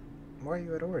 Why are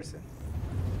you at Orison?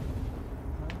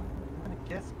 I'm gonna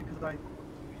guess because I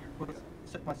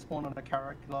set my spawn on a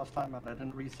character last time and I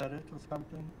didn't reset it or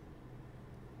something.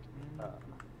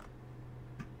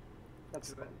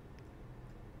 That's bad.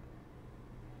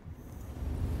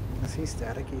 Is he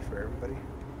staticky for everybody?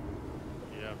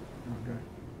 Yeah. Okay.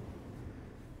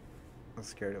 I was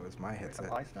scared it was my headset.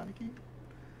 Am I staticky?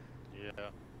 Yeah.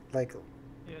 Like,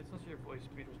 Yeah, it's also your voice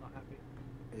meter's not happy.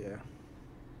 yeah.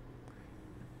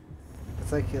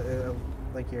 It's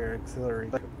like your auxiliary.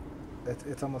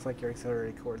 It's almost like your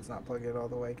auxiliary cord's not plugged in all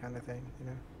the way, kind of thing, you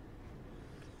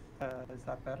know. Is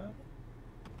that better?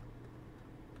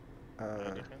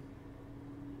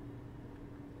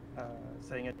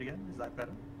 Saying it again, is that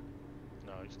better?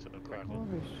 No, you still crackling.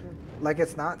 Holy shit. Like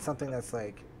it's not something that's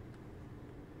like.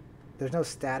 There's no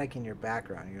static in your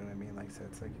background. You know what I mean? Like so,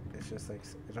 it's like it's just like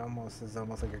it almost is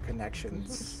almost like your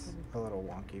connection's a little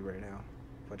wonky right now,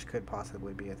 which could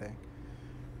possibly be a thing.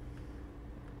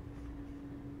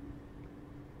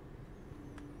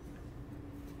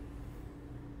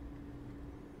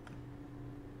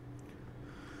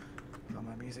 Oh,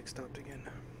 my music stopped again.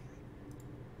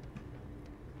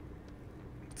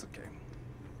 It's okay.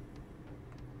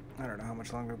 I don't know how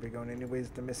much longer we'll be going anyways.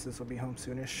 The missus will be home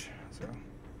soonish, so.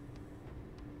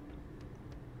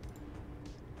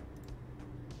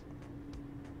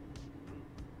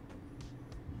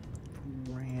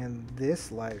 Ran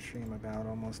this live stream about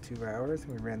almost 2 hours,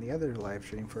 and we ran the other live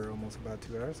stream for almost about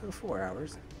 2 hours, so 4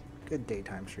 hours. Good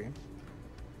daytime stream.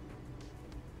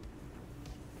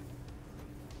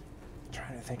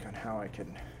 to think on how I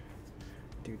can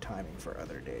do timing for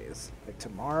other days. Like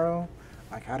tomorrow,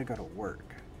 I gotta go to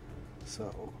work.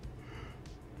 So,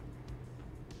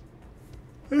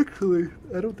 actually,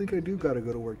 I don't think I do gotta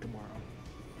go to work tomorrow.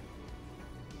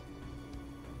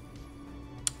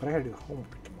 But I gotta do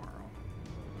homework tomorrow.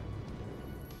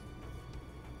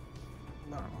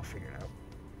 I don't know, I'll figure it out.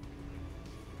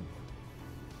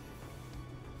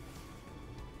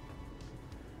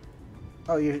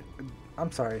 Oh, you...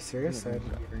 I'm sorry, serious?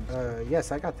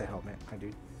 Yes, I got the helmet, my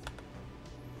dude.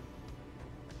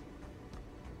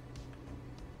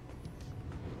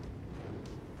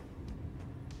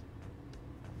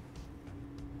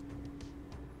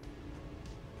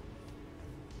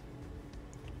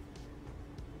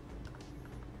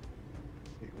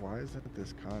 Hey, why isn't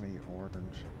this Connie orange?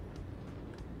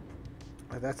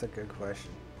 Oh, that's a good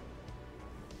question.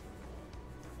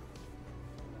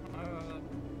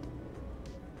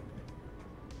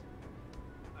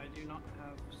 I do not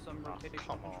have some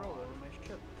rotational control over my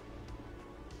ship.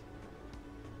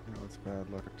 You know, it's bad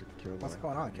luck to kill What's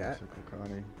going on, Cat? Connie.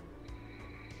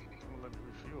 Don't let me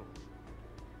refuel.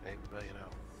 $8 billion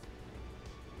out.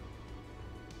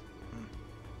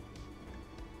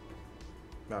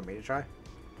 You want me to try?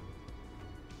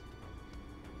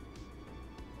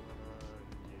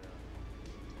 Yeah.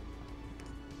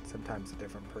 Sometimes a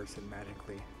different person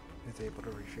magically is able to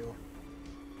refuel.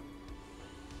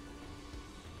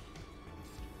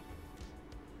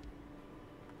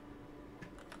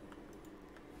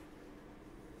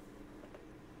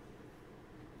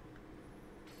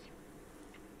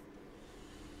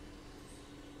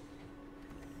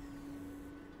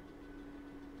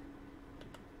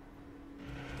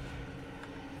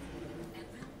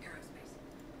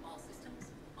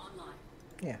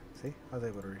 Yeah, see? I was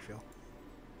able to refuel.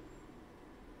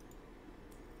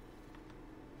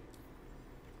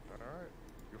 Alright,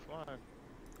 you're flying.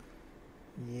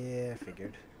 Yeah,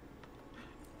 figured.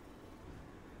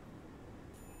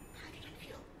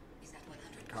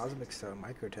 Cosmic Stone,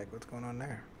 Microtech, what's going on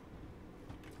there?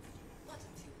 Bottom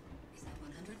fuel is at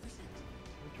 100%.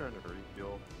 I'm trying to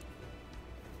refuel.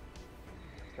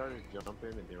 I started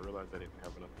jumping and then realized I didn't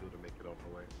have enough fuel to make it all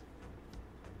the way.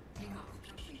 Takeoff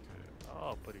complete.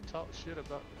 Oh, but he talked shit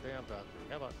about the damn Valkyrie.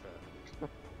 How about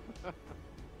that?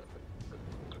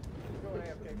 Go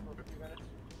AFK for a few minutes.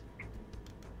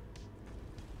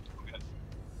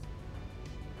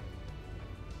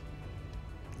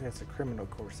 There's a criminal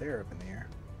corsair up in the air.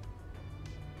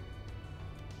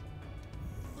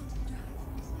 Bottom drive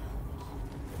is now off.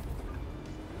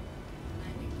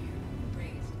 Landing gear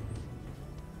raised.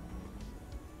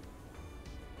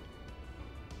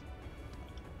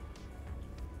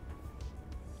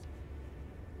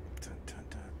 Dun, dun,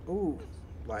 dun. Ooh,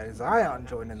 Light Zion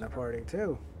joining the party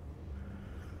too.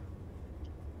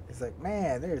 He's like,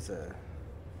 man, there's a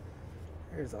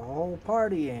whole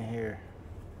party in here.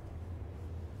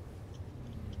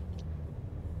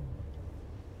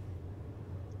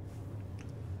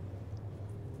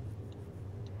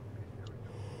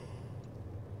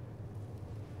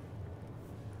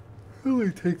 It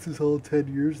only takes us all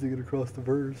 10 years to get across the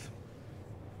verse.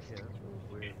 Yeah, that's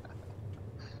really weird.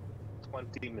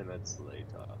 20 minutes later.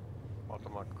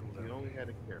 You only had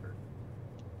a carrot.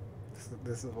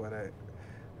 This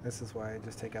is why I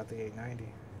just take out the 890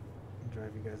 and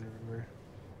drive you guys everywhere.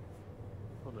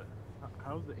 Hold on.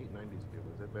 How's the 890s feel?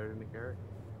 Is that better than the carrot?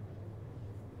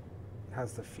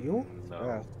 How's the fuel? No.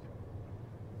 Yeah.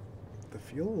 The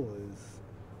fuel is...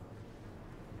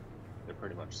 They're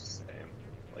pretty much the same.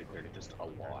 Like, they're just a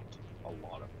lot of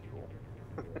fuel.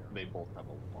 They both have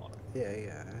a lot of fuel.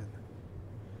 Yeah.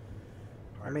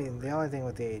 I mean, the only thing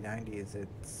with the 890 is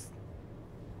it's...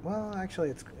 Well, actually,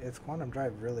 its quantum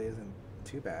drive really isn't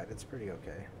too bad. It's pretty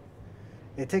okay.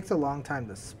 It takes a long time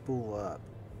to spool up,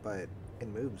 but it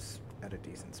moves at a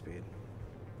decent speed.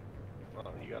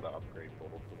 Well, you gotta upgrade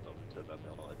both of them to the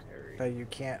military. But you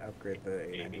can't upgrade the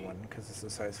 891 because it's a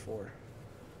size 4.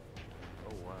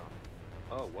 Oh, wow.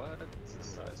 Oh, what? It's a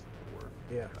size 4.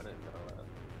 Yeah. I didn't know that.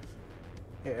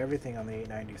 Yeah, everything on the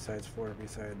 890 size 4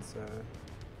 besides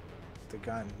the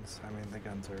guns. I mean, the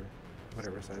guns are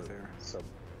whatever size they are. So,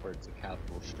 where it's a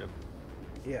capital ship.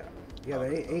 Yeah. Yeah,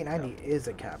 the 890 is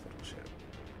a capital ship.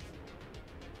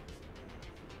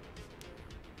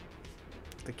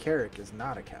 The Carrack is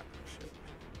not a capital ship.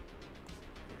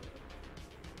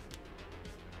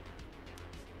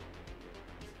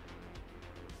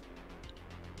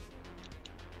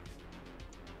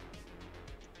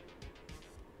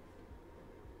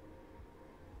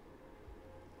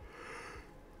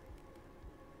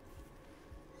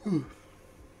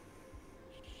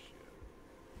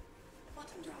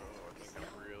 Bottom drive is now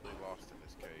really lost in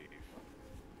this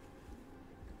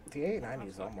The 890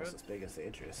 is That's not almost good. as big as the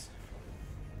Idris.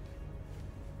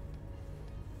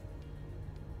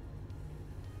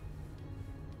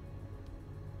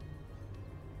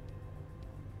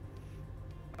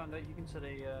 Found out you can set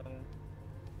a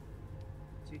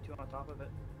C2 on top of it.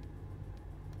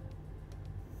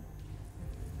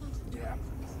 Yeah.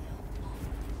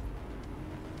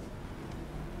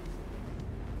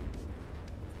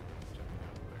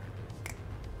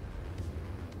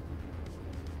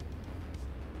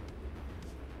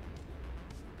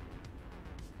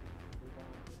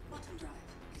 Bottom drive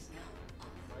is now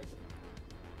off.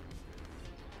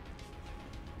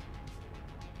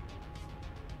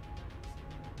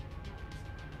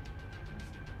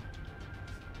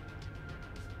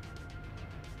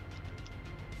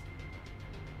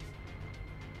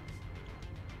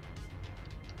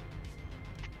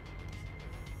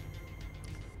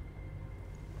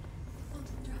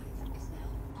 Bottom drive is now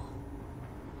on.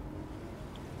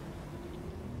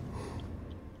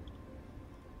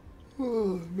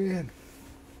 Oh, man.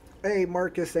 Hey,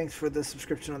 Marcus, thanks for the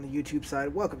subscription on the YouTube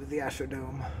side. Welcome to the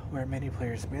Astrodome, where many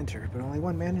players enter, but only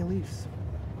one man who leaves.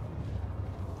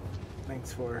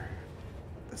 Thanks for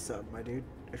the sub, my dude.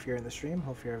 If you're in the stream,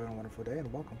 hope you're having a wonderful day,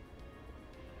 and welcome.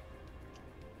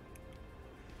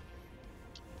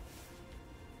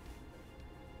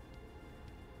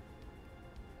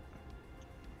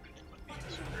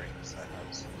 Drinks. I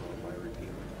have some of my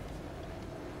redeemer.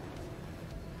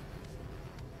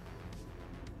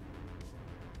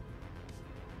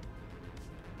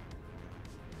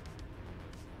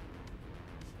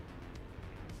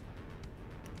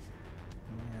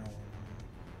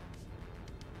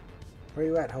 Where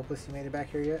you at, Hopeless? You made it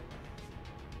back here yet?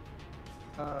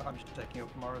 I'm just taking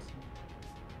up Morrison.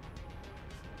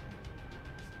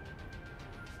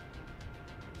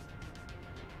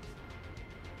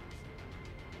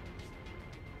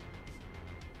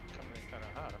 Coming in kind of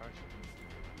hot, aren't you?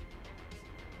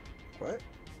 What?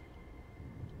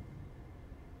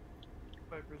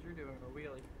 Vipers, you're doing a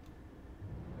wheelie.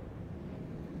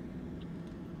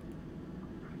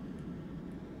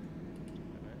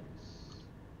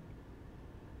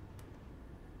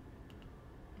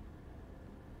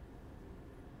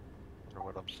 I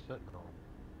wonder what I'm sitting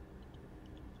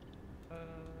on.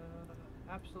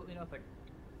 Absolutely nothing.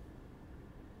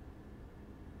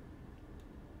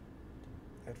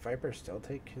 Did Viper still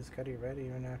take his Cuddy Red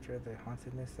even after the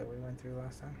hauntedness that we went through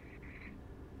last time?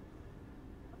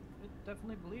 It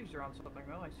definitely believes you're on something,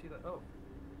 though. I see that. Oh.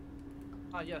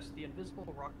 Ah, yes, the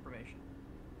invisible rock formation.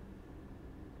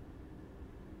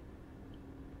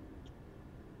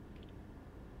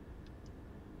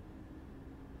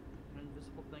 An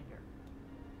invisible thing here.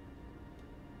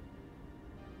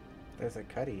 There's a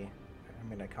Cuddy, I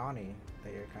mean a Connie,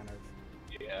 that you're kind of...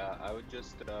 Yeah, I would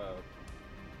just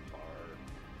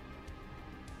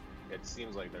it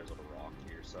seems like there's a rock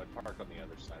here, so I'd park on the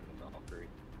other side of the Valkyrie.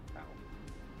 Ow.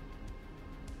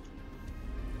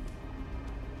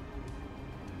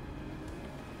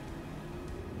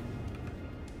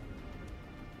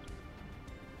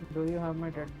 Do you have my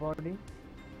dead body?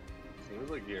 Seems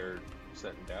like you're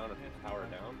setting down and power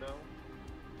down now.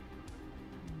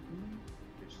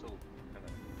 You're still kind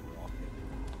of rocking.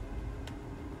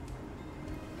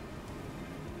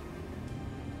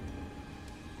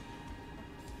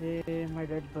 Hey, my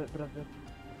dead brother.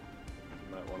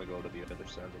 You might want to go to the other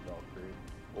side of the Valkyrie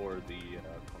or the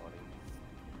Connie.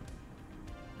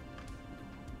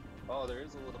 Oh,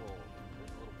 there's a little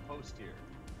post here.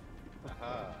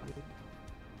 Aha!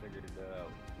 Figured it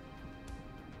out.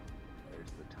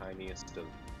 There's the tiniest of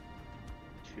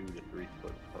 2 to 3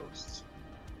 foot posts.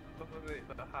 Wait,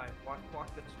 hi.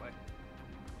 Walk this way.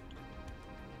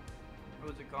 Oh,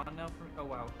 is it gone now? Oh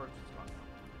wow, of course it's gone now.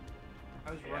 I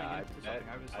was running into something.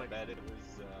 I was like, I bet it was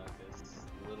this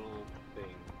little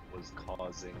thing was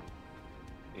causing,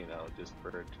 you know, just for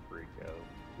it to freak out.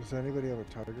 Does anybody have a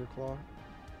tiger claw?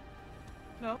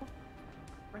 no,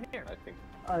 right here. I think.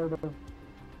 I don't know.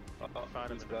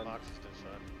 Find him he's in the done. boxes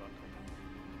inside the buckle.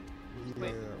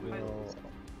 Yeah, well,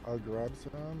 I'll grab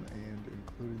some, and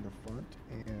including the front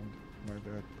and my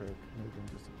backpack, make them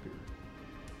disappear.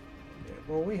 Yeah,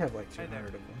 well, we have like Hi there. 200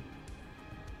 of them.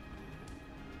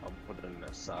 I'll put in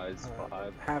a size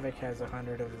 5. Havoc has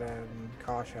 100 of them,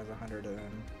 Kosh has 100 of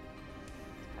them.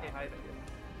 Hey, hi there.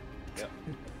 Yep.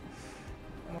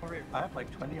 I'm over here. I have like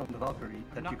 20 on the Valkyrie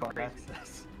that not you can't crazy.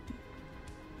 access.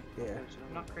 Yeah.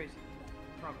 I'm not crazy.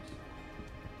 Promise.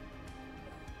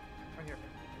 Right here.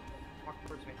 Walk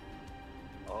towards me.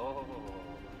 Oh.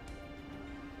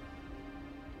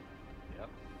 Yep.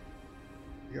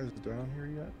 You guys down here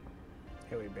yet?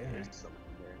 Yeah, we've been here. There's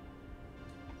something there.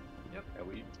 Yep. Yeah,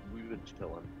 we've been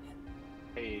chilling.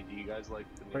 Hey, do you guys like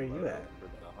the new Where are you logo at? for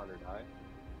the 100i?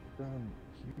 Down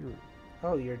here.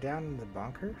 Oh, you're down in the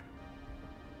bunker?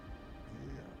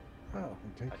 Yeah. Oh.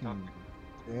 I'm taking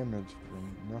damage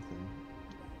from nothing.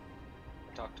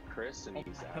 I talked to Chris and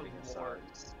he's adding a Lord.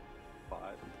 size 5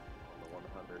 on the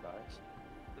 100i.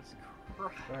 That's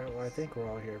Christ. Alright, well, I think we're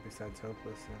all here besides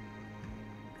Hopeless and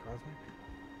Cosmic.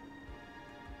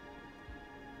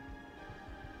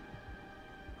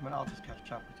 I mean, I'll just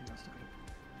catch up with you.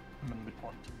 I'm in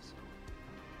mid-quantities.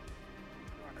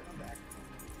 Alright, I'm back.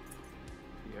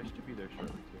 Yeah, I should be there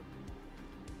shortly too.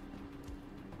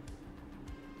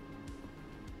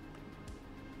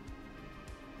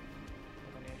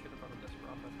 I should have brought a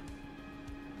Desperado.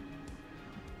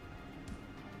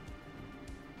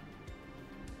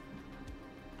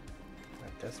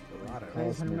 That Desperado.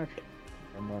 Cosmic.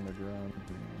 I'm on the ground.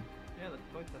 Man. Yeah, that's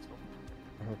both Desperado.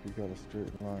 I hope you got a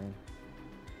straight line.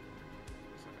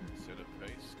 Set up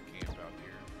base camp out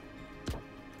here.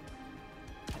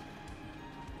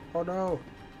 Oh no!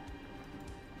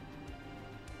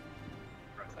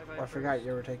 Bye-bye, Oh, I forgot Chris.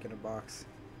 you were taking a box.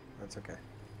 That's okay.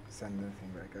 Send anything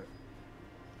back up.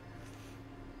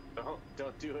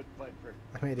 Don't do it, Viper.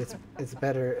 I mean, it's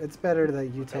better that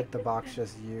you take the box,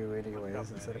 just you,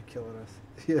 anyways, instead of killing us.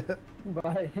 Yeah.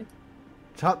 Bye.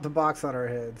 Chop the box on our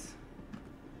heads.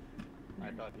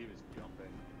 I thought he was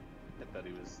jumping. I thought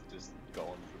he was just going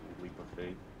for the leap of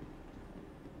faith.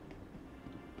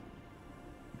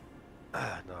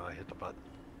 No, I hit the button.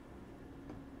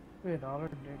 Wait, dollar,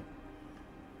 dude.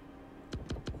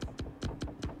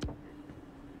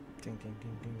 Ding, ding,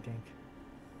 ding, ding, ding.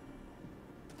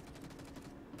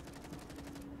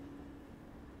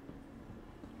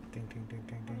 Ding, ding, ding,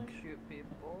 ding, I'm ding. gonna shoot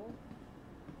people.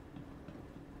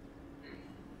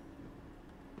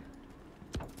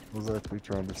 I was actually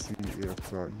trying to see if you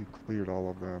cleared all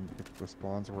of them, if the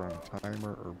spawns were on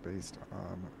timer or based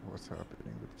on what's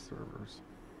happening with the servers.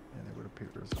 And it would appear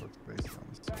as though it's based on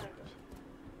the servers.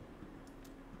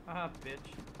 Ah,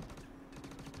 bitch.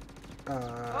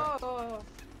 Oh.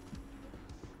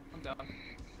 I'm down.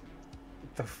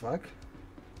 What the fuck?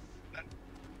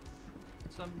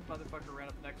 Some motherfucker ran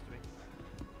up next to me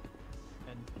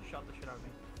and shot the shit out of me.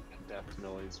 Death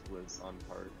noise was on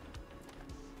part.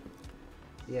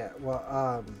 Yeah,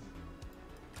 well,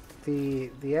 the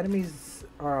enemies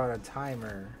are on a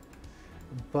timer,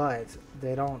 but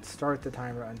they don't start the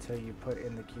timer until you put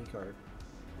in the key card.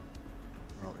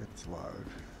 Well, it's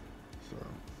live, so.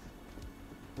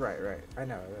 Right, I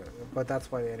know, but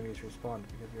that's why the enemies respawn,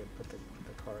 because you had put the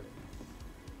card in.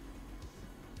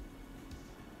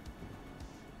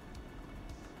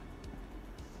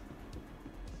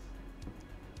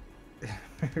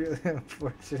 Really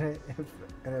unfortunate if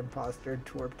an imposter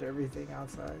twerped everything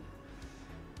outside.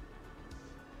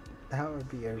 That would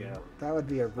be a Or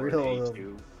real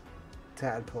A2.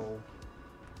 tadpole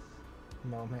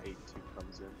moment. A2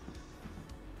 comes in.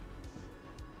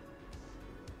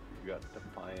 You got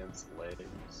Defiance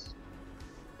legs.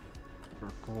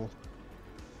 Circle.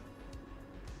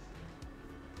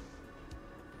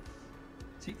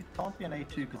 See, it can't be an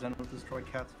A2 because then it'll destroy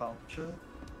Cat's voucher. Let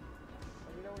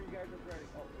me know when you guys are ready.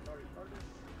 Oh, it's already started?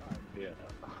 Alright. Yeah.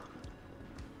 Alright,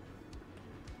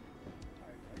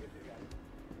 I guess you got it.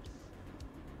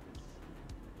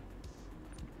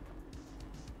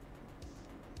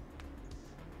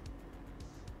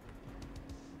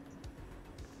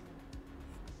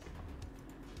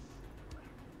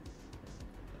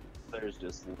 There's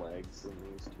just legs in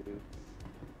these two.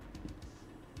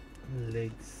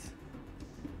 Legs.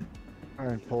 Try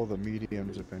and pull the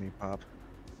mediums if any pop.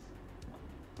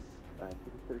 I think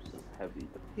there's some heavy.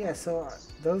 Yeah, so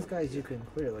those guys, you can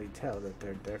clearly tell that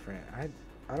they're different. I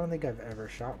don't think I've ever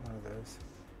shot one of those.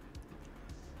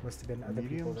 Must have been other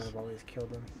people that Mediums? have always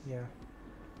killed them. Yeah.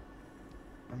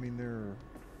 I mean,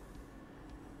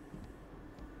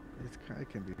 it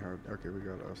can be hard. Okay, we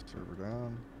got a server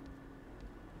down.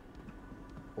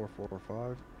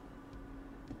 445.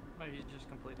 Oh, you just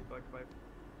completely bugged by.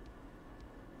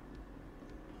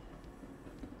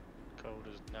 Code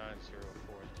is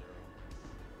 9040.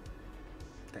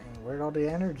 Dang, where'd all the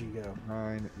energy go?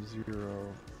 9040.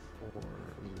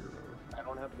 I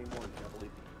don't have any more jelly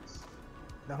beans.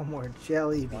 No more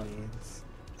jelly beans.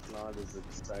 It's not as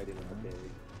exciting of a day.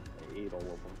 I ate all of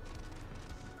them.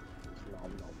 It's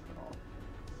nom nom nom.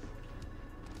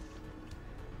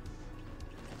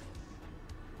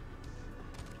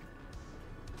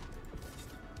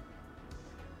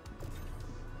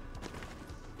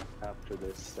 After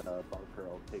this bunker,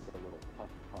 I'll take a little puff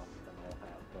and I'll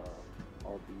have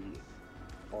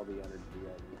all the energy I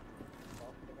need.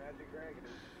 Off the magic dragon.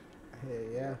 Hey,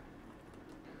 yeah.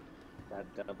 That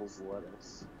devil's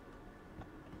lettuce.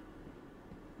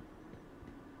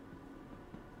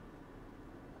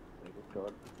 They would go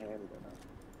to Canada now.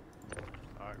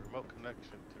 Alright, remote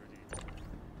connection 3D.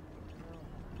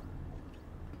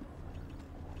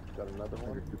 Got another I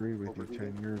one? agree with you.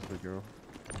 Overheating? 10 years ago,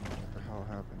 what the hell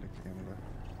happened to Canada?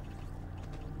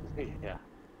 Yeah,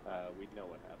 we know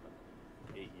what happened.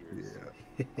 8 years.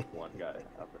 Yeah. One guy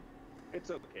happened. It's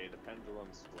okay, the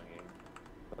pendulum's swinging,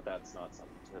 but that's not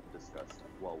something to discuss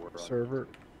while we're on Server.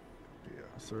 Yeah,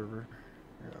 server.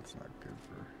 Yeah, it's not good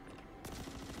for.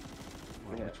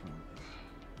 Well, Yeah. which one?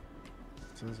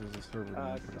 It says there's a server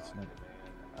name, but it's not.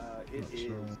 It not is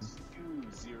showing.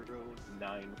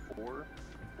 2094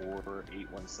 or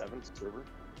 817 server.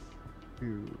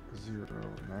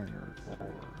 2094.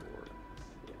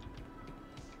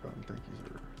 Thank you,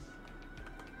 sir.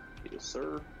 Yes,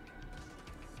 sir.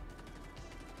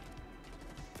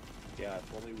 Yeah,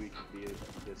 if only we could be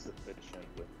this efficient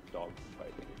with dog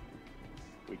fighting.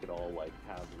 We could all like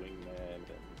have wingmen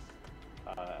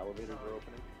and elevators are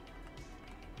opening.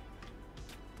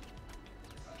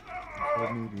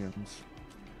 For mediums.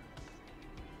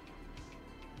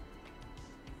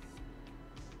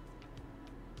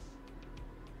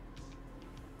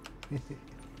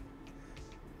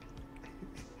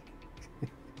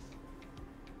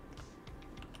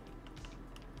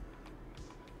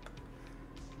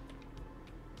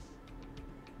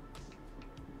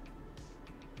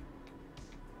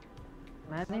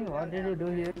 Manny, what did you do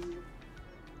here?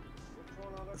 What's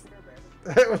going on up here,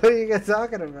 man? What are you guys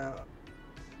talking about?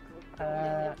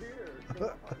 There's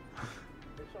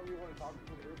something you want to talk to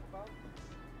the group about?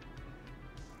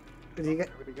 Do you, There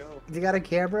we go. do you got a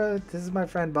camera? This is my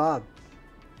friend Bob.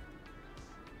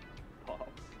 Bob.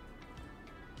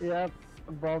 Yep,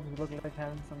 Bob look like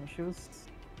having some issues.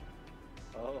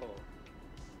 Oh. Yeah,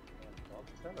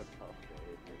 Bob's kind of tough,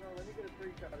 Dave. You know, let me get a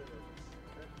free shot of this.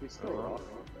 He's still wrong.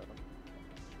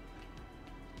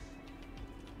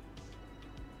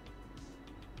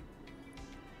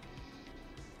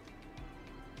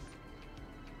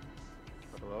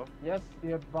 Hello? Yep,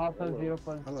 yep, Bob has 0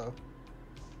 pulse. Hello.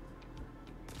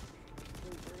 Can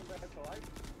we bring him back to life?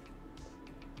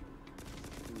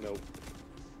 Nope.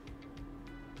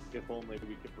 If only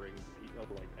we could bring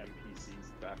like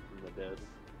NPCs back from the dead.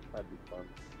 That'd be fun.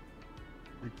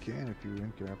 You can if you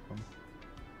in-cap them.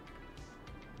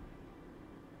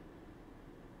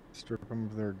 Strip them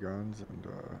of their guns and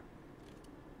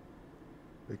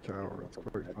they cower. It's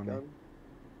quite funny.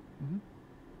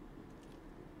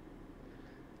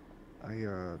 I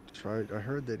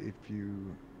heard that if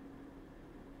you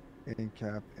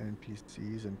in-cap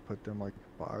NPCs and put them like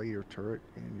body or turret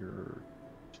in your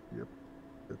ship,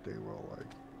 that they will like.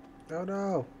 Oh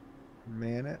no!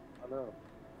 Man it. I know.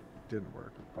 Didn't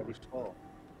work. How did you fall?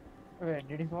 Wait,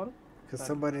 did he fall? Because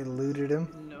somebody looted him.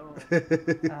 No. If you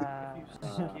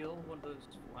steal one of those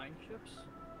flying ships,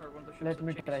 or one of the ships Let that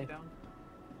me chases try. you down,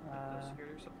 the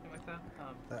security or something like that,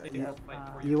 they do you, have fight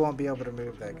for you. you won't be able to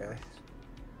move that guy.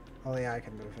 Only I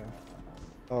can move him.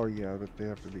 Oh yeah, but they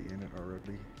have to be in it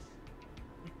already.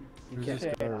 You Who's can't.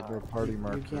 this guy with no party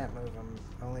marker? You can't move him.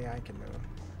 Only I can move him.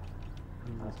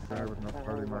 Who's this guy with no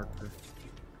party marker?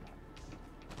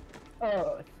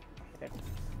 Oh.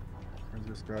 Who's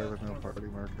this guy with no party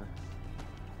marker?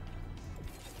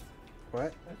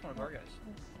 What? That's one of our guys.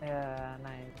 Yeah,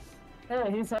 nice.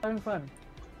 Hey, he's having fun.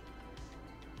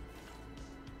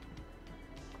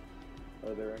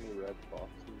 Are there any red boxes?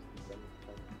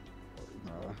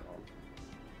 No.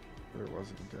 There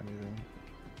wasn't anything.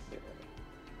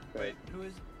 Wait, who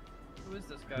is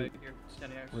this guy here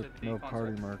standing next to With the no console?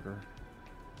 party marker.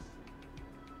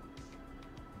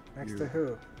 Next You. to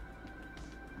who?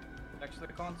 Next to the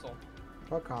console.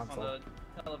 What console? On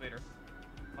the elevator.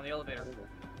 On the elevator.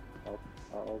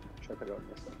 I'll check it out in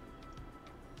a second.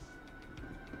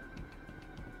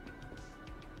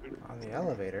 On the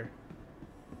elevator?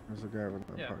 There's a guy with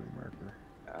no Yeah. party marker.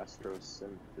 Astro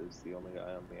Synth is the only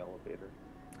guy on the elevator.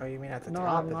 Oh, you mean at the No, top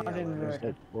I'm of the not in elevator? There's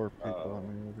like 4 people on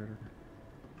the elevator.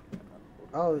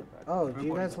 Oh,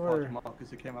 you guys were. Marcus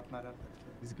who came up and had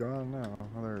He's gone now.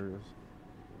 Oh, there he is.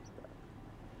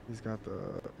 He's got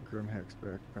the Grimhex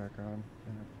backpack on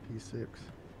and a P6.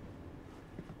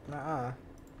 Nuh-uh.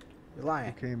 You're He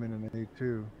lying. came in an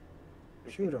A2.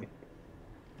 Shoot him.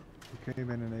 He came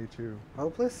in an A2.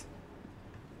 Hopeless?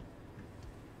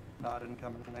 No, I didn't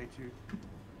come in an A2.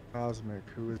 Cosmic.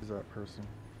 Who is that person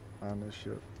on this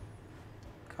ship?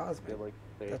 Cosmic.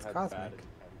 They That's had Cosmic. bad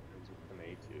intentions with an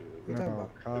A2. You're talking about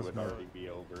It would Cosmic. already be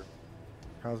over.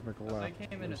 Cosmic I left.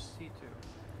 came in a C2.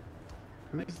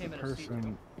 Who's I the came in a C2.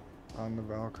 person on the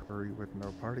Valkyrie with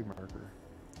no party marker?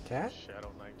 Cat?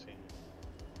 Shadow 19.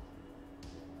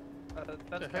 That's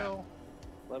the hell?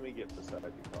 Let me get beside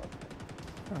you, Bob.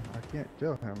 Huh, I can't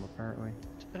kill him apparently.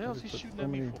 What the hell's he Put shooting so at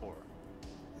me many- for?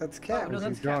 That's Cat. no, Because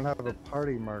that's you don't Cat. have a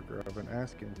party marker. I've been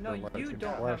asking No, for like you and don't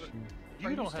have a- flashing. You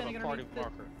you don't have standing a party underneath it?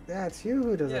 marker. That's you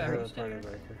who doesn't Yeah, are have you a party standing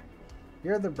marker.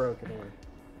 You're the broken one.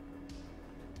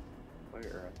 Where?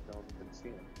 I don't even see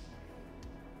him.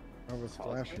 I was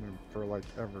flashing him for like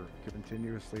ever,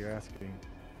 continuously asking.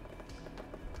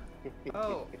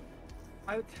 Oh,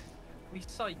 we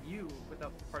saw you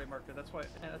without the party marker. That's why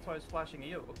I was flashing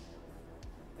you.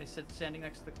 I said standing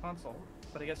next to the console,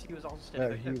 but I guess he was also Yeah,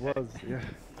 standing. he there. was. Yeah.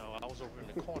 No, I was over in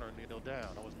the corner, kneeled down.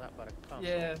 I was not by the console.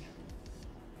 Yeah.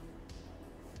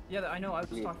 Yeah, I know. I was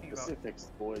We need talking about.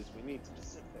 specifics, boys. We need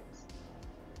specifics.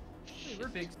 Hey, we're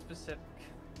big specific.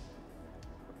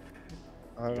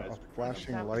 A guys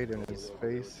flashing have light to in go his over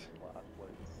face.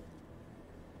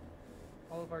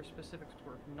 All of our specifics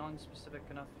were non-specific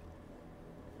enough.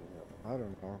 I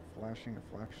don't know. Flashing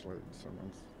a flashlight in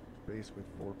someone's face with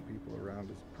 4 people around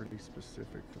is pretty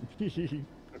specific to me.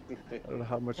 I don't know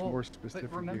how much Well, more but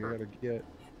specific you remember- gotta get.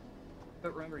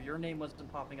 But remember, your name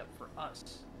wasn't popping up for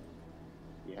us.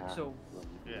 Yeah. So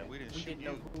Yeah, we didn't we shoot didn't you.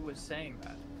 know who was saying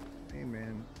that. Hey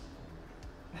man.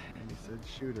 And he said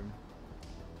shoot him.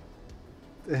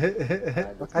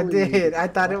 I did. I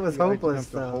thought it was I hopeless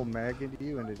dumped a whole though. mag into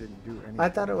you and it didn't do anything. I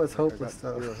thought it was Like, I hopeless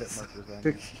got though. 0 hit markers on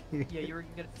you. Yeah, you were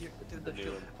gonna the New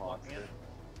shield blocking imposter. it.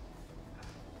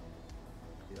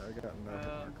 Yeah, I got no hit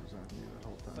markers on you the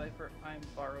whole time. Cypher, I'm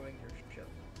borrowing your ship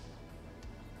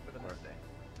for the birthday.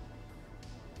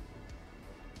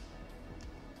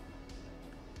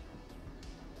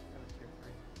 That was tier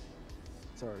 3.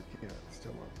 Sorry, yeah,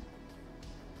 still up.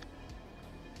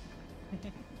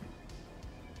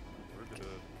 We're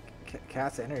good.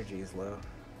 Cat's energy is low.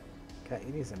 Cat,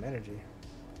 you need some energy.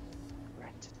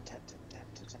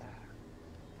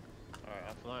 Alright,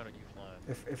 I'm flying or you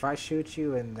flying? If I shoot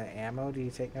you in the ammo, do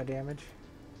you take no damage?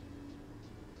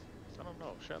 I don't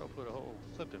know. Shadow put a whole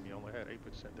clip in me. Only had 8%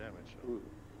 damage. So. Ooh.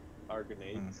 Are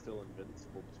grenades still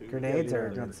invincible too? Grenades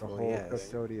are I dumped the invincible, whole yes.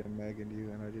 custodian mag into you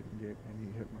and I didn't get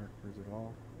any hit markers at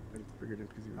all. I just figured it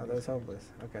because you were Oh, that was missing. hopeless.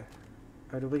 Okay.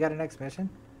 Oh, do we got a next mission?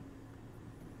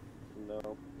 No.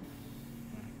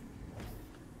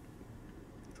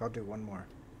 So I'll do one more.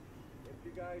 If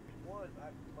you guys want,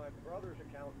 my brother's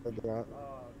account, But that,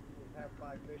 we have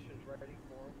 5 missions ready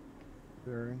for him.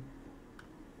 Very.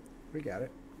 We got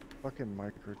it. Fucking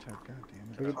microtech, god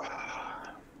We damn it. could-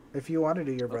 If you want to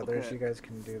do your brothers, Okay. you guys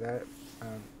can do that.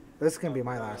 This is gonna be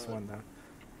my last one though,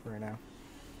 for right now.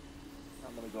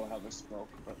 I'm gonna go have a smoke,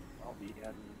 but I'll be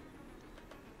heading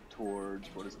towards,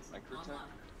 what is it, Microtech?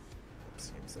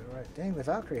 Seems so right. Dang, the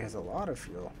Valkyrie has a lot of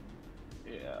fuel.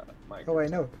 Yeah, Microtech. Oh wait,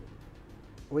 no.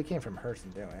 We came from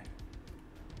Hurston, didn't we?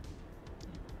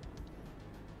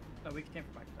 No, we came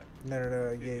from Microtech.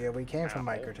 No. Yeah, we came from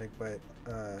Ow. Microtech, but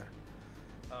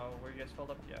Oh, where you guys filled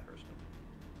up? Yeah, Hurston.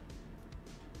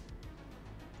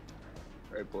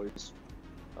 Alright, boys.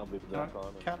 I'll be back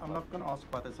on. Cat, I'm not gonna ask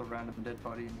why there's a random dead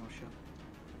body in your ship.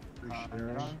 Free you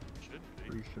sharing. know? Should be.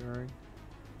 Free sharing.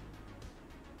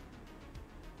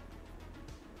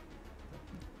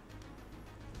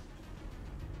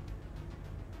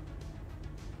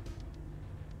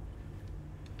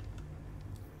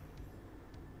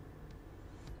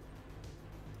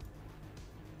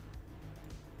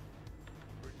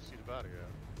 Where'd you see the body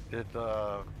at? Did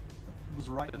It was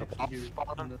right Did next the to box you.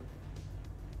 spawn? in the-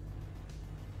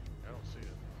 I don't see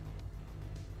it.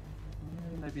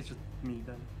 Maybe it's just me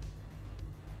then.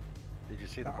 Did you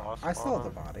see the boss? I saw spawn? the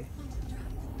body.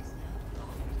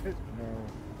 No.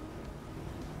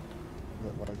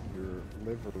 That like your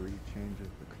livery changes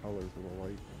the colors of the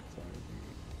light inside of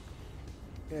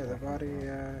you. Yeah, the Talking body.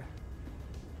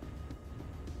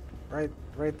 about.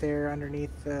 Right there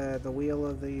underneath the wheel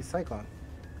of the Cyclone.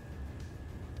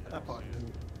 That part. I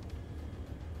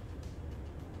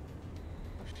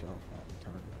shall not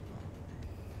turn it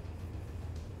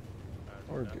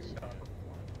I on. Or did do not see you? it.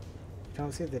 You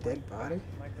don't see the dead body?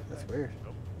 That's weird.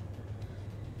 Nope.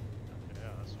 Yeah,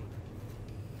 that's what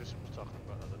Bishop was talking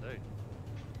about the other day.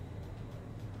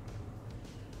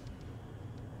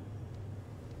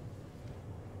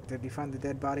 Did you find the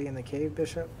dead body in the cave,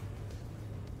 Bishop?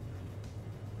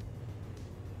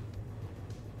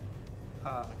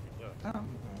 Yeah.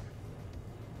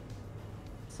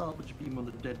 Salvage beam on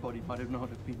the dead body might have not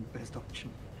have been the best option.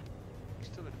 He's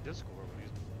still in the Discord, but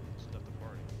he's left the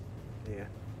party. Yeah.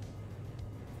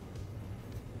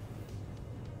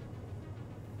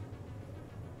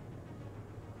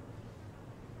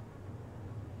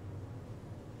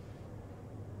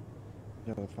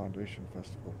 Yeah, the Foundation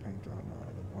Festival paint on the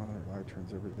 100i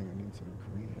turns everything into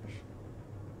greenish.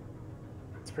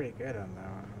 It's pretty good on the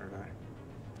 100i.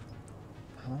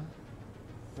 Huh?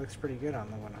 Looks pretty good on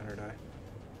the 100i.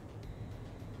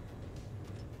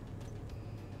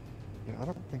 Yeah, I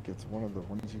don't think it's one of the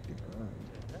ones you can earn.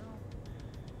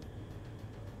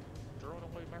 Throwing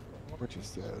away macro. Which is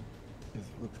sad, because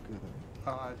it looks good.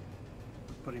 I was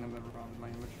putting them around my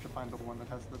image to find the one that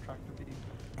has the tractor beam.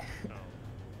 No.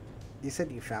 You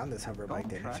said you found this hover bike,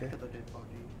 didn't you? The dead body.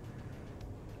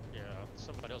 Yeah,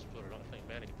 somebody else put it on. I think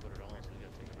Manny put it on, so we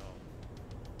gotta take it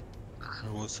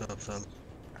off. What's up, fella?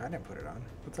 I didn't put it on.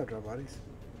 What's up, Drop Bodies?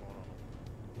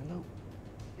 Hello.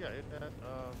 Yeah, isn't that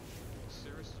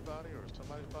Sirius's body or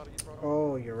somebody's body you brought on?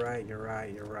 Oh, you're right.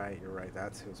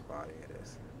 That's whose body it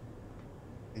is.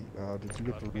 Hey, did you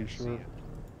get the reshirt?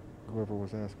 Whoever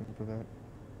was asking for that?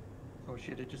 Oh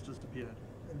shit, it just disappeared.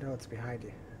 No, it's behind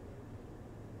you.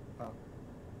 Oh.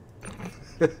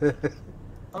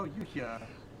 Oh, you here.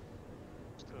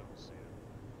 Still don't see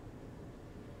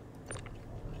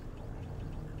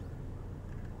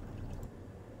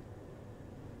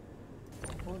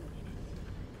it.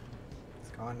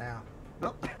 It's gone now.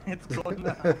 Nope, it's gone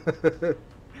now.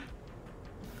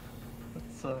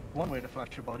 That's one way to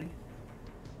flash your body.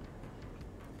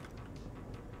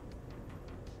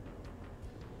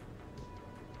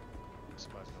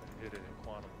 Somebody's gonna hit it in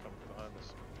quantum coming behind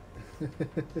us.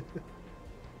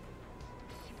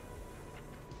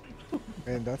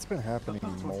 And that's been happening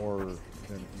more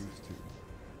than it used to.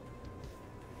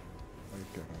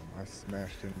 Like, I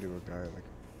smashed into a guy, like,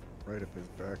 right up his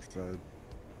backside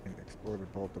and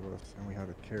exploded both of us, and we had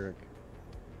a Carrick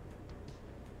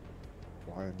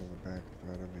fly into the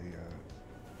backside of a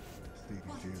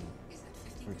CD2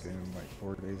 within, like,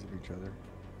 4 days of each other.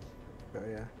 Oh,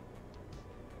 yeah.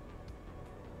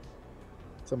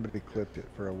 Somebody clipped it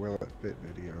for a Will It Fit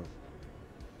video. I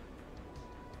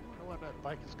wonder why that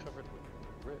bike is covered with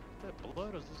red. Is that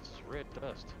blood or is this just red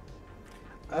dust?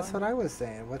 That's what I was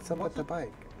saying. What's up with the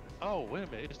bike? Oh, wait a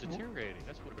minute. It's deteriorating.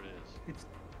 That's what it is. It's,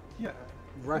 yeah.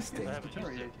 Rusting. I haven't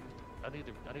used it. I need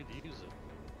to use it.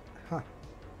 Huh.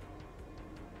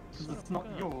 Because it's not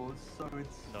yours, so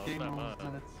it's No, it's game not rules mine.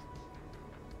 and it's...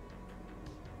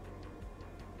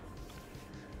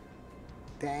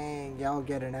 Dang, y'all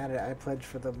getting at it. I pledged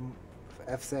for the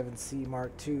f7C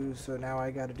Mark II, so now I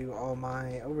gotta do all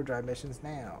my Overdrive missions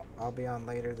now. I'll be on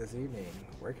later this evening,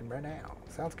 working right now.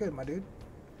 Sounds good, my dude.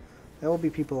 There will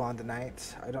be people on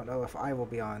tonight. I don't know if I will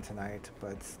be on tonight,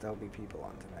 but there'll be people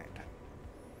on tonight.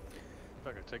 If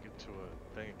I could take it to a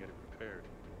thing and get it repaired.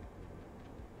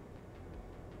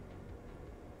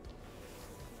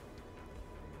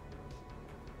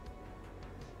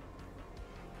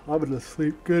 I'm gonna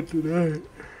sleep good tonight.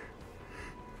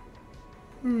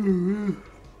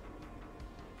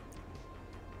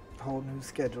 Whole new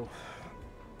schedule.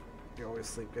 You always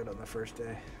sleep good on the first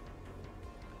day.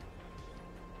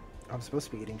 I'm supposed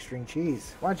to be eating string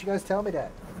cheese. Why don't you guys tell me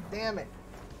that? Damn it.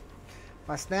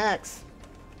 My snacks.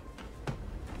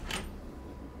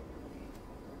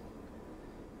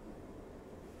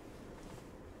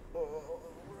 Oh,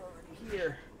 we're already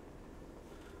here.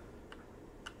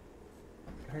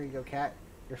 Here you go, cat.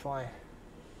 You're flying.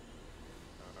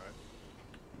 Alright.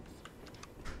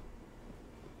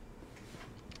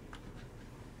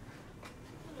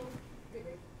 Hello. Hey,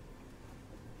 babe.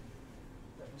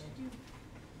 I'm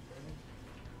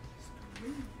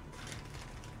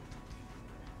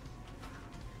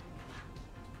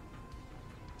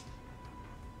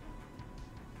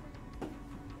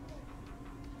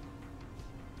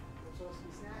supposed to be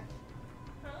snacking.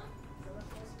 Huh? So I'm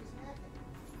supposed to be snacking.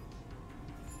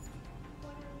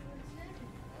 What are we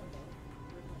snacking? I don't know.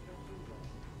 Where's my string cheese at?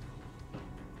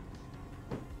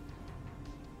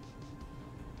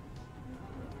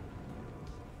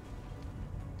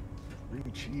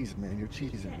 Green cheese, man. You're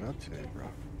cheesing it up today, bro.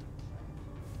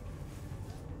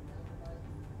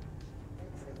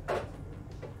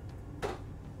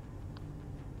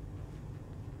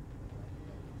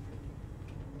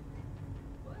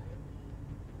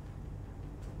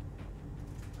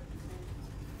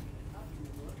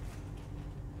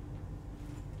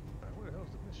 Where the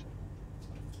hell's the mission?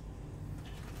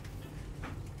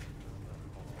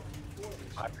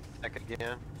 Back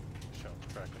again.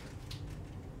 Shot's cracking it.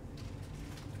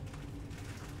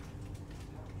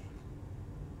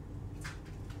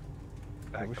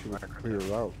 I wish it would clear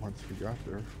out once we got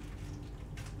there.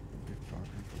 It'd be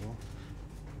fucking cool.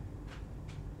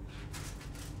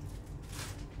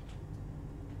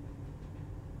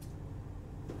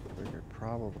 I think I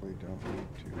probably don't need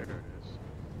to. There it is.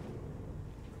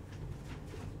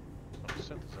 Oh, the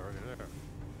synth is already there.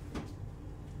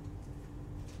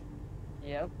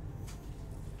 Yep.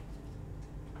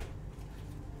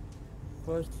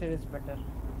 First series better.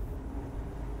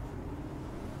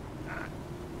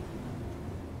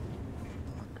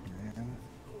 Man.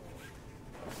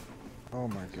 Oh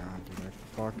my god, dude,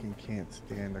 I fucking can't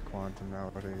stand the quantum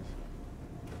nowadays.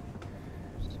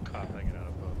 Just cop hanging out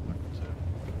above, like I said.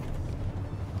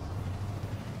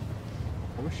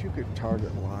 I wish you could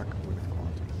target lock with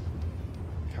quantum.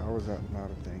 How is that not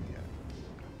a thing yet?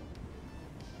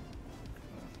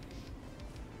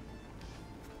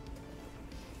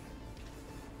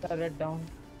 Turret down.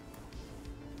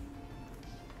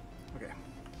 Okay.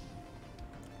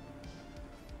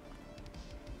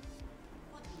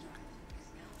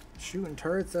 Shooting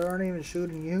turrets that aren't even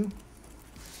shooting you?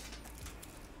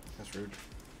 That's rude.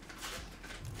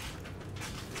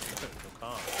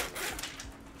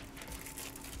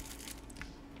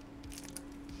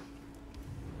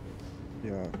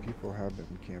 Yeah, people have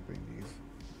been camping these.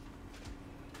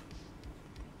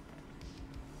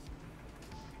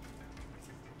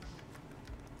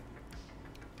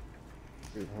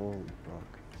 Dude, holy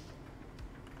fuck.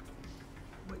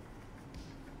 Wait.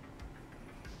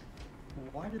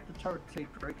 Why did the turret say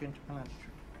break into planetary?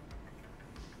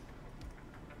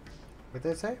 What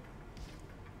did they say?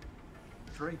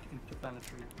 Drake into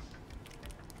planetary.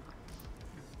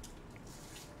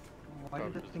 Why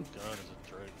Probably did it think? the gun is a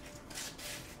Drake.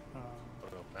 Or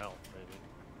a mount, maybe.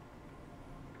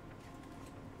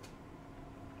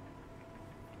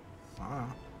 Wow.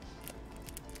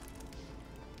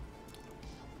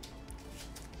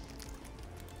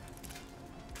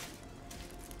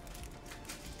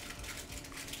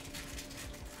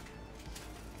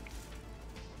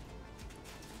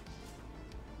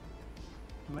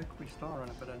 Mercury Star on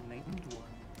it, but a named one.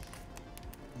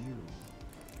 Ew.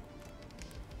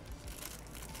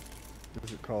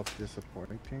 Is it called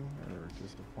disappointing or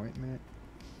disappointment?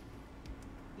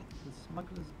 The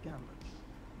Smuggler's Gambit.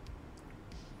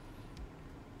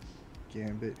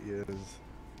 Gambit is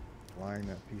flying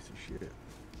that piece of shit.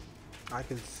 I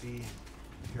can see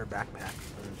your backpack.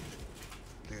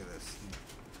 Look at this.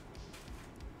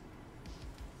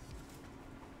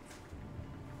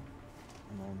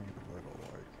 I'm only a little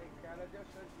like. Hey, Kat, I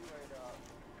just sent you a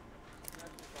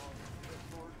message on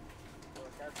Discord for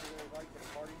a character that I like at a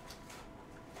party.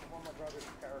 One of my brother's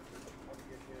characters. I want to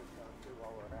get his too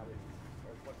while we're at it,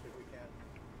 or as much as we can.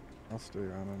 I'll stay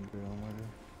on and do them later.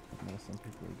 I know some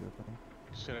people are different.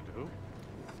 Send it to who?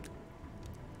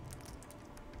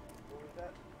 Who was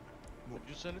that? Who'd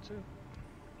you send it to?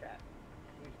 Kat.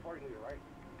 He's party leader, right?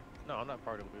 No, I'm not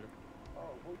party leader.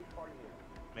 Oh, who's the party leader?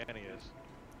 Manny is.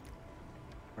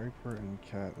 Viper and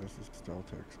Cat, this is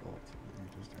Steltex ult that you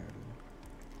just added.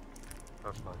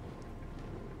 That's fine.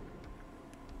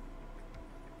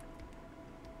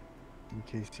 In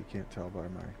case you can't tell by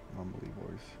my mumbly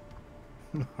voice.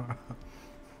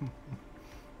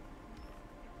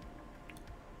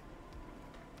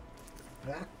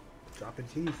 Ah, dropping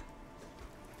teeth.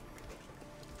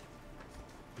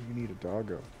 You need a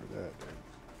doggo for that, dude.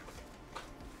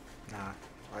 Nah,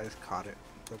 I just caught it.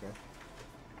 It's okay.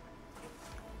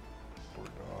 Poor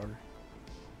dog.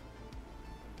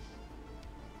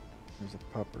 There's a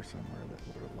pupper somewhere that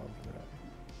would have loved that.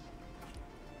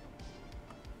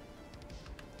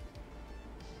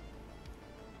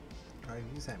 Oh,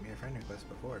 you sent me a friend request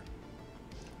before.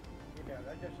 Yeah,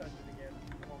 I just sent it again.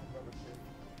 One of my brothers did.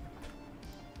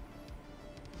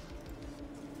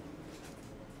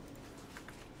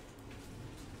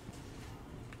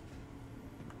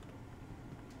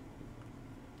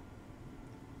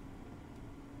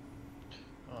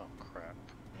 Oh crap.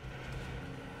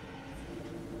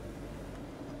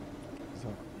 So,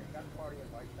 Yeah, got party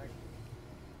invite, thank you.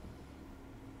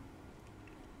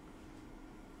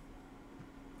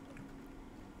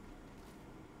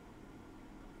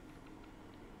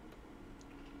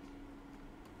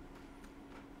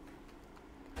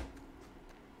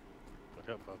 Look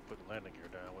up about putting landing gear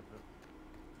down, wouldn't it?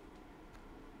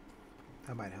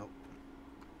 That might help.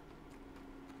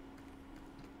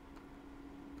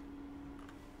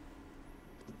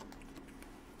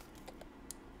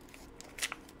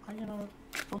 You know,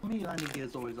 for me, landing gear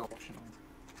is always optional.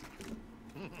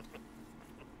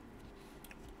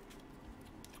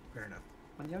 Fair enough.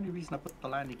 And the only reason I put the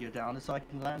landing gear down is so I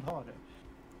can land harder.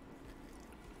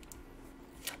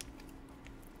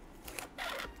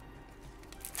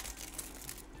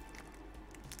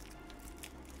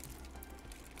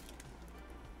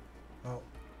 Oh,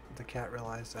 the cat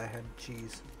realized I had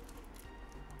cheese.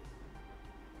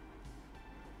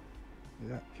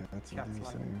 yeah, Cat's Cat's the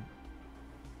like- same.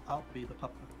 I'll be the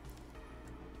pupper.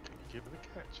 Can you give me the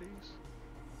cat cheese?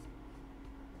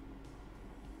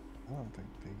 I don't think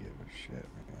they give a shit,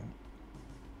 man.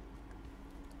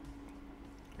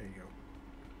 There you go.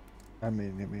 I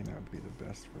mean, it may not be the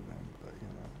best for them, but you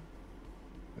know,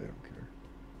 they don't care.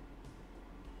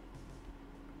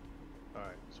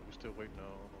 Alright, so we're still waiting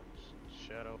on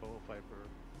Shadow, Viper.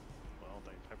 Well, I don't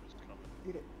think Viper's coming.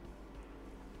 Eat it.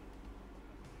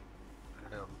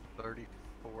 I am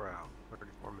 34 out.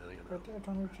 34 million out. Right there, it's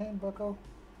on your chin, bucko.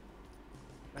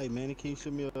 Hey, Manny, can you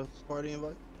send me a party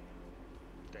invite?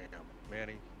 Damn,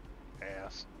 Manny,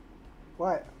 ass.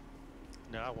 What?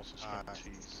 No, I want some shrimp and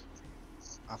cheese.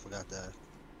 I forgot that.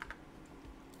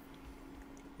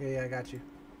 Yeah, I got you.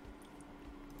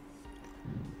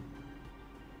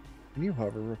 Can you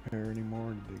hover repair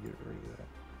anymore, or did they get rid of that?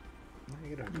 I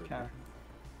get a You can.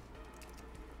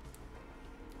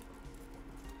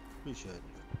 We should.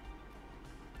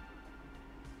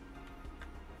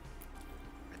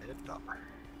 $1.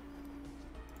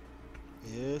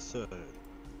 Yes, sir.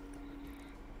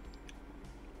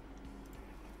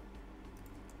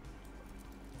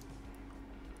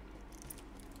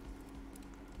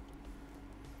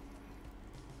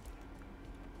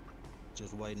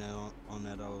 Just waiting on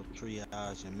that old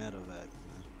triage and medevac,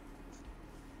 man.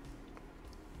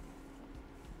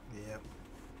 Yep.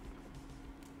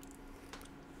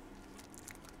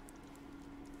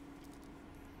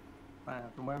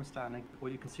 From where I'm standing, all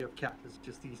you can see of Cat is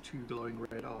just these two glowing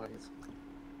red eyes.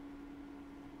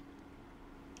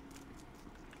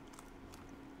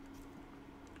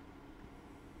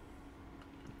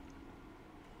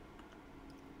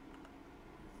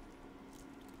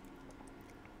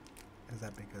 Is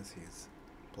that because he's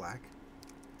black?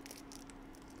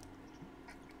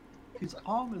 His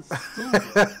arm is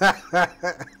silver.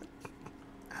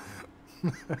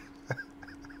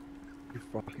 You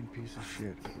fucking piece of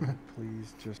shit.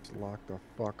 Please just lock the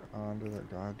fuck onto the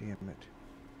goddamn it.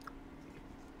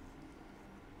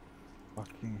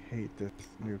 Fucking hate this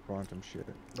new quantum shit.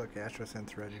 Look,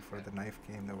 Astrosynth's ready for the knife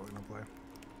game that we're gonna play.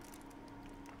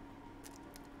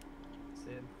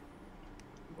 Sid,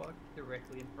 you walked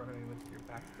directly in front of me with your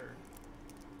back turned.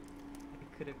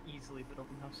 It could have easily been a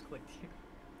mouse clicked you.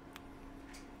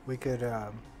 We could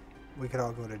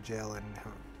all go to jail and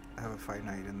have a fight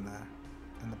night in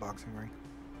the boxing ring.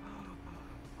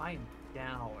 I'm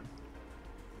down.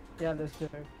 Yeah, let's do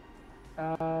it.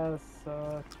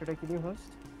 So should I kill you host?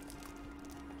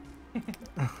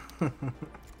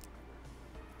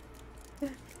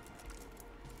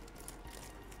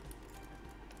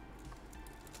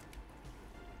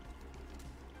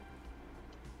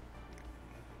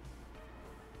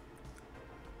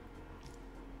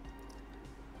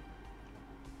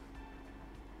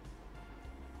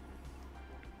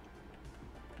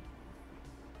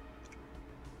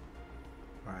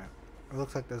 Alright. It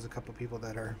looks like there's a couple people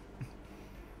that are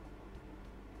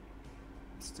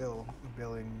still a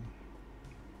bajillion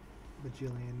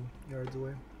yards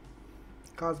away.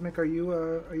 Cosmic, are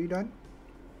you done?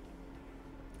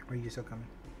 Or are you still coming?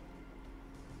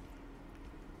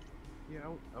 Yeah,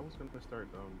 I was gonna start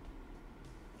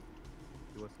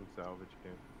doing some salvage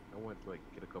again. I went to like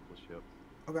get a couple of ships.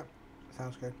 Okay,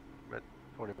 sounds good. I'm at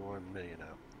 21 million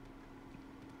out.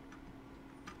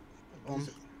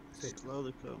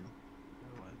 Slowly coming.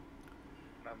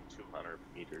 I'm 200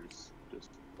 meters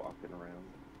just walking around.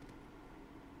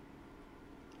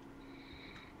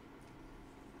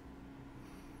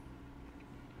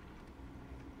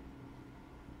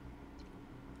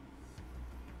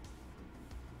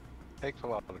 Takes a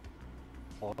lot of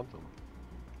quantum,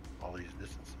 all these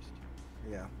distances.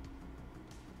 Yeah.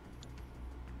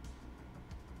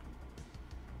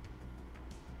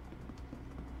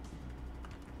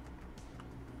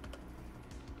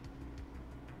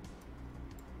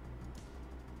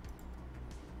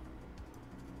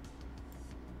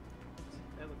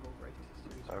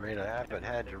 I mean, I haven't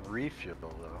had to refuel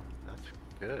though. That's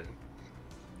good.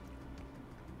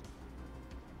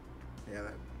 Yeah,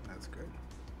 that's good.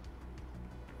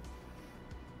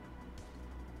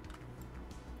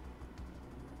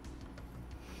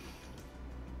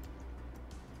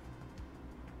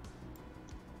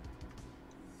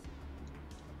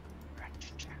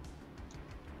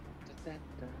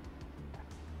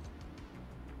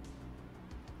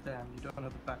 Damn, you don't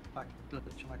have the backpack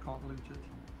glitch and I can't loot it.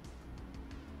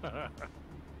 Well,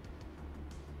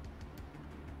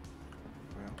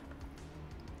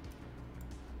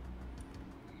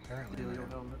 apparently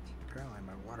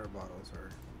my water bottles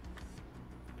are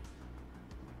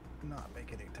not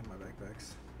making it to my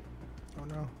backpacks. Oh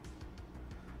no.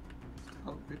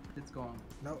 Oh, it's gone.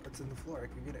 No, it's in the floor. I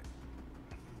can get it.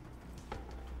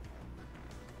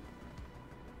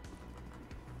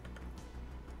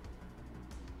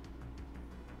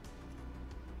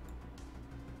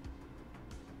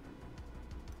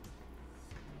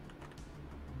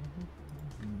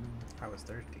 was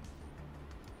thirsty.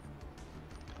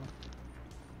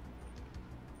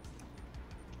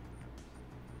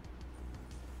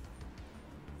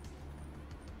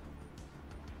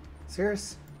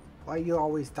 Serious? Why you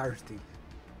always thirsty?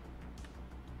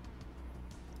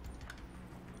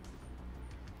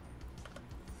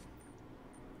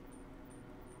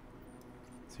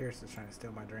 Serious is trying to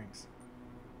steal my drinks.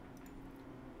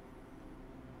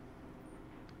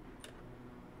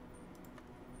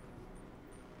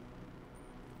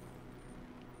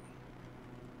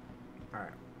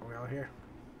 Alright, are we all here?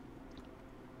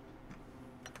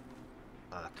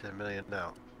 10 million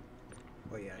now.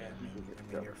 Well, yeah, I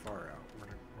mean you're far out.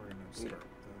 We're gonna start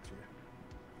without you.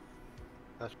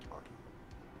 That's fine.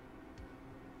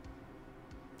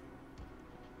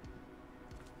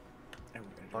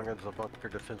 As long as the bunker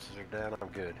defenses are down, I'm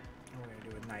good. We're gonna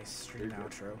do a nice stream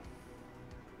outro.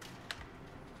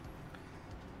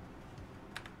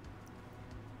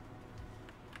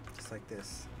 Just like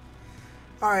this.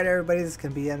 Alright everybody, this is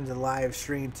gonna be the end of the live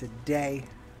stream today.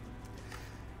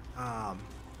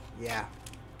 Yeah.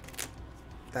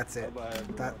 That's it.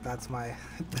 That's my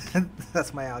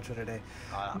that's my outro today.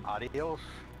 Adios.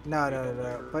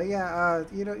 No. But yeah,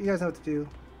 you guys know what to do.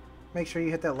 Make sure you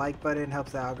hit that like button,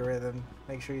 helps the algorithm.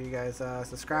 Make sure you guys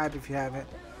subscribe if you haven't.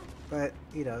 But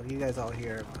you guys all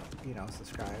here,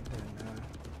 subscribed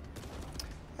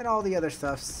and all the other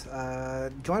stuffs.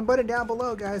 Join button down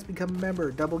below, guys. Become a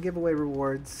member. Double giveaway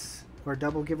rewards or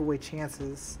double giveaway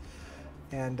chances,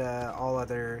 and all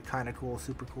other kind of cool,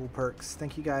 super cool perks.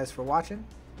 Thank you guys for watching.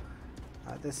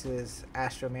 This is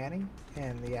Astro Manny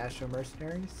and the Astro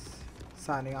Mercenaries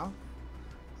signing off.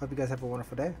 Hope you guys have a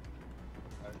wonderful day.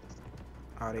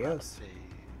 Adios.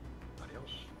 Adios.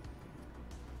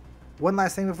 One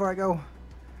last thing before I go.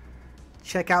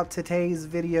 Check out today's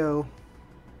video.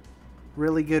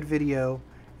 Really good video.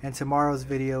 And tomorrow's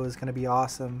video is going to be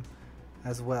awesome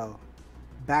as well.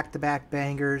 Back-to-back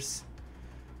bangers.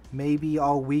 Maybe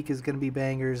all week is going to be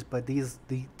bangers, but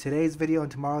today's video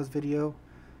and tomorrow's video,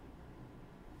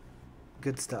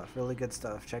 good stuff. Really good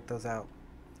stuff. Check those out.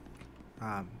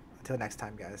 Until next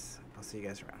time, guys. I'll see you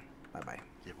guys around. Bye-bye.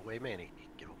 Giveaway Manny.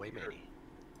 Giveaway Manny.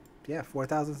 Yeah,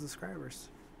 4,000 subscribers.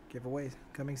 Giveaway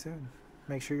coming soon.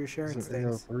 Make sure you're sharing Is it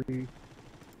things. AO3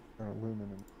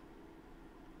 aluminum?